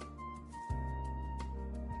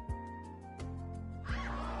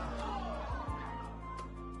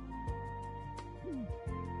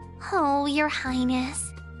 Oh, Your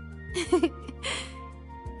Highness.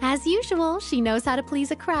 As usual, she knows how to please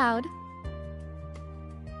a crowd.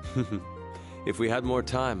 If we had more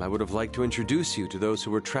time, I would have liked to introduce you to those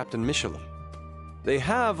who were trapped in Michelin. They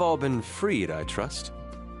have all been freed, I trust.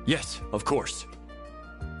 Yes, of course.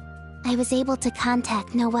 I was able to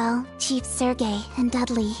contact Noel, Chief Sergei, and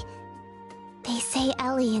Dudley. They say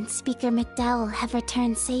Ellie and Speaker McDowell have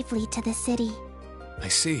returned safely to the city. I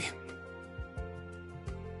see.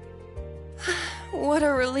 What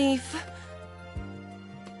a relief.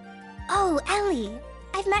 Oh, Ellie.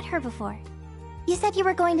 I've met her before. You said you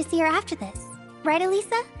were going to see her after this. Right,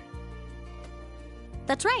 Elisa?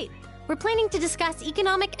 That's right. We're planning to discuss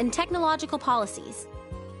economic and technological policies.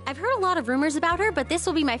 I've heard a lot of rumors about her, but this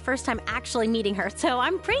will be my first time actually meeting her, so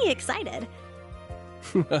I'm pretty excited.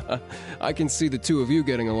 I can see the two of you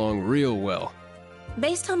getting along real well.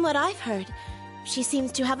 Based on what I've heard, she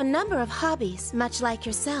seems to have a number of hobbies, much like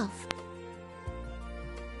yourself.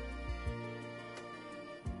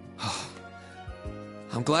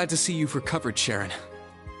 I'm glad to see you've recovered, Sharon.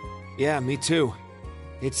 Yeah, me too.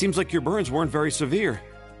 It seems like your burns weren't very severe.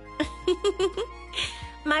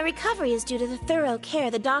 My recovery is due to the thorough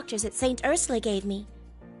care the doctors at St. Ursula gave me.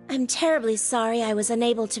 I'm terribly sorry I was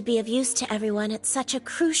unable to be of use to everyone at such a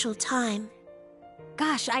crucial time.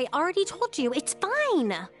 Gosh, I already told you, it's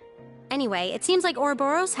fine! Anyway, it seems like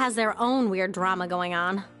Ouroboros has their own weird drama going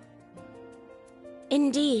on.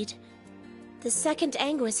 Indeed. The second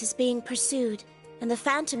Anguis is being pursued, and the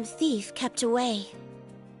Phantom Thief kept away.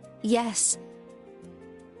 Yes.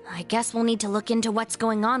 I guess we'll need to look into what's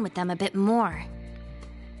going on with them a bit more.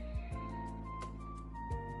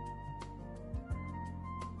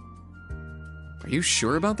 Are you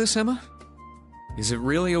sure about this, Emma? Is it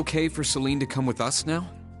really okay for Celine to come with us now?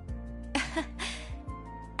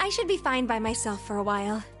 I should be fine by myself for a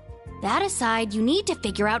while. That aside, you need to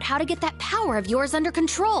figure out how to get that power of yours under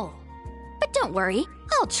control. But don't worry,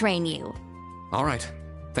 I'll train you. All right.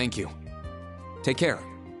 Thank you. Take care.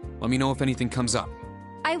 Let me know if anything comes up.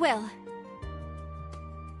 I will.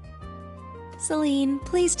 Celine,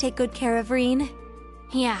 please take good care of Rean.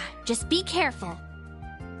 Yeah, just be careful.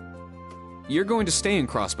 you're going to stay in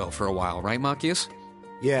Crossbell for a while, right, Machias?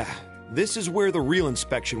 Yeah, this is where the real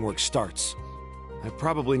inspection work starts. I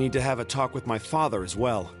probably need to have a talk with my father as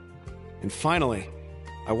well. And finally,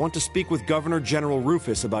 I want to speak with Governor General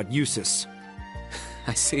Rufus about Eustace.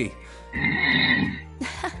 I see.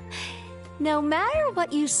 No matter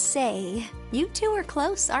what you say, you two are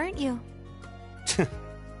close, aren't you?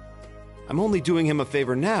 I'm only doing him a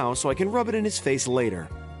favor now so I can rub it in his face later.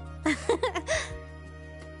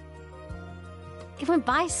 It went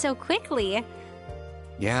by so quickly.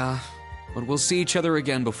 Yeah, but we'll see each other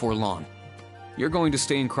again before long. You're going to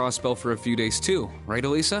stay in Crossbell for a few days too, right,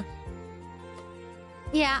 Elisa?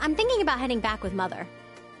 Yeah, I'm thinking about heading back with Mother.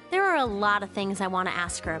 There are a lot of things I want to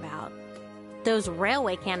ask her about. Those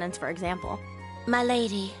railway cannons, for example. My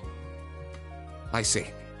lady. I see.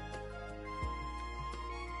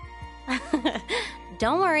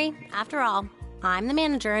 Don't worry. After all, I'm the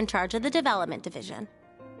manager in charge of the development division.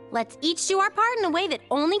 Let's each do our part in a way that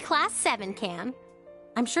only Class 7 can.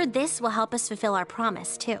 I'm sure this will help us fulfill our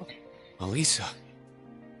promise, too. Elisa.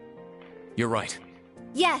 You're right.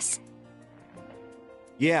 Yes.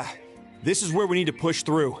 Yeah, this is where we need to push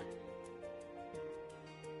through.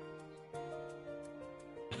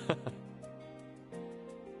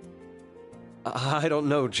 I don't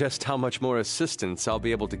know just how much more assistance I'll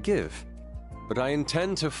be able to give, but I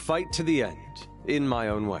intend to fight to the end, in my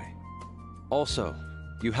own way. Also,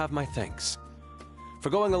 you have my thanks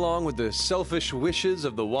for going along with the selfish wishes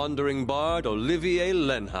of the wandering bard Olivier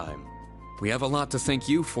Lenheim. We have a lot to thank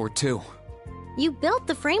you for, too. You built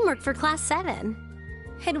the framework for Class 7.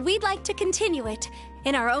 And we'd like to continue it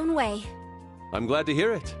in our own way. I'm glad to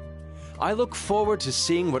hear it. I look forward to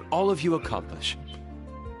seeing what all of you accomplish.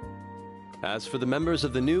 As for the members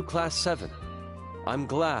of the new Class 7, I'm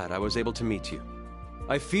glad I was able to meet you.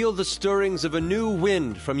 I feel the stirrings of a new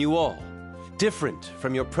wind from you all, different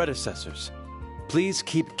from your predecessors. Please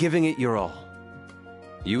keep giving it your all.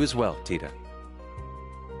 You as well, Tita.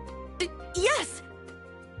 Yes!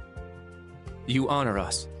 You honor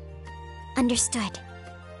us. Understood.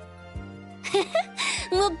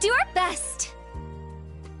 We'll do our best.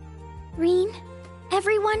 Rean,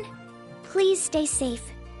 everyone, please stay safe.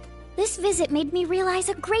 This visit made me realize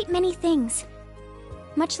a great many things.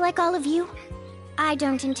 Much like all of you, I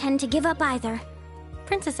don't intend to give up either.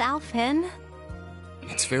 Princess Alphen.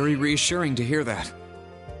 It's very reassuring to hear that.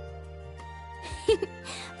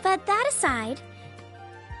 But that aside,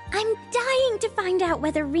 I'm dying to find out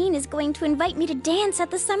whether Rean is going to invite me to dance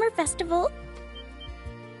at the summer festival.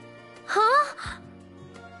 Huh?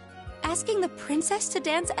 Asking the princess to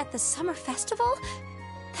dance at the summer festival?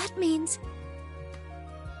 That means...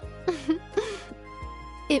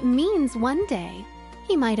 It means one day,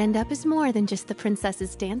 he might end up as more than just the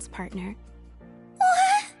princess's dance partner.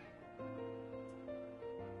 What?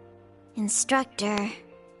 Instructor.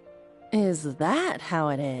 Is that how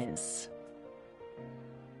it is?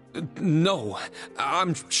 No,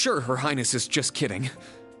 I'm sure Her Highness is just kidding.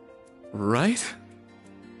 Right?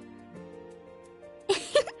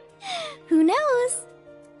 Who knows?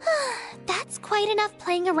 That's quite enough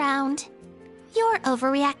playing around. You're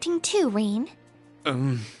overreacting too, Rean.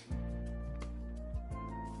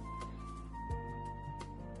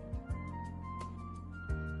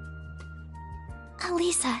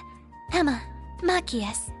 Elisa, Emma,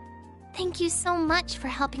 Machias, thank you so much for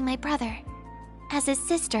helping my brother. As his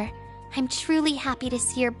sister, I'm truly happy to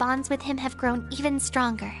see your bonds with him have grown even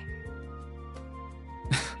stronger.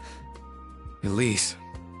 Elise.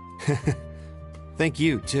 Thank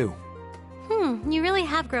you, too. You really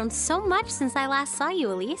have grown so much since I last saw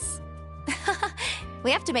you, Elise.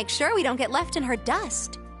 We have to make sure we don't get left in her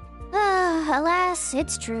dust. Alas,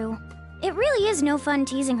 it's true. It really is no fun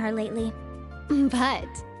teasing her lately. But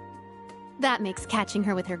that makes catching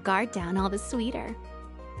her with her guard down all the sweeter.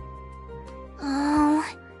 Oh.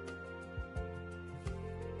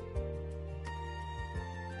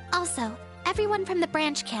 Also, everyone from the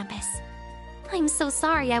branch campus. I'm so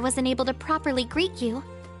sorry I wasn't able to properly greet you,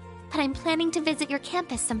 but I'm planning to visit your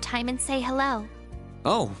campus sometime and say hello.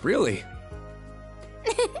 Oh, really?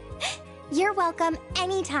 You're welcome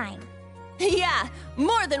anytime. Yeah,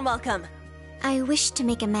 more than welcome. I wish to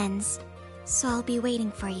make amends, so I'll be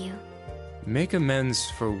waiting for you. Make amends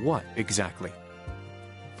for what, exactly?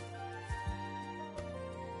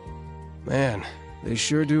 Man, they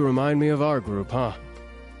sure do remind me of our group, huh?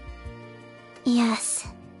 Yes,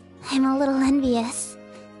 I'm a little envious.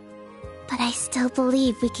 But I still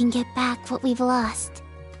believe we can get back what we've lost.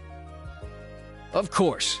 Of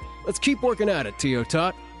course. Let's keep working at it,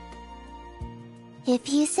 Teotot.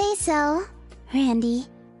 If you say so, Randy.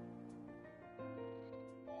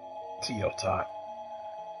 Teotot.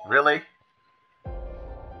 Really?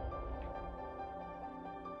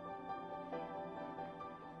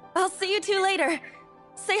 you two later.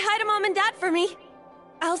 Say hi to Mom and Dad for me.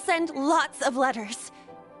 I'll send lots of letters.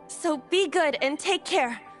 So be good and take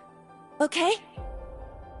care. Okay?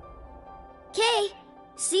 Okay.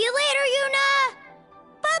 See you later, Yuna!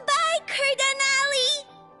 Bye-bye, Cardinali!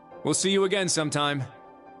 We'll see you again sometime.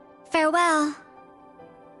 Farewell.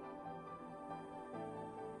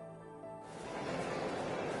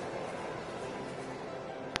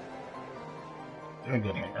 You're in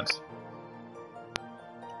good hands.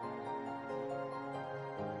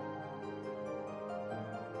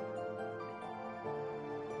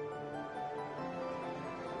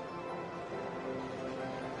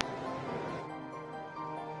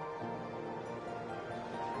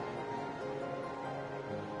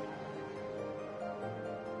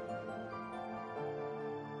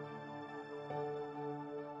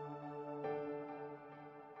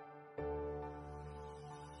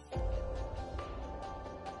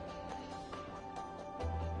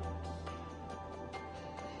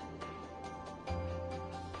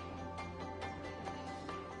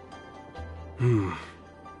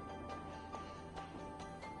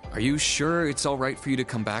 Are you sure it's alright for you to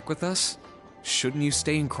come back with us? Shouldn't you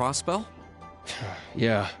stay in Crossbell?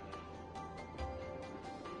 Yeah.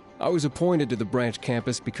 I was appointed to the branch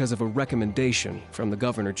campus because of a recommendation from the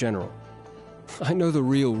Governor General. I know the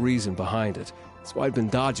real reason behind it, so I'd been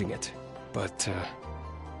dodging it. But,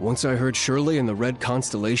 once I heard Shirley and the Red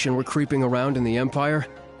Constellation were creeping around in the Empire,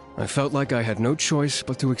 I felt like I had no choice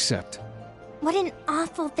but to accept. What an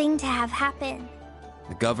awful thing to have happen.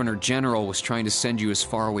 The Governor General was trying to send you as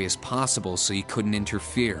far away as possible so you couldn't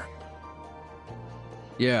interfere.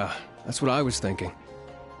 Yeah, that's what I was thinking.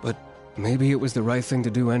 But maybe it was the right thing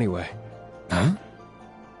to do anyway. Huh?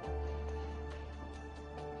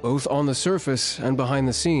 Both on the surface and behind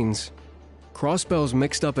the scenes, Crossbell's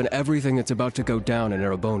mixed up in everything that's about to go down in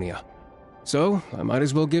Erebonia. So, I might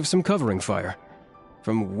as well give some covering fire.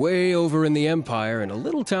 From way over in the Empire in a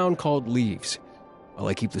little town called Leaves, while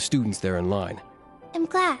I keep the students there in line. I'm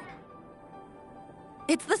glad.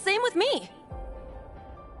 It's the same with me.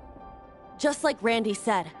 Just like Randy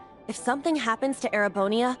said, if something happens to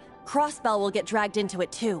Erebonia, Crossbell will get dragged into it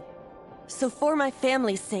too. So for my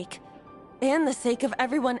family's sake, and the sake of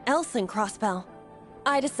everyone else in Crossbell,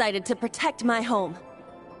 I decided to protect my home.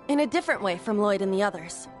 In a different way from Lloyd and the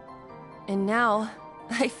others. And now,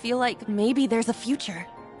 I feel like maybe there's a future.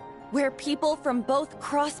 Where people from both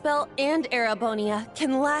Crossbell and Erebonia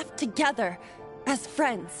can laugh together as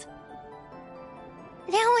friends.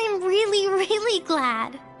 Now I'm really, really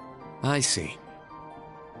glad. I see.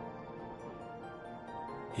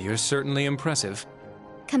 You're certainly impressive.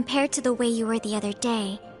 Compared to the way you were the other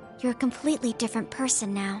day, you're a completely different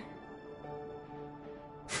person now.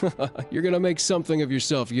 You're gonna make something of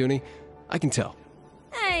yourself, Uni. I can tell.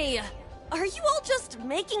 Hey, are you all just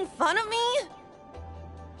making fun of me?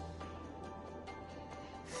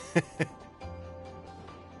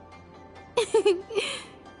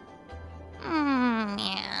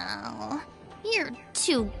 Meow. You're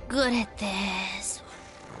too good at this.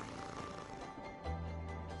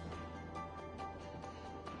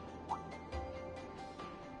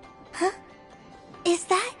 Huh? Is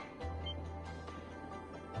that...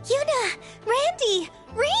 Yuna! Randy!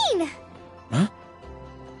 Rean! Huh?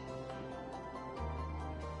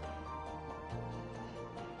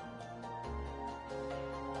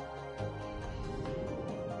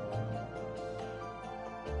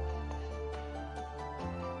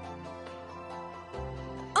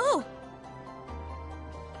 Oh!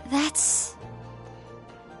 That's...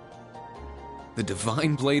 The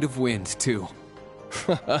Divine Blade of Wind, too.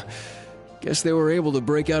 Guess they were able to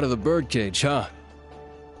break out of the birdcage, huh?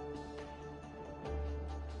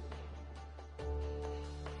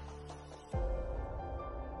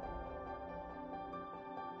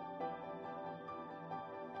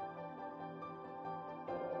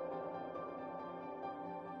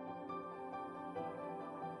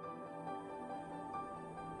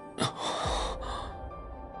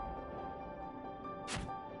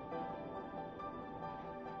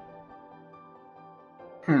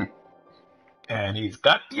 And he's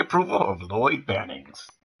got the approval of Lloyd Bannings.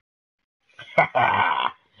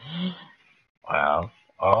 Well,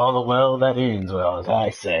 all the well that ends well, as I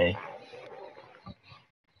say.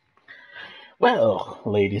 Well,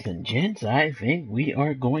 ladies and gents, I think we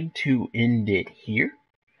are going to end it here.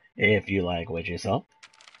 If you like what you saw,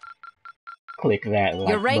 click that like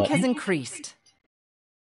Your rank button. has increased.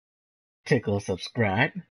 Tickle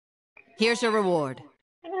subscribe. Here's your reward.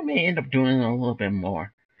 And I may end up doing a little bit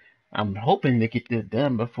more. I'm hoping to get this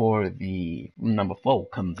done before the number 4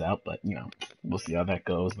 comes out, but, you know, we'll see how that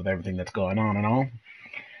goes with everything that's going on and all.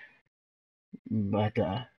 But,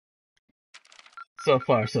 So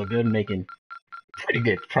far, so good. Making pretty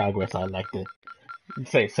good progress, I'd like to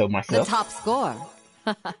say so The myself. top score.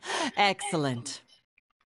 Excellent.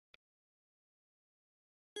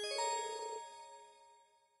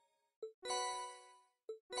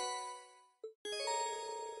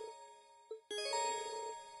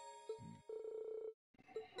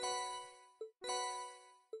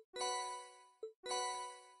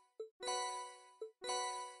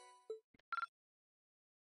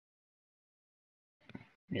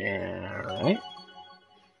 Yeah, alright.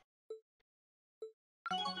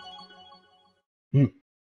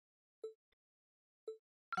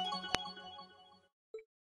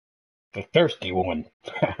 The thirsty one.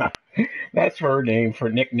 That's her name for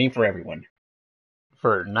nickname for everyone.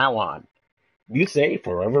 For now on. You say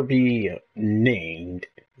forever be named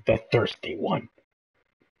the thirsty one.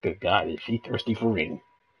 Good God, is she thirsty for ring?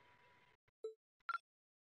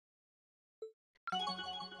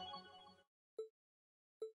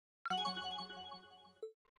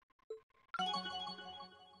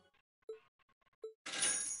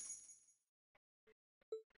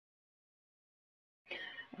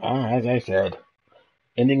 As I said,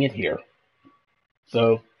 ending it here.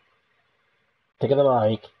 So, take a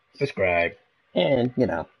like, subscribe, and,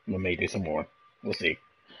 we may do some more. We'll see.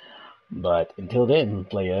 But until then,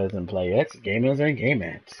 players and playettes, gamers and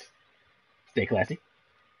gamettes, stay classy,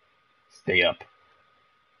 stay up.